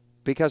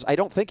 Because I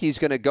don't think he's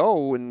going to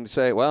go and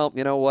say, well,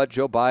 you know what,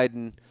 Joe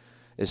Biden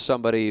is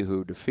somebody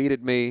who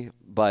defeated me,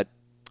 but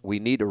we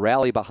need to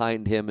rally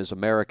behind him as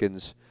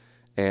Americans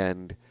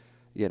and,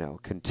 you know,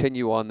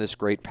 continue on this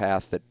great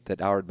path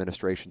that our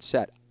administration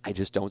set. I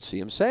just don't see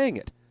him saying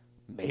it.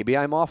 Maybe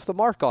I'm off the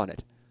mark on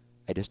it.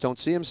 I just don't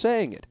see him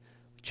saying it.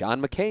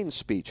 John McCain's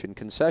speech in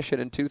concession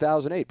in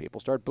 2008, people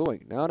start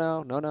booing.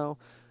 No,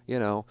 you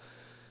know,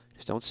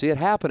 just don't see it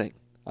happening.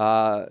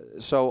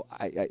 So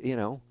I you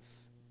know,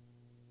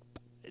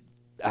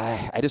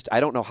 I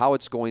don't know how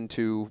it's going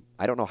to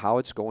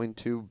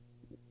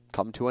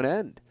come to an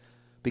end,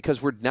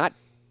 because we're not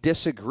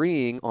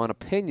disagreeing on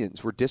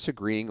opinions, we're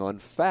disagreeing on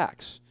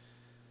facts.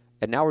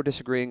 And now we're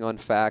disagreeing on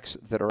facts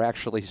that are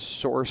actually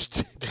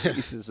sourced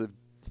pieces of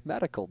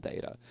medical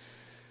data.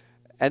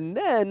 And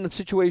then the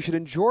situation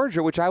in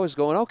Georgia, which I was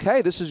going,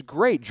 okay, this is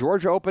great.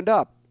 Georgia opened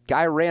up.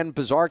 Guy ran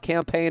bizarre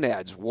campaign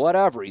ads,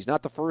 whatever. He's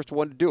not the first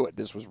one to do it.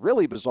 This was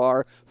really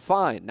bizarre.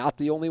 Fine, not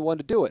the only one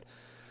to do it.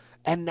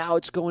 And now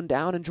it's going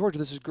down in Georgia.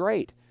 This is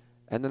great.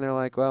 And then they're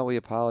like, well, we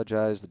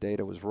apologize. The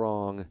data was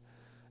wrong.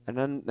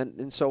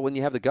 And so when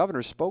you have the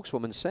governor's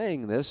spokeswoman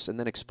saying this and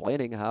then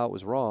explaining how it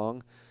was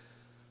wrong,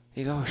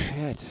 you go, oh,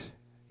 shit,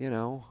 you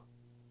know.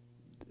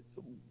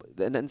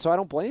 And so I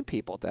don't blame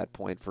people at that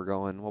point for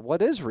going, well,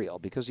 what is real?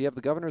 Because you have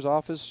the governor's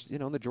office, you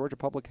know, in the Georgia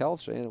Public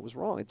Health saying it was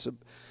wrong.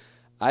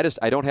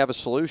 I don't have a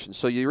solution.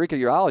 So Eureka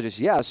Urologist,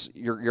 yes,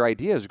 your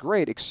idea is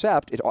great,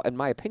 except, in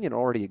my opinion, it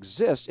already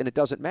exists, and it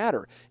doesn't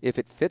matter. If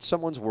it fits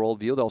someone's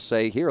worldview, they'll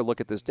say, here, look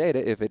at this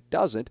data. If it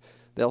doesn't,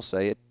 they'll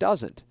say it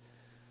doesn't.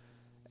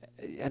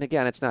 And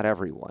again, it's not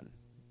everyone,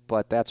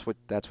 but that's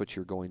what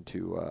you're going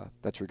to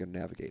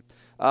navigate.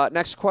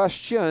 Next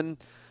question.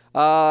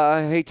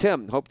 Hey,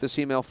 Tim, hope this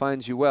email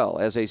finds you well.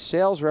 As a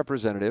sales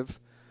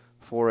representative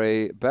for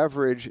a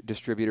beverage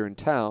distributor in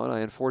town, I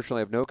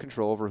unfortunately have no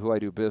control over who I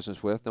do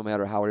business with, no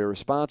matter how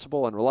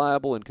irresponsible,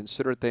 unreliable, and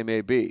considerate they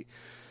may be.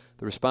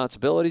 The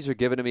responsibilities are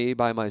given to me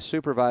by my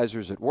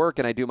supervisors at work,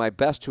 and I do my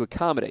best to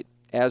accommodate.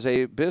 As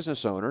a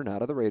business owner,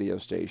 not of the radio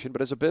station,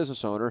 but as a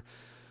business owner,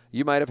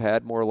 you might have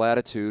had more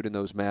latitude in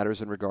those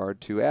matters in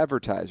regard to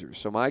advertisers.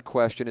 So my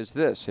question is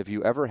this. Have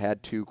you ever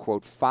had to,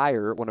 quote,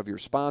 fire one of your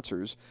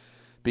sponsors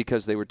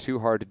because they were too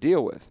hard to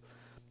deal with?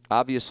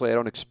 Obviously, I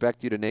don't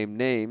expect you to name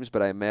names,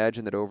 but I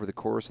imagine that over the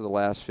course of the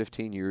last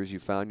 15 years, you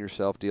found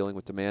yourself dealing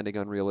with demanding,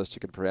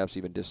 unrealistic, and perhaps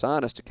even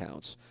dishonest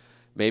accounts.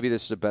 Maybe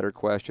this is a better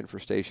question for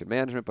station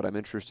management, but I'm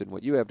interested in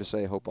what you have to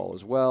say. I hope all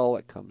is well.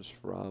 It comes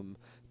from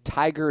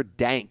Tiger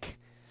Dank.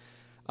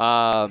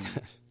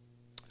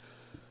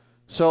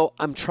 So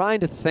I'm trying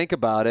to think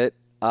about it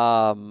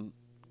because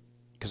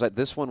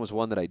this one was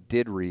one that I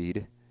did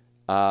read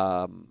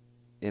in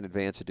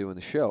advance of doing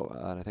the show,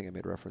 and I think I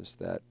made reference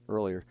to that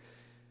earlier.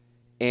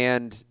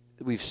 And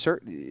we've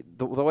certainly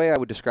the way I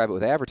would describe it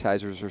with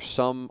advertisers are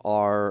some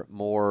are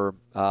more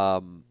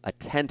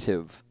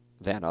attentive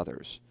than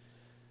others.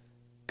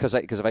 Because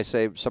if I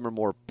say some are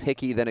more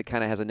picky, then it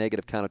kind of has a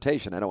negative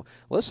connotation. I don't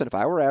listen. If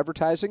I were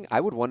advertising,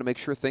 I would want to make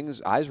sure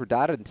I's were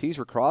dotted and T's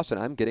were crossed,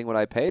 and I'm getting what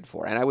I paid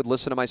for. And I would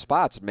listen to my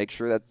spots and make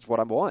sure that's what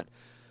I want,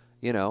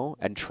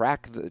 and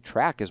track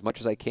as much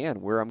as I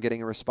can where I'm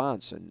getting a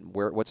response and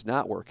what's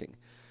not working.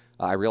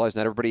 I realize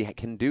not everybody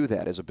can do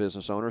that as a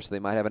business owner, so they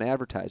might have an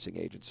advertising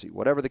agency,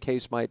 whatever the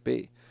case might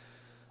be.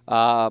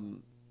 There's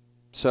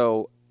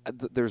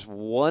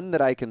one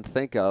that I can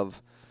think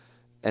of,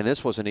 and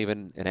this wasn't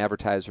even an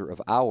advertiser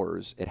of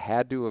ours. It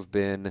had to have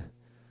been,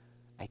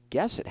 I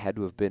guess it had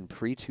to have been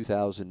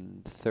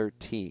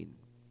pre-2013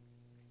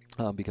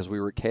 because we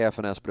were at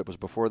KFNS, but it was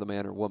before the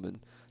Man or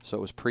Woman, so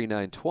it was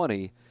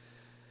pre-920.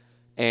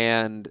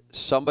 And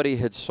somebody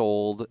had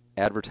sold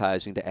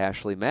advertising to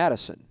Ashley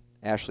Madison.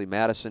 Ashley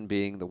Madison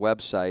being the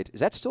website. Is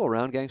that still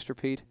around, Gangster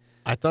Pete?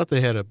 I thought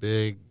they had a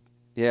big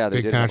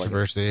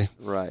controversy.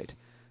 Right.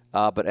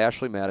 But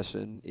Ashley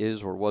Madison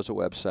is or was a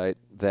website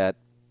that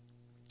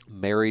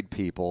married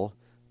people,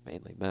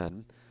 mainly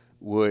men,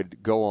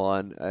 would go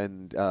on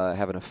and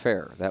have an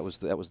affair. That was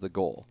the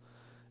goal.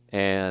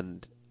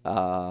 And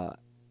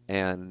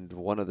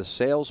one of the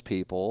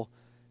salespeople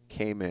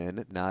came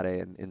in, not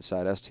an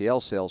Inside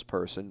STL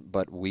salesperson,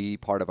 but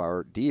part of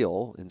our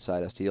deal,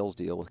 Inside STL's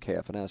deal with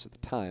KFNS at the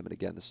time, and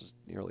again, this is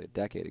nearly a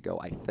decade ago,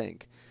 I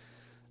think,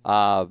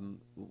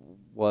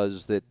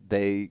 was that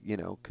they,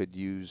 could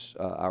use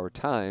our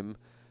time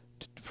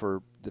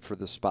for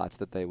the spots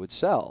that they would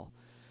sell.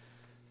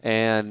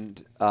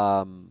 And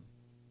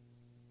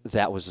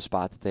that was the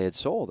spot that they had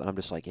sold. And I'm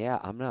just like, yeah,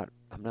 I'm not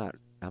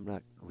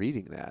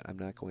reading that. I'm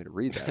not going to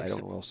read that. I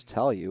don't know what else to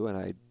tell you.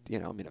 And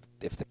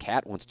if the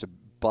cat wants to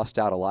bust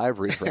out a live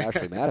read for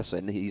Ashley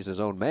Madison, he's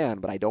his own man,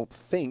 but I don't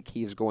think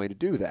he's going to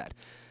do that.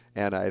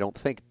 And I don't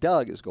think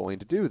Doug is going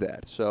to do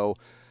that. So,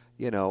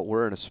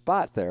 we're in a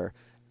spot there.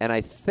 And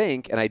I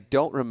think, and I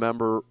don't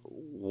remember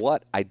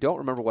what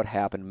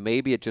happened.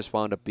 Maybe it just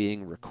wound up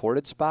being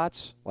recorded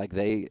spots, like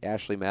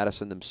Ashley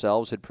Madison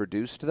themselves had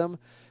produced them,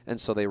 and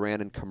so they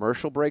ran in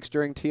commercial breaks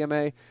during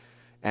TMA.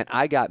 And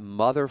I got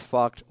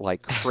motherfucked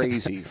like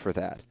crazy for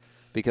that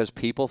because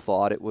people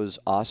thought it was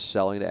us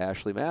selling to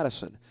Ashley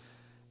Madison.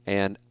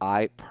 And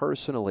I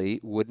personally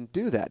wouldn't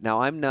do that.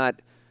 Now, I'm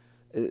not,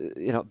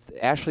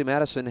 Ashley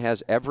Madison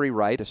has every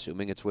right,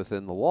 assuming it's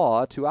within the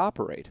law, to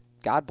operate.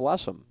 God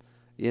bless them.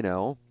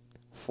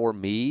 For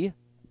me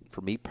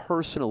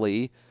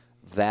personally,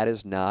 that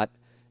is not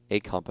a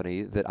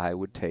company that I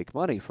would take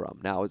money from.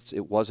 Now,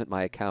 it wasn't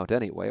my account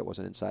anyway. It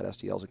wasn't Inside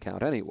STL's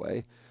account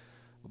anyway.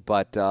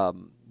 But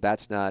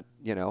that's not,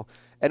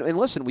 And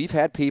listen, we've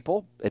had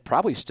people, it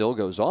probably still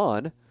goes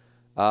on,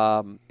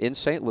 in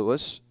St.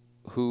 Louis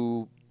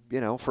who,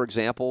 for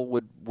example,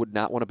 would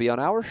not want to be on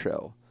our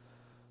show.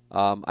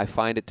 I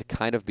find it to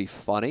kind of be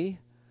funny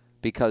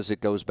because it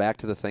goes back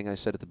to the thing I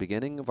said at the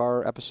beginning of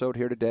our episode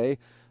here today.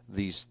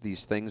 These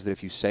things that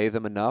if you say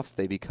them enough,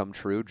 they become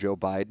true. Joe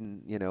Biden,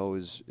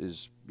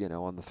 is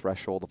on the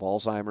threshold of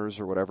Alzheimer's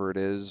or whatever it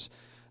is.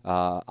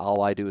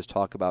 All I do is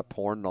talk about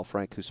porn, and all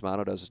Frank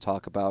Cusmano does is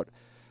talk about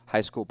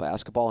high school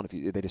basketball, and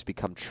they just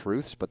become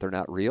truths, but they're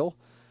not real.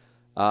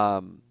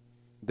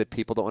 That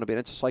people don't want to be in.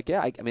 It's just like,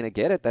 I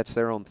get it. That's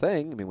their own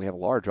thing. We have a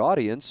large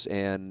audience,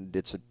 and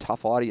it's a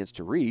tough audience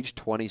to reach,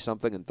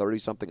 20-something and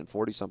 30-something and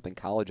 40-something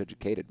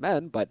college-educated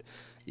men. But,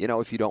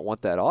 if you don't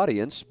want that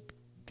audience,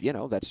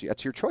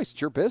 that's your choice. It's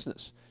your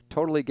business.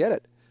 Totally get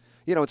it.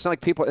 It's not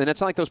like people, and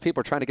it's not like those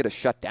people are trying to get us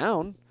shut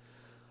down.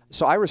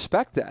 So I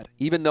respect that,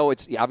 even though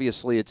it's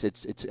obviously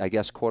it's I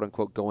guess, quote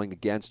unquote, going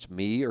against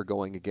me or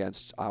going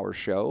against our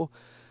show.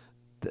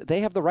 They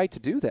have the right to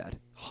do that,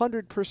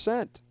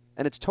 100%,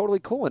 and it's totally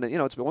cool. And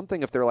it's one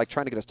thing if they're like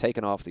trying to get us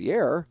taken off the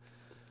air.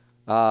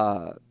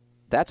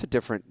 That's a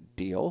different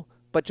deal.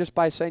 But just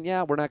by saying,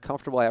 yeah, we're not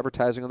comfortable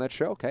advertising on that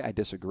show, okay, I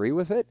disagree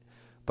with it,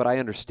 but I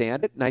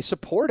understand it and I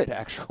support it.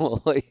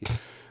 Actually.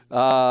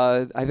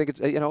 I think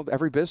it's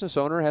every business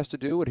owner has to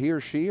do what he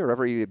or she, or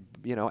every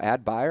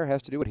ad buyer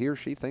has to do what he or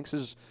she thinks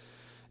is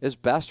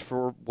best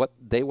for what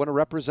they want to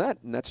represent,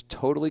 and that's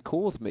totally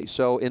cool with me.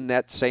 So in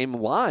that same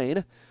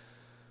line,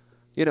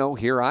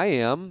 here I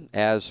am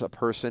as a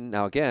person.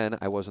 Now again,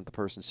 I wasn't the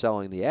person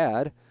selling the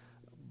ad,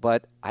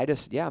 but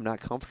I'm not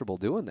comfortable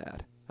doing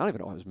that. I don't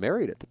even know I was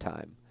married at the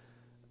time,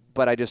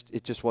 but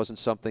it just wasn't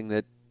something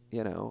that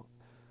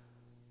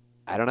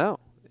I don't know.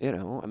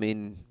 I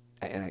mean,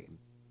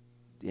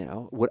 if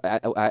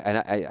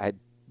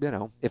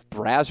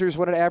Brazzers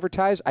wanted to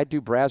advertise, I'd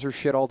do Brazzers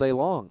shit all day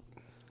long.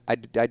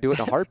 I'd do it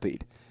in a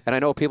heartbeat. And I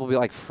know people will be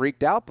like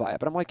freaked out by it,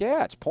 but I'm like,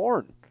 yeah, it's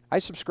porn. I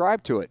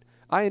subscribe to it.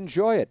 I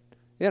enjoy it.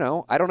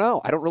 I don't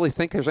know. I don't really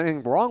think there's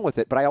anything wrong with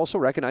it, but I also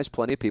recognize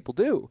plenty of people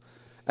do.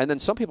 And then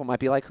some people might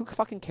be like, who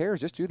fucking cares?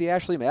 Just do the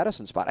Ashley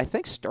Madison spot. I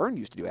think Stern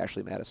used to do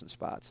Ashley Madison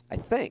spots. I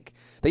think.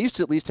 They used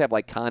to at least have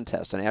like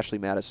contests, and Ashley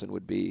Madison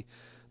would be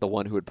the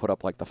one who would put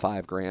up like the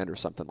 $5,000 or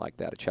something like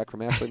that. A check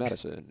from Ashley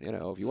Madison.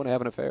 If you want to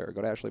have an affair,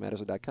 go to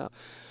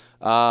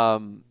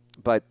ashleymadison.com.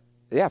 But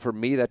yeah, for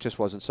me, that just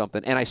wasn't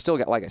something. And I still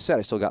got, like I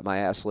said, my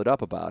ass lit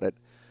up about it.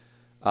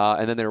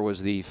 And then there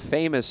was the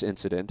famous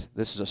incident.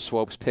 This is a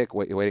Swopes pick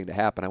waiting to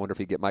happen. I wonder if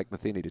you get Mike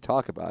Matheny to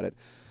talk about it,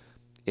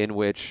 in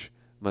which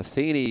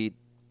Matheny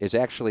is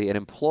actually an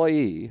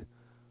employee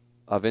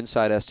of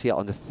Inside STL.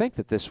 And to think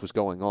that this was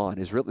going on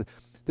is really,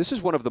 this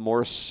is one of the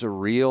more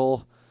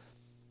surreal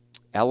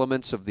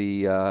elements of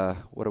the, I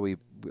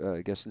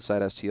guess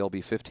Inside STL will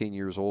be 15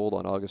 years old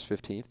on August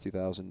 15th,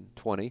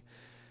 2020.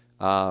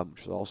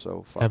 Which is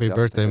also happy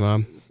birthday,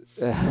 Mom.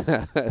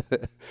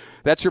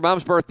 That's your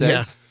mom's birthday?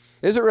 Yeah.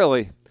 Is it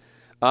really?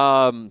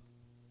 That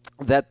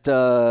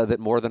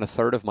more than a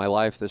third of my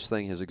life this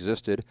thing has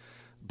existed.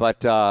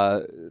 But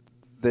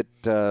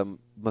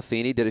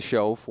Matheny did a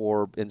show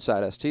for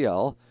Inside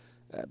STL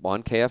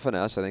on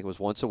KFNS. I think it was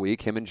once a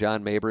week, him and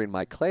John Mabry and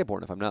Mike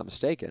Claiborne, if I'm not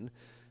mistaken,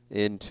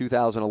 in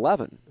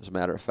 2011, as a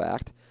matter of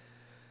fact.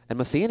 And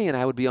Matheny and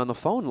I would be on the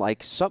phone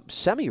like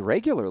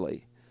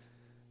semi-regularly.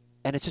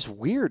 And it's just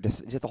weird.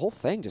 The whole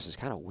thing just is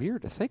kind of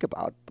weird to think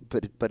about.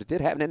 But it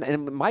did happen.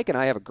 And Mike and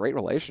I have a great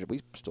relationship.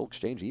 We still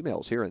exchange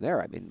emails here and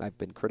there. I mean, I've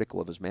been critical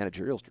of his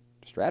managerial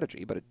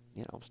strategy, but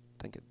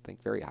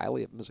think very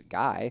highly of him as a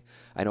guy.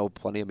 I know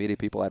plenty of media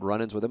people had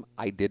run-ins with him.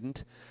 I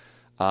didn't.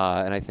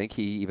 And I think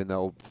he, even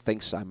though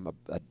thinks I'm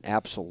an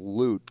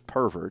absolute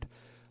pervert,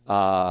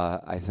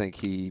 I think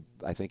he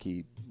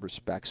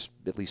respects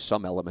at least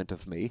some element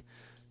of me.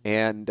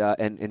 And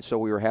so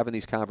we were having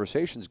these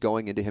conversations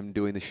going into him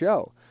doing the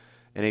show.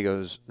 And he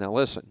goes, now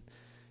listen,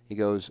 he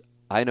goes,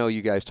 I know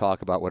you guys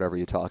talk about whatever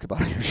you talk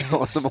about on your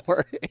show in the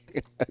morning.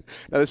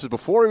 Now, this is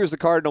before he was the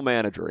Cardinal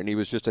manager, and he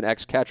was just an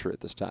ex-catcher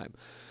at this time.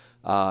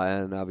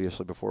 And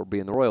obviously before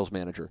being the Royals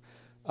manager.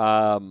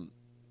 But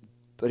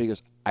he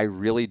goes, I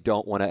really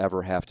don't want to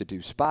ever have to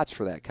do spots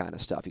for that kind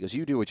of stuff. He goes,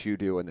 you do what you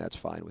do, and that's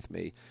fine with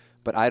me.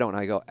 But I don't.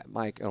 I go,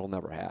 Mike, it'll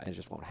never happen. It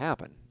just won't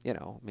happen. I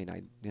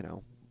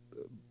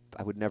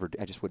would never.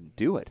 I just wouldn't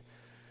do it.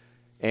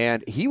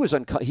 And he was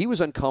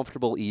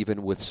uncomfortable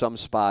even with some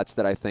spots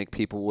that I think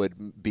people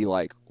would be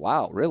like,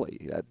 "Wow,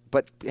 really?"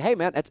 But hey,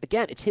 man,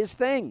 it's his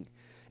thing.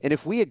 And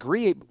if we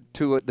agree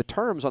to the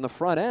terms on the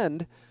front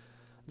end,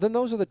 then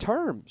those are the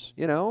terms,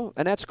 and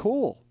that's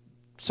cool.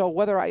 So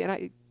whether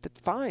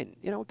fine,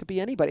 it could be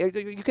anybody.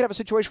 You could have a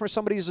situation where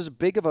somebody's as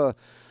big of a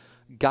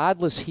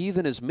godless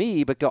heathen as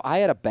me, but go, I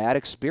had a bad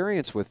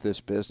experience with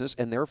this business,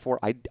 and therefore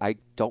I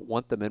don't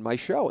want them in my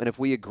show. And if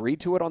we agree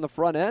to it on the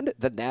front end,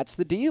 then that's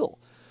the deal.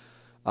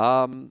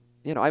 I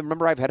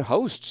remember I've had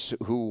hosts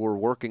who were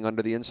working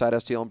under the Inside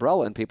STL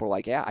umbrella, and people are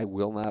like, yeah, I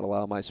will not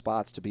allow my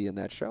spots to be in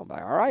that show. I'm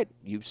like, all right,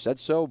 you said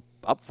so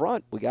up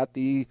front. We got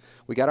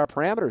our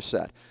parameters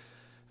set.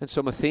 And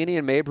so Matheny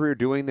and Mabry are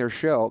doing their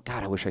show.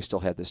 God, I wish I still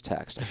had this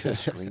text. I should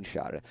have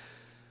screenshotted it.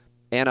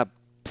 And a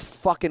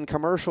fucking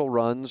commercial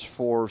runs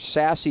for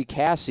Sassy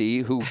Cassie,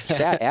 who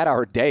sat at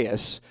our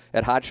dais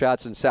at Hot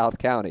Shots in South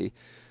County,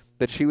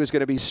 that she was going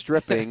to be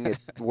stripping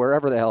at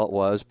wherever the hell it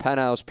was,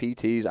 Penthouse,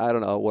 PTs, I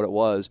don't know what it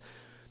was.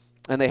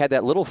 And they had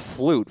that little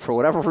flute for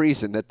whatever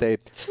reason that they,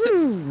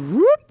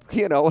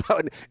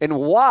 and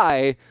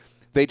why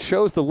they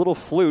chose the little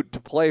flute to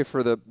play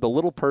for the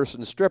little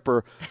person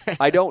stripper,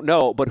 I don't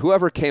know. But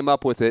whoever came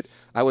up with it,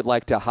 I would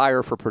like to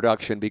hire for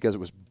production because it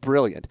was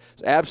brilliant.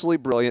 It's absolutely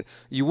brilliant.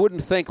 You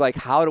wouldn't think, like,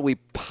 how do we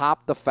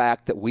pop the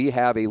fact that we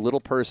have a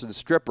little person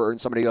stripper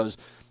and somebody goes,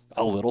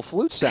 a little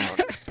flute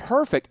sound.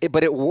 Perfect.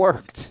 But it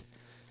worked.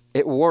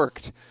 It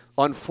worked.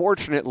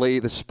 Unfortunately,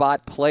 the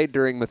spot played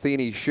during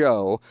Matheny's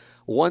show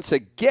once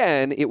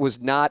again, it was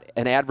not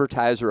an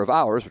advertiser of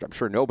ours, which I'm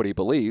sure nobody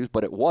believes,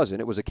 but it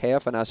wasn't. It was a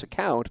KFNS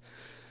account.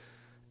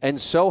 And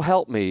so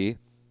help me,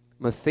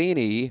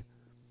 Matheny,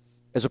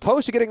 as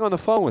opposed to getting on the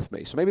phone with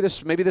me, so maybe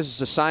this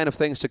is a sign of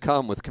things to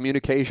come with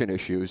communication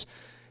issues,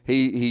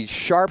 he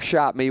sharp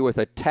shot me with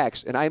a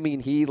text, and I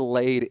mean he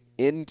laid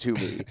into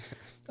me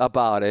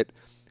about it.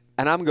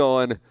 And I'm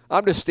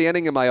just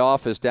standing in my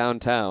office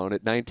downtown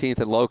at 19th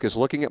and Locust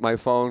looking at my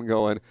phone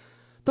going,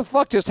 the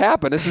fuck just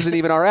happened? This isn't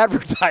even our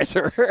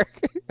advertiser.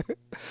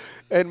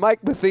 And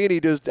Mike Matheny he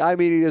just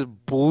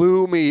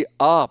blew me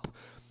up.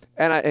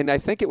 And I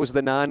think it was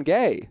the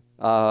non-gay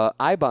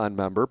IBON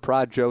member,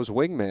 Prod Joe's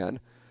wingman,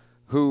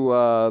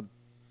 who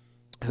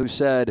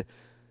said,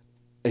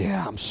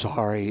 yeah, I'm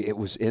sorry, it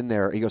was in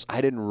there. He goes,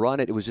 I didn't run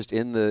it. It was just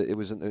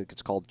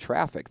it's called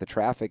traffic. The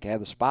traffic had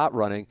the spot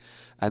running,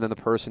 and then the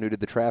person who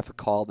did the traffic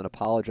called and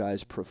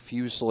apologized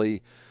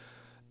profusely.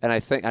 And I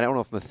think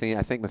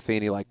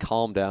Matheny like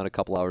calmed down a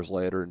couple hours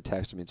later and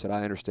texted me and said,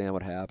 I understand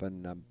what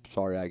happened. I'm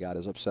sorry I got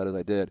as upset as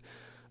I did.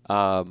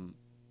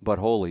 But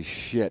holy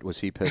shit, was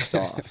he pissed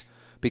off.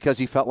 Because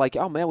he felt like,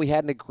 oh man, we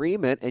had an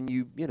agreement and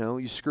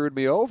you screwed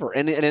me over.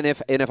 And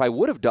if I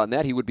would have done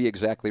that, he would be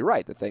exactly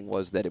right. The thing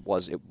was that it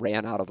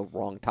ran out of the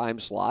wrong time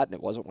slot and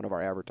it wasn't one of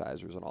our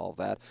advertisers and all of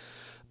that.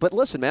 But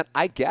listen, man,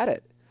 I get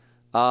it.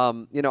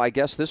 I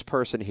guess this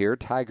person here,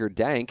 Tiger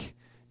Dank,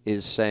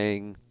 is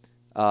saying,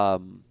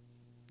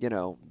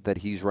 that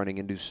he's running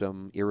into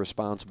some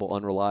irresponsible,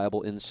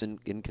 unreliable,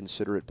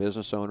 inconsiderate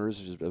business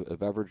owners as a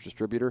beverage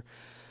distributor.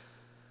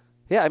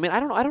 Yeah, I mean, I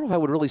don't know if I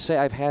would really say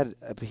I've had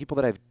people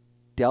that I've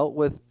dealt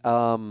with.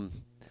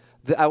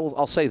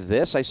 I'll say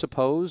this, I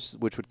suppose,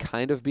 which would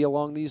kind of be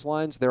along these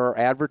lines. There are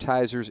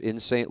advertisers in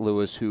St.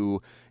 Louis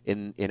who,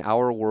 in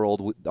our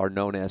world, are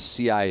known as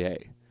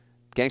CIA.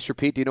 Gangster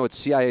Pete, do you know what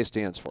CIA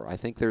stands for? I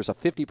think there's a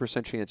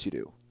 50% chance you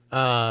do.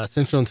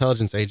 Central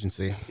Intelligence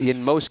Agency.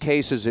 In most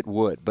cases, it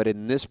would, but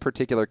in this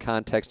particular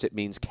context, it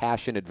means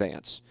cash in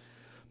advance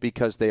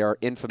because they are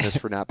infamous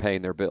for not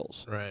paying their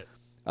bills. Right.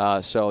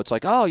 So it's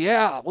like, oh,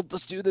 yeah, well,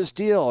 let's do this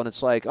deal. And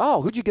it's like,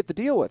 oh, who'd you get the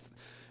deal with?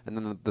 And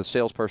then the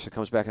salesperson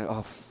comes back and,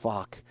 oh,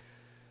 fuck,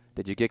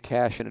 did you get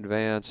cash in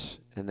advance?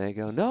 And they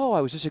go, no, I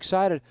was just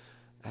excited.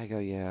 I go,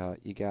 yeah,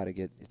 you got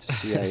to it's a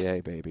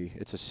CIA, baby.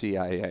 It's a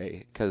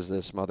CIA because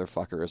this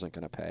motherfucker isn't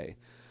going to pay.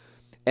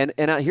 And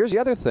here's the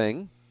other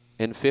thing.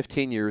 In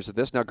 15 years of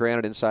this, now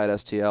granted, Inside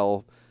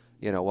STL,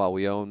 while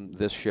we own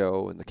this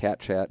show and the Cat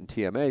Chat and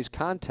TMA's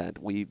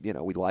content, we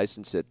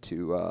license it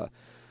to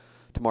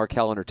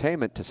Markel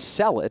Entertainment to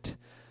sell it.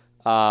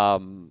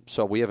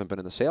 So we haven't been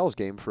in the sales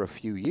game for a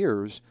few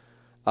years,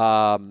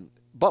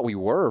 but we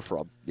were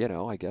from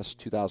I guess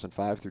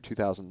 2005 through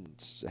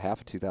half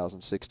of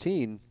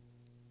 2016,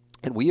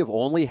 and we have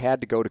only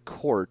had to go to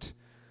court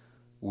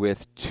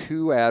with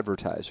 2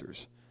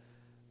 advertisers,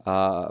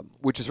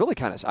 which is really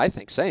kind of, I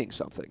think, saying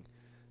something.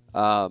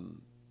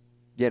 One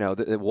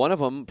of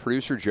them,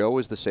 producer Joe,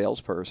 is the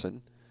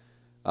salesperson.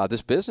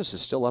 This business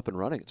is still up and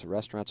running. It's a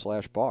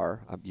restaurant/bar.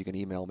 You can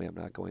email me. I'm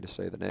not going to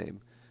say the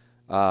name.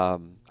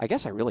 I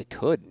guess I really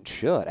could and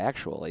should,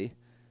 actually.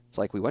 It's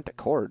like we went to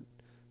court.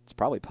 It's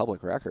probably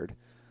public record.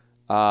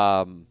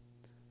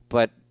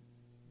 But,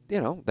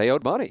 they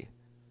owed money.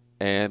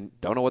 And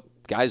don't know what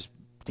the guy's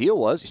deal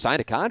was. He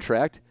signed a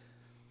contract.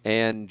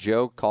 And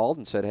Joe called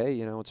and said, hey,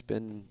 it's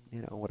been,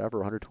 whatever,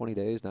 120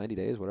 days, 90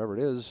 days, whatever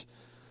it is.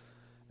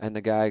 And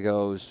the guy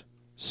goes,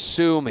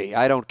 sue me.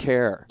 I don't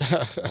care.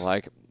 I'm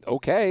like,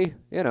 okay,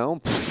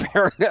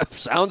 fair enough.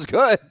 Sounds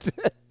good.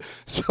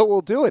 So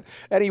we'll do it.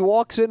 And he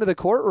walks into the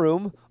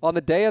courtroom on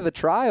the day of the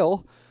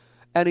trial,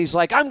 and he's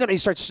like, he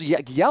starts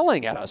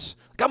yelling at us.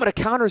 Like, I'm going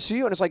to countersue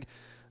you. And it's like,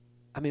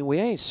 I mean, we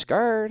ain't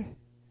scared.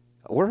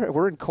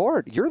 We're in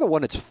court. You're the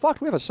one that's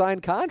fucked. We have a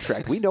signed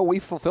contract. We know we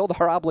fulfilled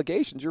our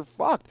obligations. You're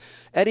fucked.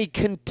 And he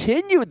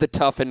continued the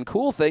tough and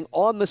cool thing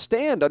on the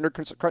stand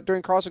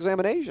during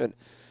cross-examination.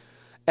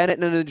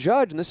 And the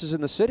judge, and this is in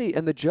the city,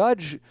 and the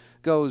judge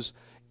goes,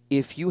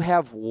 if you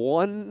have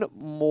one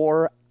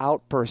more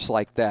outburst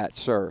like that,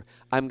 sir,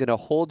 I'm going to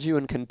hold you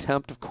in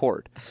contempt of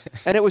court.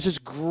 And it was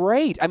just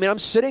great. I mean, I'm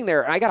sitting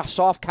there, and I got a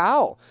soft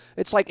cow.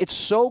 It's like, it's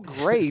so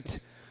great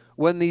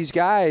when these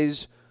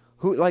guys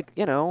who, like,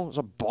 is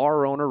a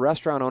bar owner,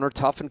 restaurant owner,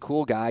 tough and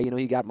cool guy,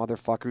 you got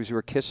motherfuckers who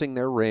are kissing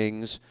their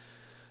rings.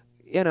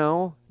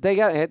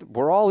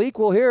 We're all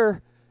equal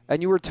here,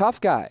 and you were a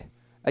tough guy.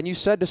 And you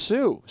said to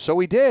sue, so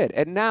we did.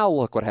 And now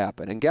look what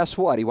happened. And guess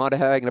what? He wound up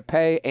having to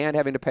pay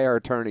our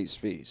attorney's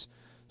fees.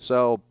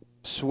 So,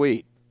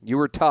 sweet. You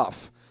were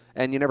tough.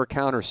 And you never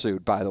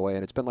countersued, by the way.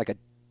 And it's been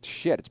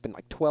it's been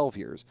like 12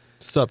 years.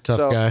 Sup,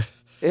 tough guy.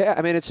 Yeah,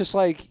 I mean, it's just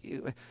like,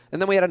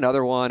 and then we had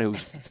another one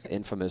who's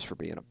infamous for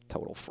being a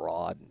total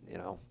fraud,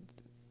 and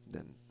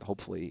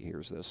hopefully he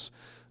hears this,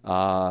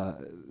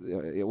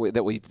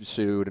 that we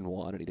sued and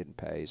won and he didn't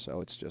pay.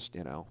 So it's just,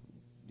 you know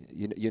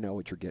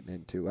what you're getting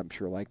into. I'm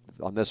sure, like,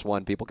 on this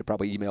one, people could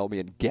probably email me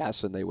and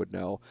guess, and they would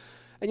know.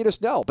 And you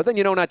just know. But then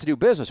you know not to do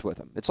business with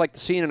them. It's like the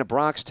scene in A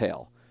Bronx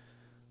Tale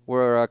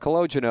where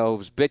Cologino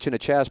was bitching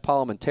at Chaz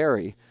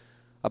Palminteri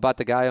about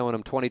the guy owing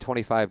him $20,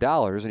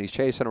 $25, and he's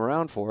chasing him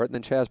around for it. And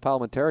then Chaz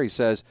Palminteri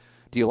says,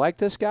 do you like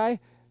this guy?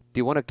 Do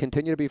you want to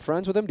continue to be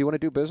friends with him? Do you want to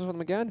do business with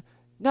him again?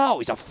 No,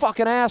 he's a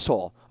fucking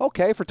asshole.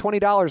 Okay, for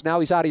 $20, now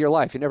he's out of your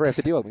life. You never have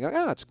to deal with him. You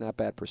go, it's not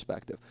bad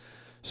perspective.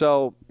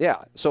 So,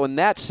 yeah. So in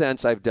that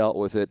sense, I've dealt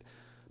with it.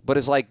 But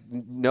it's like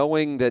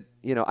knowing that,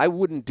 I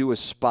wouldn't do a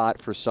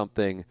spot for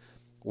something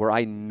where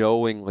I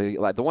knowingly,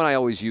 like the one I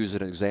always use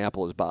as an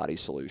example is Body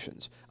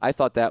Solutions. I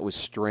thought that was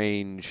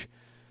strange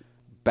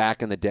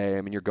back in the day.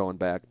 I mean, you're going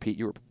back, Pete,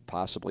 you were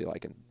possibly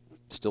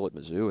still at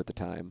Mizzou at the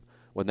time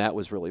when that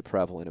was really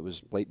prevalent. It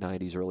was late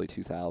 90s, early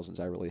 2000s.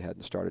 I really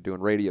hadn't started doing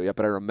radio yet,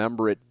 but I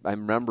remember it. I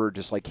remember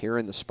just like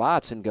hearing the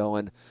spots and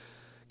going,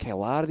 okay, a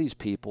lot of these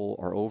people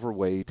are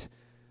overweight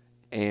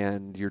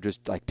and you're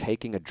just like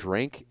taking a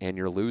drink and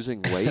you're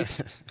losing weight,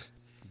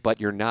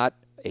 but you're not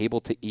able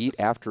to eat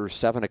after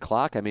 7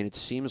 o'clock. I mean, it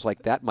seems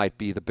like that might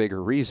be the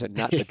bigger reason,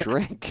 not the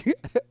drink.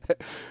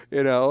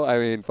 I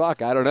mean,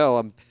 fuck, I don't know.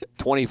 I'm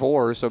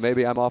 24, so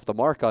maybe I'm off the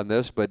mark on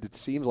this, but it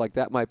seems like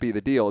that might be the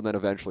deal. And then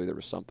eventually there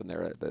was something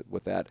there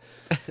with that.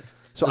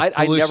 So the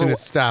solution is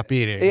stop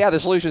eating. Yeah, the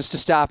solution is to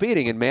stop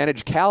eating and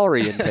manage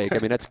calorie intake. I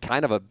mean, that's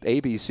kind of a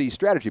ABC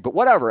strategy, but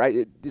whatever.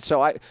 I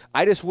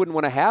just wouldn't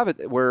want to have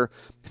it where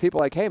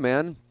people are like, hey,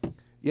 man,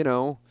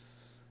 you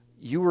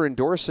were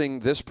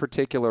endorsing this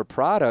particular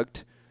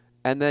product,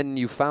 and then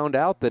you found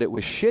out that it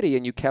was shitty,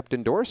 and you kept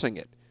endorsing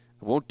it.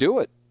 I won't do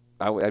it.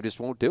 I just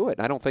won't do it.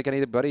 And I don't think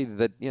anybody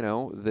that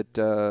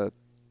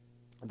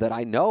that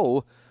I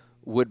know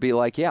would be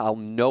like, yeah, I'll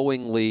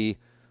knowingly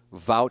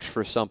vouch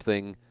for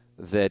something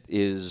that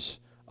is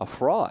a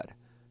fraud.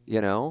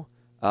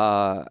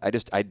 I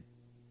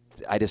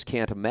just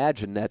can't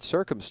imagine that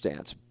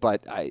circumstance.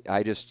 But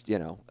I just,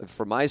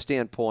 from my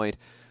standpoint,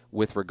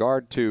 with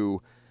regard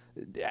to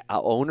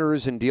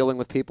owners and dealing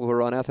with people who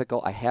are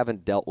unethical, I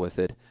haven't dealt with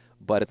it.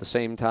 But at the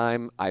same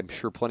time, I'm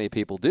sure plenty of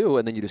people do,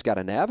 and then you just got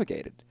to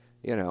navigate it.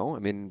 I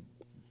mean,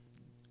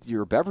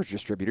 you're a beverage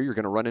distributor, you're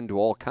going to run into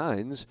all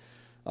kinds.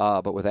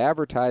 But with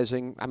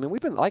advertising, I mean, we've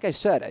been, like I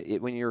said,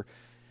 when you're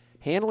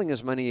handling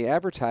as many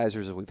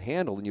advertisers as we've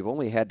handled, and you've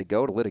only had to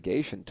go to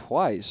litigation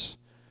twice,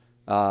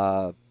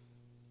 over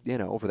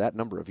that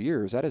number of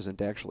years, that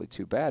isn't actually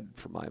too bad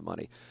for my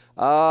money.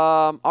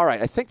 All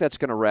right, I think that's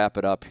going to wrap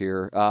it up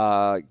here.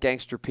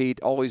 Gangster Pete,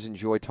 always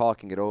enjoy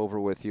talking it over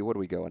with you. What do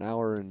we go, an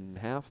hour and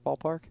a half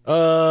ballpark?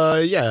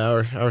 Yeah,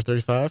 hour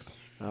 35.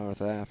 Hour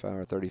and a half,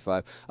 hour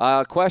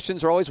 35.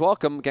 Questions are always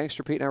welcome.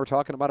 Gangster Pete and I were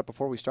talking about it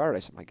before we started. I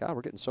said, my God,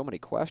 we're getting so many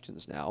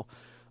questions now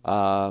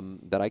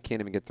that I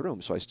can't even get through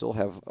them. So I still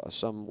have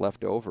some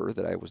left over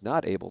that I was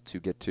not able to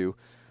get to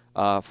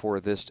for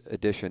this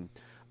edition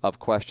of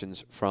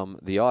questions from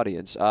the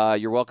audience.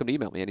 You're welcome to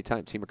email me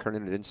anytime,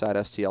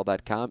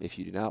 tmckernan@InsideSTL.com. If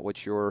you do not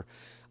want your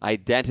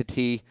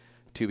identity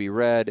to be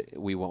read,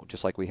 we won't.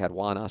 Just like we had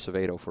Juan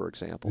Acevedo, for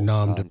example,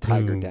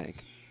 Tiger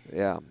Dank.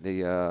 Yeah,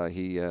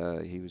 he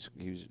was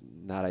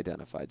not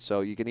identified.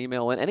 So you can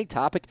email in any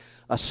topic,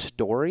 a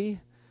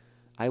story.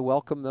 I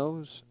welcome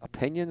those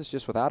opinions,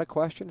 just without a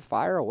question.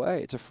 Fire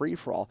away. It's a free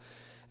for all.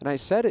 And I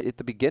said it at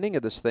the beginning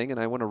of this thing, and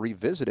I want to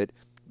revisit it.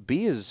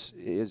 B is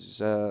it's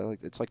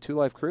like Two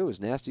Life Crew,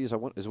 as nasty as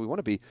we want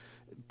to be.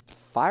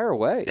 Fire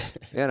away,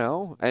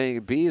 I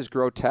mean, B is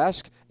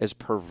grotesque, as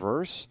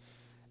perverse.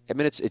 I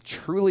mean, it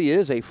truly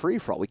is a free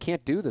for all. We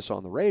can't do this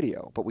on the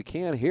radio, but we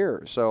can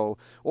here. So,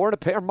 or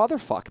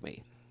motherfuck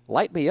me,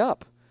 light me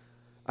up.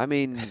 I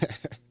mean,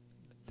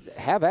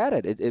 have at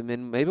it. I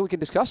mean, maybe we can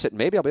discuss it.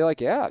 Maybe I'll be like,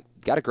 yeah,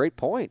 got a great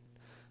point.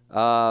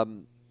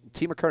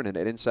 T. McKernan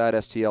at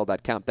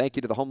InsideSTL.com. Thank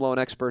you to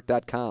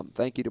thehomeloanexpert.com.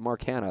 Thank you to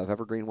Mark Hanna of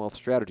Evergreen Wealth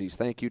Strategies.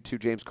 Thank you to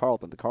James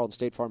Carlton, the Carlton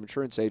State Farm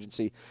Insurance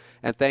Agency.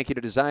 And thank you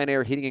to Design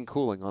Air Heating and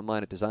Cooling,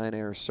 online at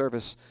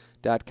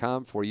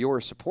designairservice.com for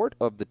your support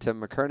of the Tim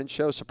McKernan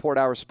Show. Support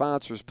our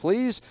sponsors,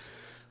 please.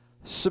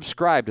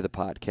 Subscribe to the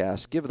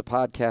podcast. Give the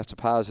podcast a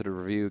positive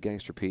review.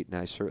 Gangster Pete and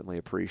I certainly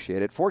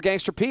appreciate it. For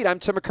Gangster Pete, I'm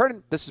Tim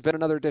McKernan. This has been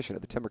another edition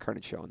of the Tim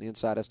McKernan Show on the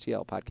Inside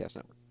STL Podcast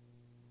Network.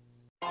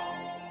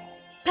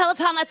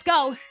 Peloton, let's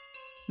go.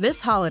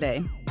 This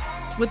holiday,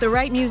 with the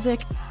right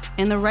music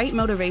and the right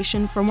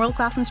motivation from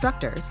world-class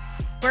instructors,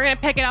 we're going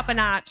to pick it up a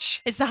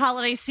notch. It's the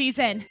holiday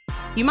season.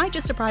 You might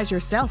just surprise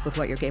yourself with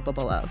what you're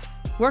capable of.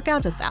 Work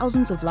out to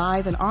thousands of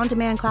live and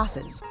on-demand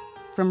classes,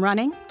 from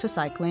running to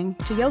cycling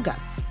to yoga.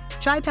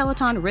 Try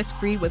Peloton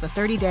risk-free with a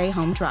 30-day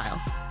home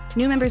trial.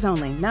 New members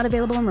only, not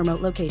available in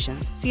remote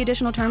locations. See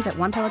additional terms at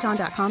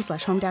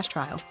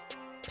onepeloton.com/home-trial.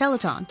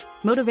 Peloton,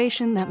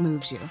 motivation that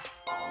moves you.